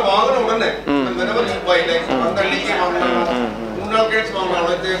பாத்தீங்கன்னா வாங்குன உடனே whenever you buy, like மந்தளிக்கு வாங்கலாம், 3 நாள் கழிச்சு வாங்கலாம்,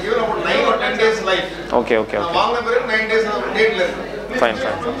 they give about 9 or 10 days life. Okay. வாங்குன பிறகு 9 days டேட்ல இருக்கு. Fine.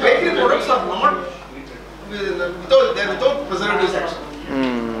 Bakery products are not without preservatives actually.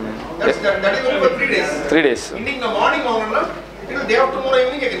 That is only for 3 days. 3 days. In the morning வாங்குனா day after tomorrow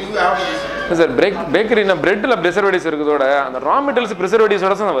evening you have to use. Sir, bakery na bread la preservatives irukudhoda and raw materials preservatives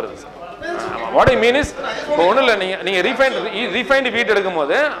oda தான் வருது. What I mean is, இப்போ ஒன்றும் இல்லை, நீங்கள் refined வீட்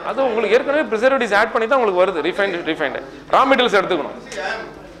எடுக்கும்போது அது உங்களுக்கு ஏற்கனவே ப்ரிசர்வேட்டிவ்ஸ் ஆட் பண்ணி தான் உங்களுக்கு வருது. ரீஃபைண்ட் ரா மெட்டீரியல்ஸ் எடுத்துக்கணும்.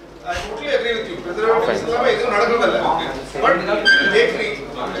 I totally agree with you. Preservatives எல்லாமே எதுவும் நடக்குறதில்ல. But bakery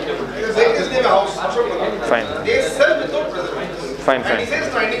they have house. Fine. They sell without preservatives. Fine. And he says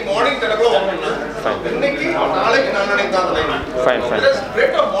Friday morning 10 o'clock வாங்கணும். Fine. இன்னைக்கு நாளைக்கு நாளைக்கு தான் line. Fine. There is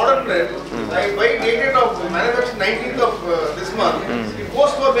bread of modern bread. I buy dated of manufactured 19th of this month. It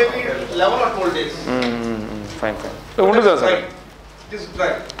goes for maybe 11 or 12 days. Fine. So ஒன்று தான் sir. It is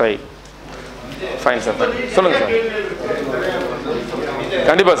dry. Dry. Fine sir. சொல்லுங்க sir.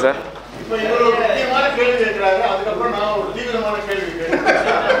 கண்டிப்பா sir. இப்போ இவங்க ஒரு முக்கியமான கேள்வி கேட்கறாங்க, அதுக்கு அப்புறம் நான் ஒரு தீவிரமான கேள்வி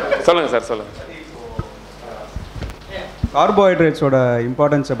கேட்கிறேன். சொல்லுங்க சார், சொல்லுங்க. கார்போஹைட்ரேட்ஸோட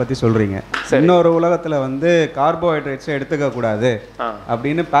இம்பார்ட்டன்ஸை பற்றி சொல்கிறீங்க. இன்னொரு உலகத்தில் வந்து கார்போஹைட்ரேட்ஸை எடுத்துக்க கூடாது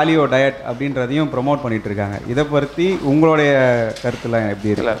அப்படின்னு பாலியோ டயட் அப்படின்றதையும் ப்ரொமோட் பண்ணிட்டு இருக்காங்க. இதை பற்றி உங்களுடைய கருத்துலாம்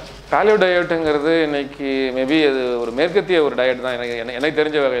எப்படி இல்லை? பாலியோ டயட்டுங்கிறது இன்னைக்கு மேபி அது ஒரு மேற்கத்திய ஒரு டயட் தான் எனக்கு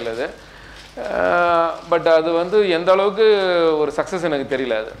தெரிஞ்ச வகையில் அது. பட் அது வந்து எந்த அளவுக்கு ஒரு சக்ஸஸ் எனக்கு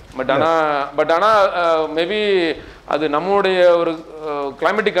தெரியல அது. பட் ஆனால் மேபி அது நம்மளுடைய ஒரு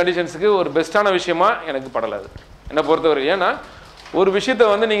கிளைமேட்டிக் கண்டிஷன்ஸுக்கு ஒரு பெஸ்ட்டான விஷயமா எனக்கு படலை அது என்னை பொறுத்தவரை. ஏன்னா ஒரு விஷயத்தை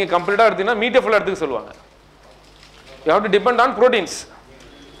வந்து நீங்கள் கம்ப்ளீட்டாக எடுத்தீங்கன்னா மீட்டை ஃபுல்லாக எடுத்துக்க சொல்லுவாங்க. You have to depend on proteins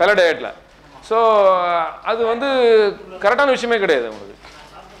பல டயட்டில். ஸோ அது வந்து கரெக்டான விஷயமே கிடையாது உங்களுக்கு.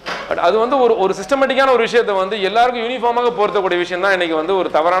 பட் அது வந்து ஒரு சிஸ்டமேட்டிக்கான ஒரு விஷயத்தை வந்து எல்லாருக்கும் யூனிஃபார்மாக பொருத்தக்கூடிய விஷயம் தான் இன்றைக்கி வந்து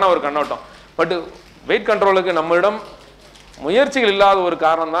ஒரு தவறான ஒரு கண்ணோட்டம். பட் வெயிட் கண்ட்ரோலுக்கு நம்மளிடம் முயற்சிகள் இல்லாத ஒரு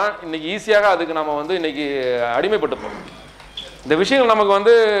காரணம் தான் இன்றைக்கி ஈஸியாக அதுக்கு நம்ம வந்து இன்றைக்கி அடிமைப்பட்டு போகிறோம். இந்த விஷயங்கள் நமக்கு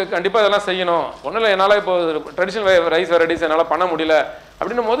வந்து கண்டிப்பாக இதெல்லாம் செய்யணும். ஒன்றும் இல்லை, என்னால் இப்போ ட்ரெடிஷ்னல் ரைஸ் வெரைட்டிஸ் என்னால் பண்ண முடியல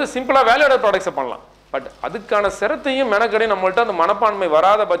அப்படின்னும் போது சிம்பிளாக வேல்யூ ஆடட் ப்ராடக்ட்ஸை பண்ணலாம். பட் அதுக்கான சிரத்தையும் மெனக்கடையும் நம்மள்ட்ட அந்த மனப்பான்மை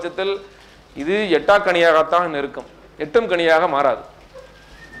வராத பட்சத்தில் இது எட்டாக்கனியாகத்தான் இருக்கும், எட்டும் கனியாக மாறாது.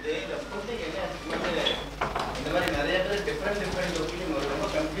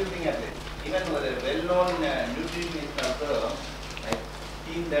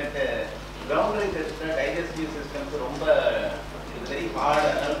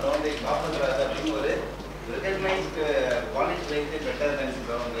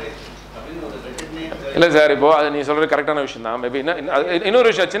 இல்லை சார், இப்போ அது நீ சொல்கிறது கரெக்டான விஷயம் தான். மேபி இன்னொரு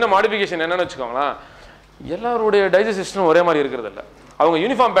விஷயம், சின்ன மாடிஃபிகேஷன் என்னென்னு வச்சுக்கோங்களேன், எல்லாருடைய டைஜஸ்ட் சிஸ்டம் ஒரே மாதிரி இருக்கிறது இல்லை. அவங்க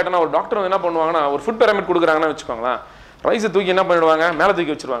யூனிஃபார்ம் பேட்டர்னா ஒரு டாக்டர் வந்து என்ன பண்ணுவாங்கன்னா, ஒரு ஃபுட் பிரமிட் கொடுக்குறாங்கன்னு வச்சுக்கோங்களேன், ரைஸை தூக்கி என்ன பண்ணிடுவாங்க, மேலே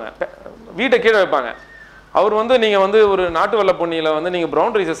தூக்கி வச்சுருவாங்க, வீட்டை கீழே வைப்பாங்க. அவர் வந்து நீங்கள் வந்து ஒரு நாட்டு வெள்ளை பொன்னியில் வந்து நீங்கள்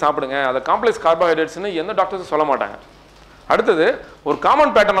ப்ரௌன் ரைஸை சாப்பிடுங்க, அதை காம்ப்ளெக்ஸ் கார்போஹைட்ரேட்ஸ்னு எந்த டாக்டர்ஸும் சொல்ல மாட்டாங்க. அடுத்தது ஒரு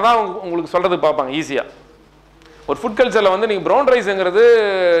காமன் பேட்டர்னை தான் உங்களுக்கு சொல்கிறதுக்கு பார்ப்பாங்க ஈஸியாக. ஒரு ஃபுட் கல்ச்சரில் வந்து நீங்கள் ப்ரௌன் ரைஸுங்கிறது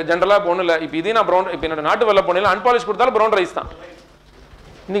ஜென்ரலாக இப்போ ஒன்றும் இல்லை. இப்போ இதே நான் இப்போ என்னோட நாட்டு வெள்ளை பொன்னியில் அன்பாலிஷ் கொடுத்தாலும் ப்ரௌன் ரைஸ் தான்.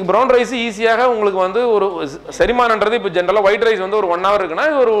 இன்றைக்கி ப்ரௌன் ரைஸ் ஈஸியாக உங்களுக்கு வந்து ஒரு செரிமானன்றது இப்போ ஜென்ரலாக ஒயிட் ரைஸ் வந்து ஒரு 1 hour இருக்குன்னா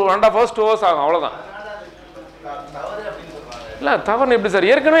இது ஒரு 1.5 hours 2 hours ஆகும், அவ்வளோதான். இல்லை தவறுன்னு எப்படி சார்,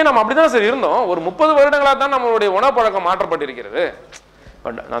 ஏற்கனவே நம்ம அப்படி தான் சார் இருந்தோம். ஒரு 30 வருடங்களாக தான் நம்மளுடைய உணவு பழக்கம் மாற்றப்பட்டிருக்கிறது.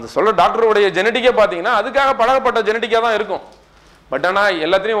 பட் நான் சொல்ல டாக்டருடைய ஜெனட்டிக்கே பார்த்தீங்கன்னா அதுக்காக பழகப்பட்ட ஜெனட்டிக்காக தான் இருக்கும். பட் ஆனால்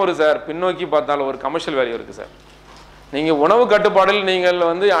எல்லாத்தையும் ஒரு சார் பின்னோக்கி பார்த்தாலும் ஒரு கமர்ஷியல் வேல்யூ இருக்குது சார். நீங்கள் உணவு கட்டுப்பாடில் நீங்கள்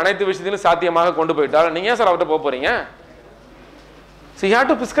வந்து அனைத்து விஷயத்திலும் சாத்தியமாக கொண்டு போயிட்டால் நீங்கள் ஏன் சார் அவர்கிட்ட போக போகிறீங்க? So you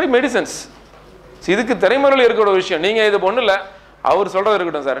have to prescribe medicines. இதுக்கு திரைமுறையில் இருக்கிற ஒரு விஷயம். நீங்கள் இது ஒன்றும் இல்லை, அவர் சொல்கிறது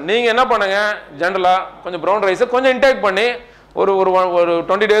இருக்கட்டும் சார். நீங்கள் என்ன பண்ணுங்கள், ஜென்ரலாக கொஞ்சம் ப்ரௌன் ரைஸை கொஞ்சம் இன்டேக் பண்ணி ஒரு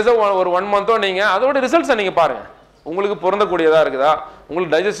 20 days ஒரு 1 month நீங்கள் அதோட ரிசல்ட்ஸை நீங்கள் பாருங்கள். உங்களுக்கு பொருந்தக்கூடியதாக இருக்குதா,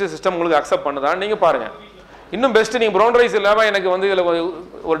 உங்களுக்கு டைஜஸ்டிவ் சிஸ்டம் உங்களுக்கு அக்செப்ட் பண்ணுதான்னு நீங்கள் பாருங்கள். இன்னும் பெஸ்ட்டு நீங்கள் ப்ரௌன் ரைஸ் இல்லாமல் எனக்கு வந்து இதில்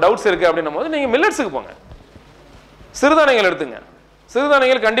ஒரு டவுட்ஸ் இருக்குது அப்படின்னும் போது நீங்கள் மில்லட்ஸுக்கு போங்க, சிறுதானியங்கள் எடுத்துங்க.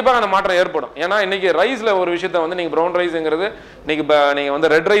 சிறுதானியங்கள் கண்டிப்பாக அந்த மாற்றம் ஏற்படும். ஏன்னா இன்றைக்கி ரைஸில் ஒரு விஷயத்தை வந்து நீங்கள் ப்ரௌன் ரைஸுங்கிறது இன்றைக்கி நீங்கள் வந்து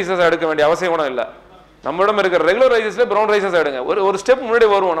ரெட் ரைஸஸ் எடுக்க வேண்டிய அவசியம் கூட இல்லை. நம்மளிடம் இருக்கிற ரெகுலர் ரைஸஸில் ப்ரௌன் ரைஸஸ் எடுங்க. ஒரு ஸ்டெப் முன்னாடி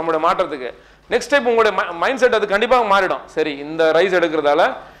வருவோம் நம்மளுடைய மாற்றத்துக்கு. நெக்ஸ்ட் ஸ்டெப் உங்களுடைய மைண்ட் செட் அது கண்டிப்பாக மாறிடும். சரி, இந்த ரைஸ் எடுக்கிறதால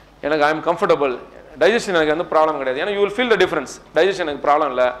எனக்கு ஐ எம் கம்ஃபர்டபுள், டைஜஷன் எனக்கு வந்து ப்ராப்ளம் கிடையாது. ஏன்னா you will feel the difference. Digestion எனக்கு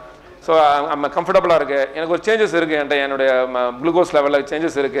ப்ராப்ளம் இல்லை, ஸோ நம்ம கம்ஃபர்டபுளாக இருக்குது, எனக்கு ஒரு சேஞ்சஸ் இருக்குது, என்னுடைய குளுக்கோஸ் லெவலில்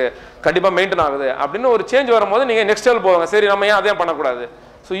சேஞ்சஸ் இருக்குது, கண்டிப்பாக மெயின்டைன் ஆகுது அப்படின்னு ஒரு சேஞ்ச் வரும்போது நீங்கள் நெக்ஸ்ட் லெவல் போவாங்க. சரி, நம்ம ஏன் அதையும் பண்ணக்கூடாது?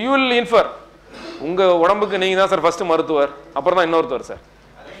 So you will infer. உங்கள் உடம்புக்கு நீங்கள் தான் சார் ஃபஸ்ட்டு மருத்துவர், அப்புறம் தான் இன்னொருத்தவர் சார்.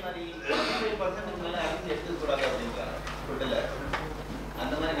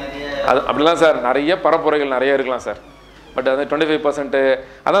 அது அப்படிலாம் சார் நிறைய பரப்புரைகள் நிறைய இருக்கலாம் சார். பட் அது 25%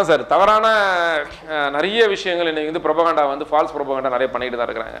 அதான் சார் தவறான நிறைய விஷயங்கள் இன்றைக்கி வந்து ப்ரொபகண்டா வந்து ஃபால்ஸ் ப்ரொபகண்டா நிறைய பண்ணிட்டு தான்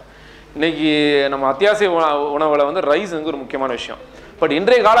இருக்கிறாங்க. இன்றைக்கி நம்ம அத்தியாவசிய உணவில் வந்து ரைஸ் வந்து ஒரு முக்கியமான விஷயம். பட்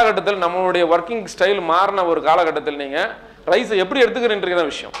இன்றைய காலகட்டத்தில் நம்மளுடைய ஒர்க்கிங் ஸ்டைல் மாறின ஒரு காலகட்டத்தில் நீங்கள் ரைஸை எப்படி எடுத்துக்கிறேன்றது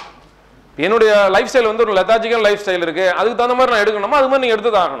தான் விஷயம். என்னுடைய லைஃப் ஸ்டைல் வந்து ஒரு லெத்தாஜிக்கல் லைஃப் ஸ்டைல் இருக்குது, அதுக்கு தகுந்த மாதிரி நான் எடுக்கணுமோ அது மாதிரி நீங்கள்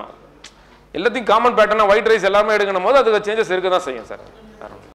எடுத்து தான் ஆகணும். எல்லாத்தையும் காமன் பேட்டர்னா ஒயிட் ரைஸ் எல்லாமே எடுக்கணும் போது அதுக்கு சேஞ்சஸ் இருக்க தான் செய்யும் சார்.